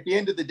that at the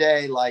end of the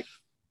day,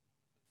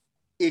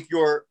 if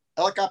your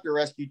helicopter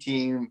rescue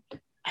team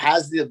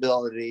has the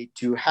ability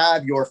to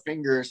have your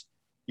fingers,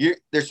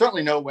 there's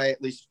certainly no way,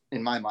 at least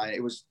in my mind,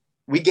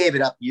 we gave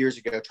it up years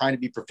ago trying to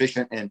be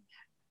proficient in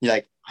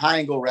high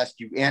angle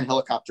rescue and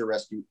helicopter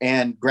rescue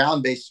and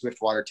ground-based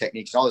swiftwater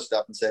techniques and all this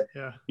stuff, and said,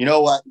 you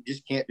know what, you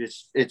just can't,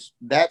 it's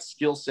that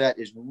skill set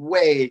is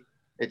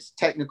it's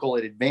technical,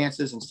 it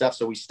advances and stuff.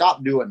 So we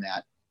stopped doing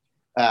that.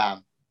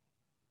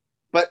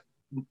 But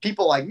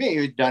people like me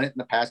who'd done it in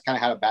the past kind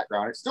of had a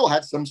background. It still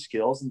had some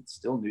skills and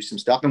still knew some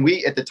stuff. And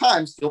we, at the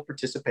time, still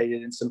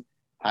participated in some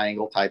high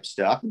angle type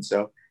stuff. And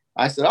so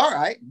I said, all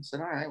right. And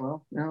said, all right,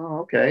 well,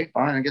 okay,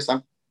 fine. I guess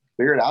I'm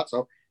figured it out.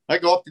 So I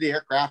go up to the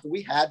aircraft, and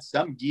we had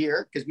some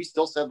gear because we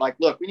still said, like,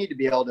 look, we need to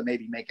be able to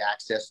maybe make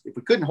access. If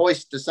we couldn't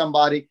hoist to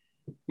somebody,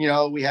 we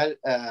had,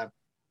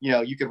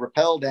 you could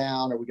rappel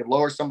down or we could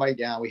lower somebody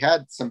down. We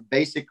had some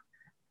basic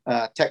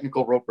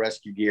technical rope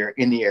rescue gear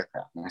in the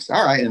aircraft. And I said,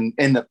 all right.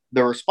 And the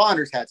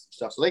responders had some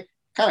stuff. So they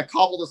kind of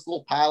cobbled this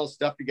little pile of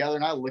stuff together.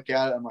 And I look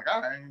at it. I'm like,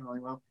 all right,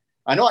 well,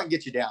 I know I can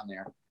get you down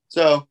there.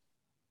 So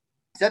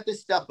set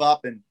this stuff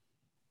up and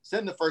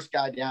send the first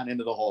guy down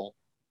into the hole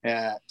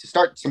to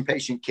start some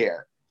patient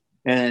care.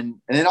 And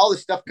then all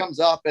this stuff comes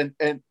up. And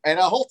the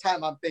whole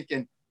time I'm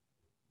thinking,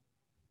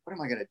 what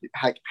am I going to do?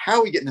 How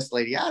are we getting this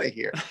lady out of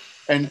here?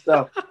 And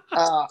so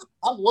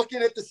I'm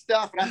looking at the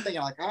stuff and I'm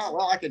thinking like, oh,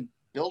 well, I can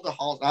build a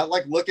hull. I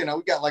like looking,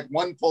 we got like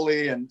one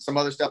pulley and some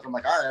other stuff. I'm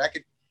like, all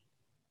right,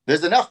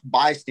 there's enough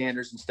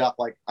bystanders and stuff.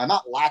 Like I'm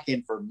not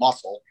lacking for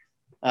muscle.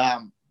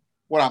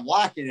 What I'm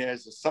lacking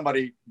is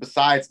somebody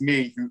besides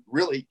me who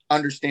really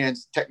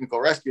understands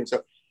technical rescue. And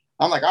so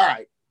I'm like, all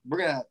right, we're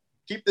going to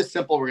keep this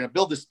simple. We're going to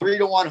build this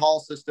 3-to-1 hull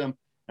system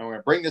and we're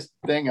going to bring this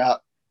thing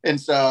up. And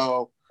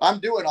so I'm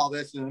doing all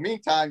this. And in the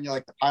meantime,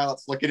 the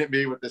pilot's looking at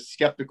me with this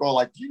skeptical,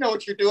 like, do you know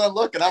what you're doing?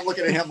 Look, and I'm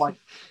looking at him like,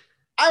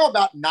 I'm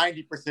about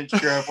 90%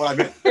 sure of what I'm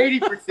doing.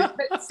 80%,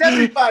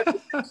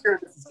 75% sure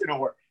this is going to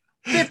work.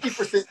 50%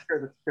 sure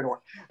this is going to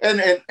work. And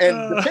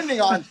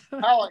depending on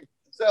how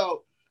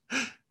so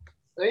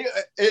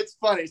it's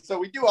funny. So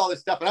we do all this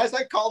stuff. And as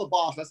I call the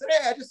boss, I said,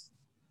 hey, I just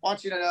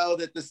want you to know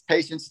that this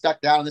patient's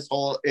stuck down in this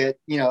hole in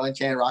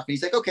Enchanted Rock. And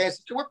he's like, okay,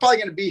 so we're probably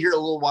going to be here a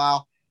little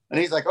while. And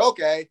he's like,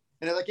 okay.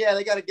 And they're like, yeah,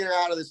 they got to get her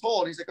out of this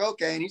hole. And he's like,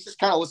 okay. And he's just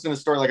kind of listening to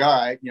the story like, all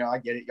right, I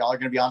get it. Y'all are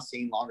going to be on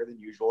scene longer than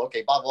usual.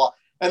 Okay, blah, blah, blah.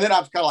 And then I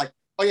was kind of like,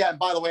 oh, yeah, and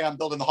by the way, I'm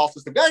building the hull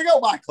system. There you go,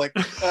 my click.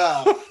 And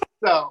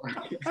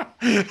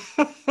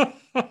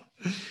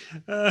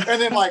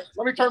then, let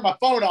me turn my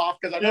phone off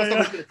because I know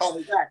someone's going to call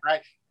me back,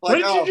 right?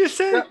 Like, what did you just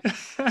say?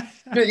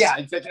 Yeah,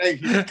 he said, hey,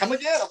 come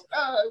again.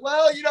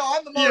 Well,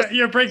 I'm the most.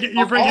 You're breaking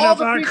up.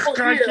 I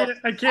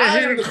can't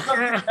hear you. I'm the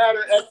subject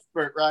matter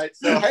expert, right?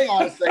 So hang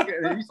on a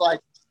second. And he's like,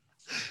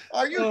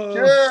 are you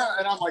sure?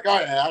 And I'm like, all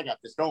right, I got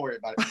this. Don't worry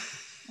about it.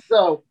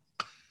 So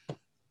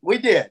we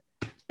did.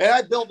 And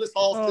I built this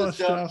whole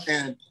system,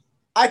 and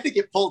I think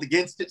it pulled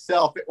against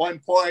itself at one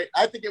point.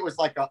 I think it was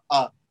like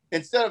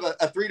instead of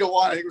a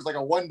 3-to-1, I think it was like a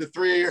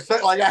 1-to-3 or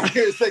something like that.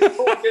 It was like,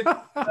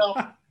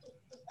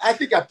 I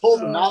think I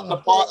pulled them out in the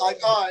pot,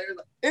 and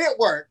it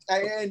worked.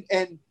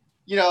 And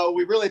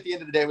we really, at the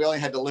end of the day, we only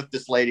had to lift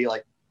this lady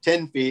like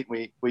 10 feet.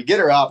 We get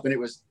her up, and it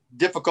was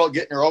difficult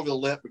getting her over the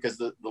lip because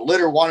the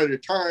litter wanted to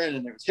turn,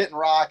 and it was hitting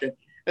rock, and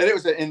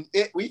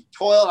we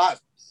toiled. I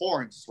was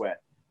pouring sweat.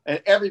 And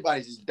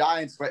everybody's just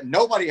dying sweat.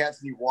 Nobody has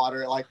any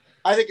water. Like,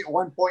 I think at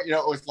one point, it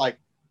was like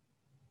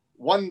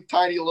one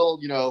tiny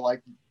little,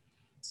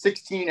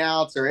 16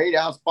 ounce or 8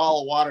 ounce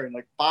bottle of water. And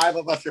like 5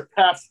 of us are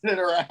passing it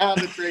around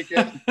and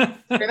drinking.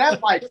 And I'm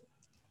like,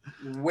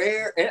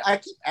 where? And I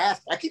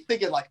keep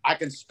thinking like I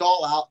can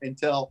stall out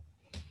until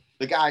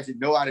the guys that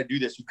know how to do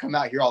this, who come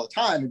out here all the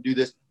time and do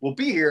this, will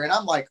be here. And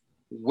I'm like,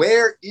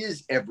 where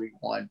is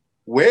everyone?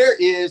 Where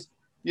is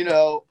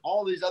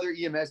all these other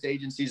EMS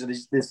agencies and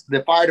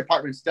the fire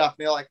department stuff?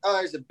 And they're like, oh,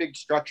 there's a big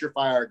structure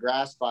fire, a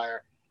grass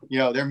fire.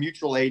 They're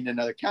mutual aid in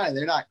another county.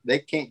 They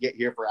can't get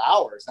here for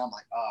hours. And I'm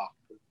like, oh,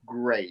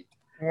 great.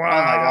 Wow.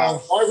 I'm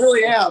like, oh, I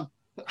really am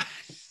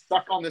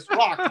stuck on this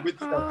rock with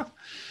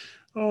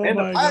Oh and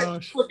my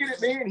gosh. Looking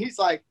at me, and he's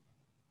like,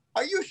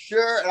 are you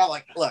sure? And I'm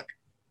like, look,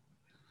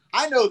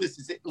 I know this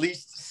is at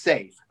least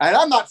safe. And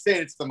I'm not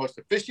saying it's the most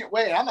efficient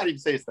way. And I'm not even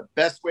saying it's the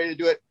best way to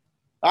do it.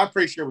 I'm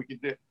pretty sure we can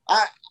do it.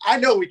 I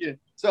know we can.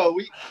 So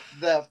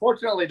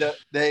fortunately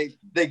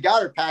they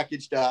got her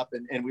packaged up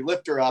and we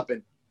lift her up.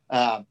 And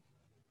I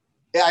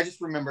just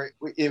remember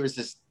it was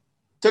just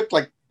took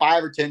like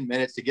 5 or 10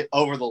 minutes to get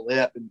over the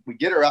lip, and we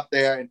get her up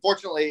there. And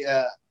fortunately,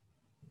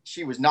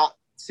 she was not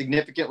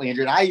significantly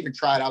injured. I even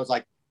tried. I was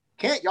like,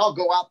 can't y'all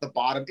go out the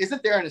bottom?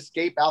 Isn't there an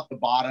escape out the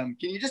bottom?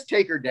 Can you just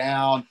take her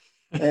down?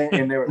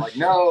 And they were like,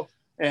 no.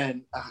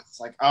 And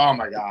it's like, oh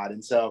my God.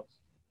 And so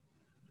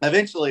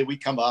eventually we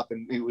come up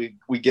and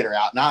we get her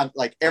out, and I'm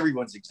like,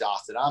 everyone's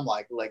exhausted. I'm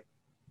like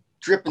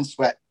dripping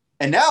sweat.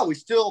 And now we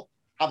still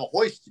have a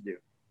hoist to do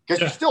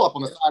because she's still up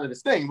on the side of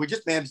this thing. We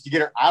just managed to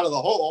get her out of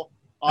the hole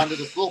onto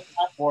this little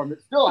platform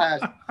that still has,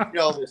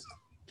 this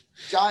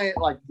giant,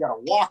 you got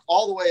to walk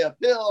all the way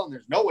uphill, and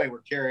there's no way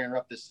we're carrying her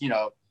up this,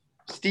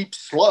 steep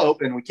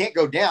slope, and we can't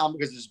go down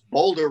because this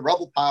boulder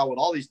rubble pile with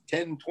all these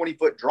 10, 20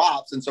 foot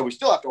drops. And so we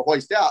still have to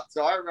hoist out.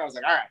 So I remember I was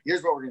like, all right,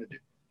 here's what we're going to do.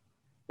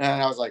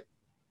 And I was like,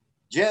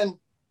 Jen,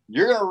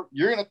 you're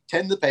gonna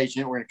tend the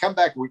patient. We're gonna come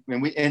back.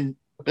 And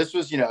this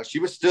was, she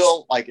was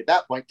still at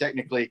that point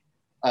technically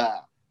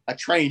a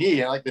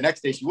trainee. And the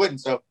next day she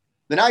wouldn't. So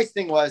the nice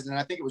thing was, and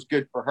I think it was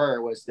good for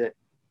her, was that,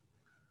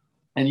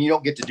 and you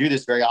don't get to do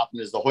this very often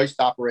as the hoist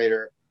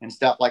operator and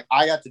stuff.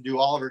 I got to do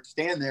all of her,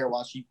 stand there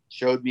while she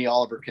showed me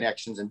all of her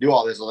connections and do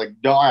all this. I was like,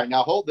 all right,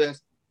 now hold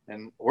this,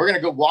 and we're gonna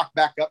go walk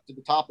back up to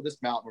the top of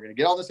this mountain. We're gonna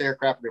get on this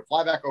aircraft. We're gonna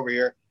fly back over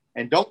here,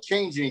 and don't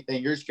change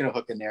anything. You're just gonna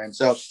hook in there. And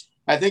so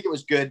I think it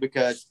was good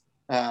because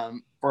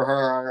for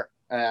her,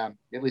 at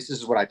least this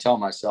is what I tell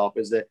myself,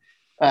 is that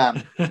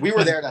we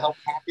were there to help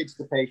package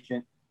the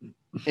patient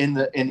in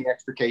the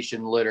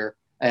extrication litter,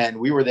 and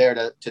we were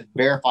there to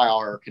verify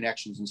all her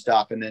connections and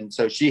stuff. And then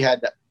so she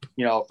had to,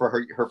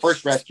 for her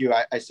first rescue,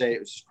 I say it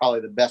was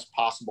probably the best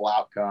possible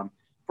outcome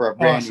for a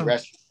brand new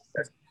rescue.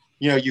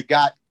 You've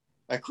got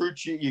a crew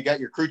chief, you got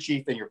your crew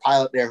chief and your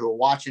pilot there who are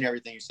watching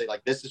everything. You say,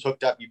 like, this is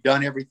hooked up, you've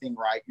done everything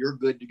right, you're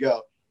good to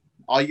go.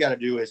 All you got to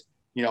do is,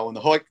 when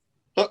the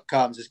hook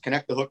comes, is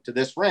connect the hook to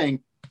this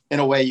ring, and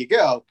away you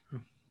go.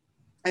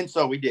 And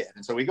so we did.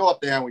 And so we go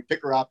up there and we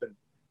pick her up and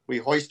we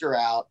hoist her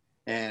out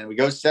and we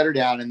go set her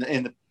down.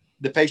 And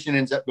the patient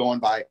ends up going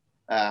by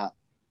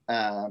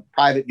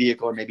private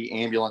vehicle or maybe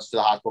ambulance to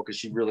the hospital,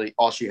 because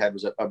all she had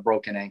was a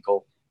broken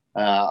ankle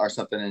or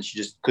something, and she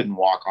just couldn't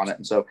walk on it.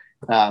 And so,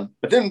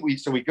 but then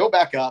we go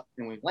back up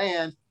and we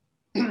land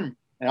and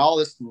all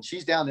this, and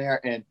she's down there,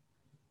 and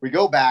we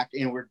go back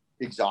and we're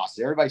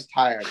exhausted. Everybody's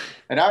tired.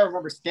 And I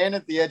remember standing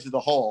at the edge of the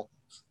hole,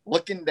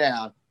 looking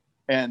down,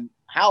 and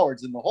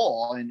Howard's in the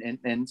hole.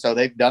 And so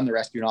they've done the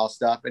rescue and all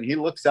stuff. And he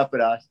looks up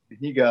at us and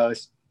he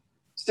goes,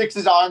 sticks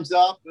his arms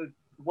up,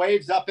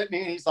 waves up at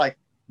me, and he's like,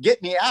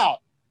 "Get me out."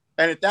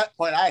 And at that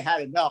point I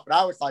had enough. And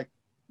I was like,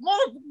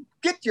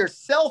 "Get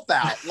yourself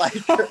out." Like,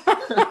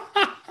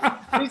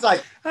 he's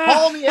like,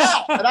 "Haul me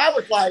out." And I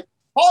was like,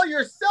 "Haul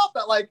yourself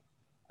out." Like,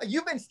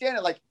 you've been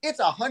standing, like, it's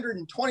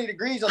 120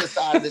 degrees on the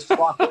side of this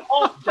rock. We're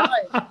all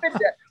dying. And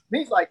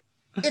he's like,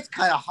 "It's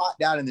kind of hot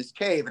down in this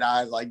cave." And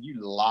I was like, "You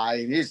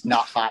lying. It's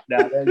not hot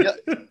down there.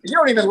 You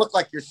don't even look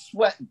like you're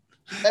sweating."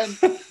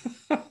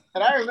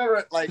 And I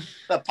remember, like,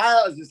 the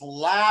pilot was just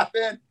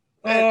laughing.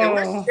 And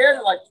we're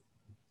standing, like,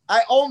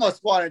 I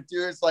almost wanted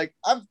to. It's like,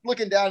 I'm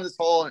looking down this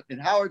hole,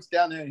 and Howard's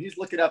down there, and he's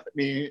looking up at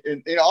me.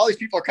 And all these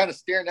people are kind of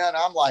staring down. And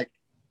I'm like,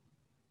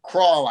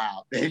 "Crawl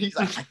out." And he's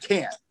like, "I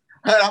can't."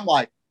 And I'm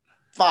like,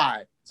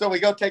 "Fine." So we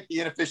go take the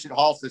inefficient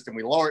haul system.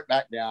 We lower it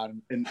back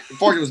down. And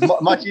unfortunately, it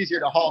was much easier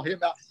to haul him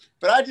out.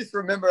 But I just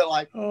remember,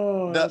 like,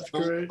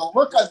 the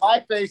look on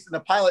my face and the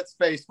pilot's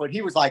face when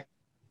he was like,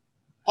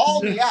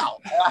 "Haul me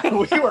out." And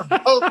we were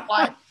both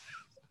like,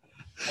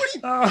 "What do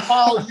you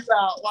haul you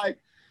out?" Like,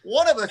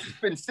 one of us has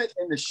been sitting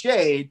in the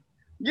shade.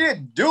 You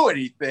didn't do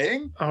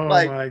anything. Oh,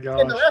 like, my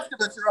gosh. And the rest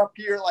of us are up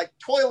here, like,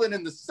 toiling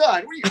in the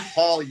sun. What do you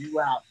haul you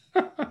out?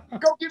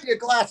 Go give me a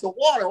glass of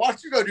water. Why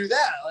don't you go do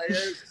that? Like,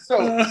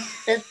 so,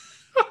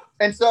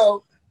 and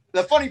so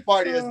the funny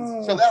part is,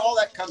 so that all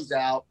that comes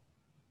out.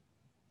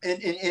 And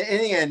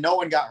in the end, no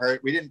one got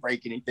hurt. We didn't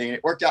break anything.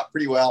 It worked out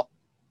pretty well.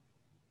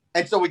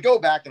 And so we go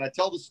back and I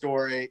tell the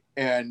story,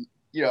 and,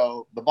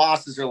 the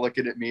bosses are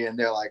looking at me and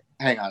they're like,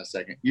 "Hang on a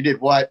second. You did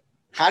what?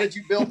 How did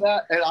you build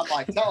that?" And I'm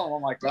like,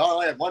 I'm like,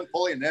 "Well, I had one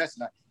pulley in this,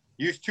 and I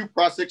used 2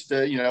 prusiks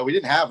to, we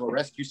didn't have a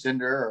rescue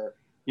sender or,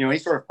 any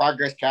sort of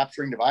progress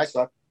capturing device.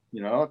 So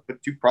I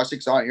put 2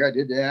 prusiks on here. I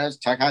did this,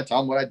 kind of tell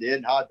them what I did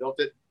and how I built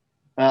it,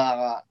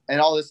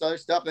 and all this other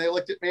stuff." And they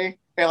looked at me,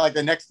 and, like,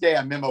 the next day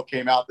a memo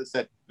came out that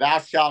said, "Thou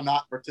shalt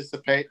not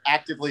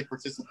actively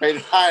participate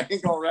in high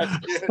angle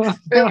rescue."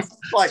 It was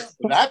like,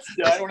 that's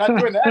done. We're not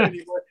doing that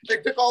anymore. They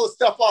took all the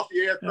stuff off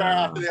the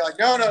aircraft, and they're like,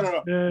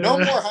 no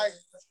more high.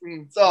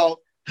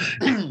 So,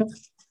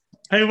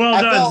 hey,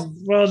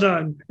 well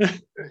done.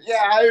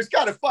 Yeah, it was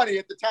kind of funny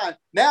at the time.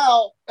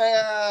 Now,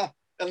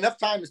 enough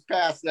time has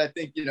passed that I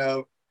think,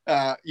 you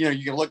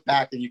can look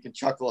back and you can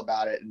chuckle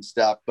about it and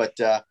stuff. But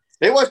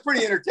it was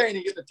pretty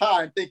entertaining at the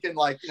time, thinking,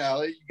 like, you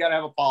got to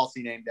have a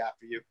policy named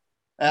after you.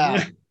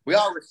 We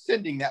are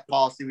rescinding that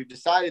policy. We've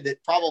decided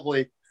that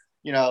probably,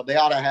 they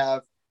ought to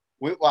have,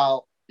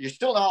 while you're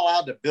still not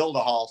allowed to build a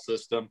haul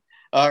system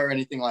or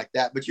anything like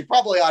that, but you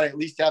probably ought to at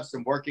least have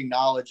some working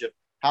knowledge of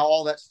how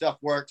all that stuff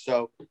works.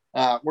 So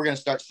we're going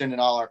to start sending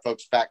all our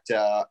folks back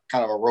to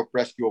kind of a rope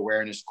rescue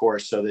awareness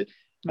course, so that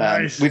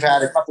nice. We've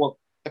had a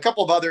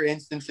couple of other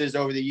instances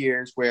over the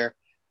years where,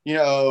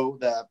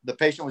 the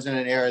patient was in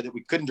an area that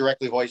we couldn't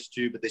directly hoist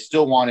to, but they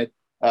still wanted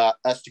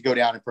us to go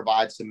down and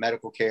provide some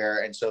medical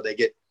care. And so they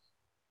get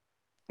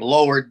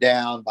lowered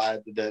down by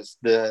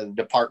the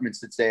departments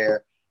that's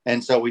there.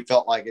 And so we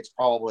felt like it's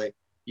probably,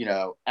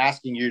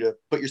 asking you to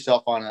put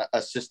yourself on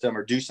a system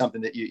or do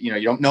something that you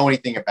don't know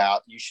anything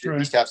about. You should at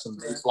least have some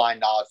baseline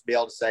knowledge to be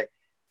able to say,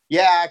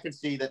 "Yeah, I can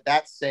see that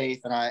that's safe.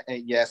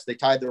 And yes, they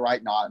tied the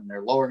right knot and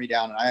they're lowering me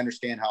down, and I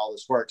understand how all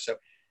this works." So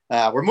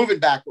we're moving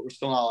back, but we're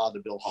still not allowed to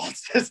build haul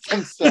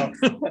systems. So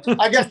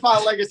I guess my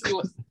legacy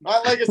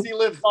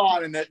lives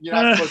on, and that you're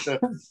not supposed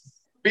to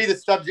be the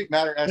subject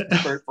matter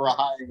expert for a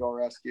high angle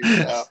rescue.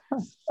 So,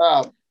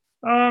 oh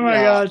my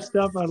God,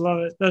 Steph, I love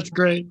it. That's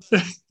great.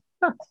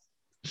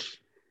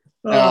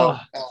 Well,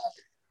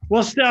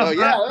 Steph,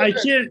 so, I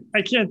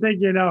can't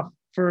thank you enough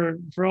for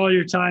all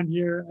your time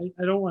here.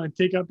 I don't want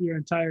to take up your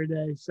entire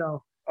day.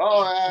 So,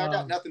 I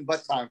got nothing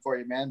but time for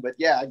you, man. But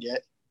yeah, I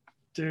get.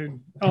 Dude,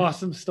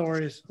 awesome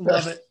stories.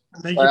 Love it.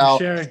 Thank you for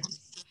sharing.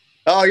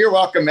 Oh, you're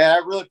welcome, man. I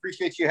really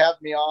appreciate you having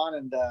me on,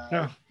 and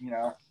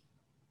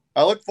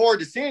I look forward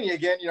to seeing you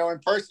again, in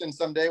person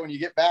someday when you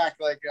get back.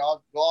 Like,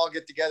 we'll all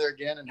get together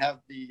again and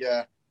have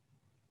the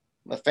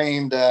the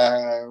famed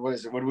what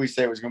is it? What did we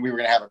say we were going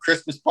to have a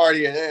Christmas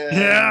party in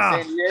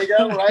yeah. San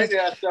Diego, right?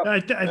 Yeah, so, I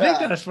think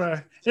that's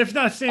where, if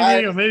not San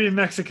Diego, maybe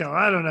Mexico.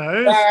 I don't know.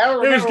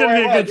 It was going to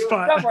be a good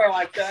spot. Somewhere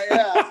like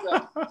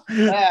that.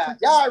 Yeah.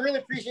 So, I really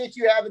appreciate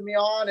you having me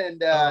on,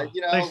 and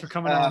thanks for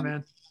coming on,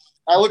 man.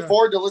 I look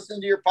forward to listening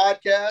to your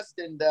podcast,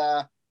 and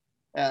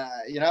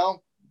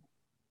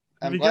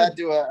I'm glad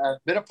to have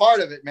been a part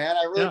of it, man.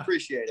 I really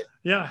appreciate it.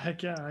 Yeah,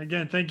 heck yeah.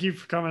 Again, thank you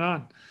for coming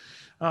on.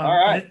 All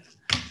right.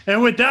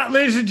 And with that,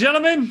 ladies and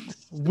gentlemen,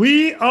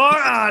 we are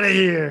out of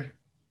here.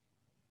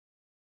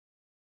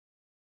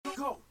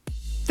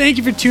 Thank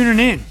you for tuning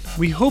in.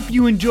 We hope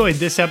you enjoyed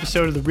this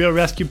episode of the Real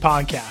ResQ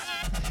podcast.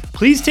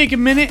 Please take a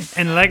minute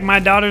and, like my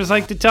daughters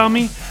like to tell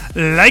me,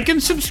 like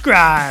and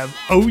subscribe.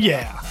 Oh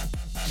yeah.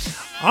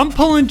 I'm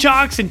pulling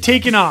chocks and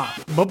taking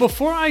off. But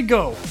before I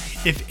go,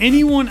 if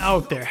anyone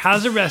out there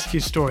has a rescue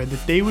story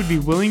that they would be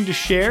willing to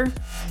share,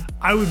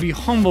 I would be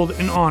humbled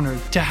and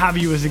honored to have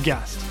you as a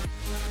guest.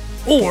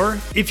 Or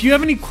if you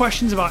have any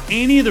questions about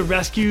any of the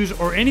rescues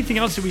or anything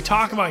else that we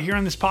talk about here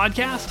on this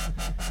podcast,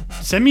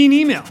 send me an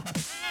email,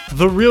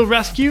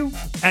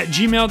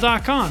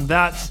 therealresq@gmail.com.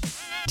 That's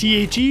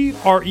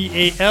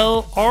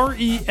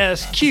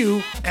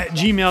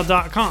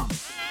therealresq@gmail.com.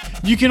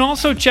 You can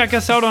also check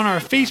us out on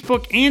our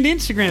Facebook and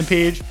Instagram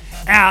page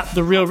at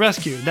The Real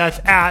ResQ. That's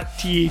at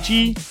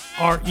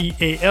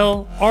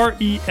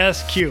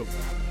TheRealResQ.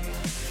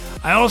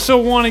 I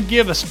also want to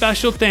give a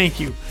special thank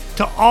you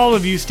to all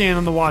of you staying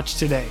on the watch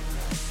today.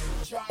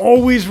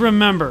 Always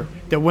remember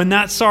that when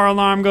that SAR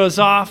alarm goes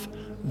off,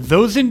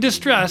 those in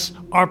distress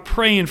are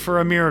praying for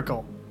a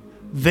miracle.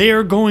 They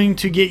are going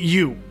to get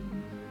you.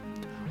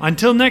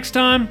 Until next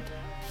time,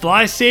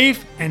 fly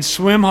safe and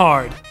swim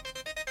hard.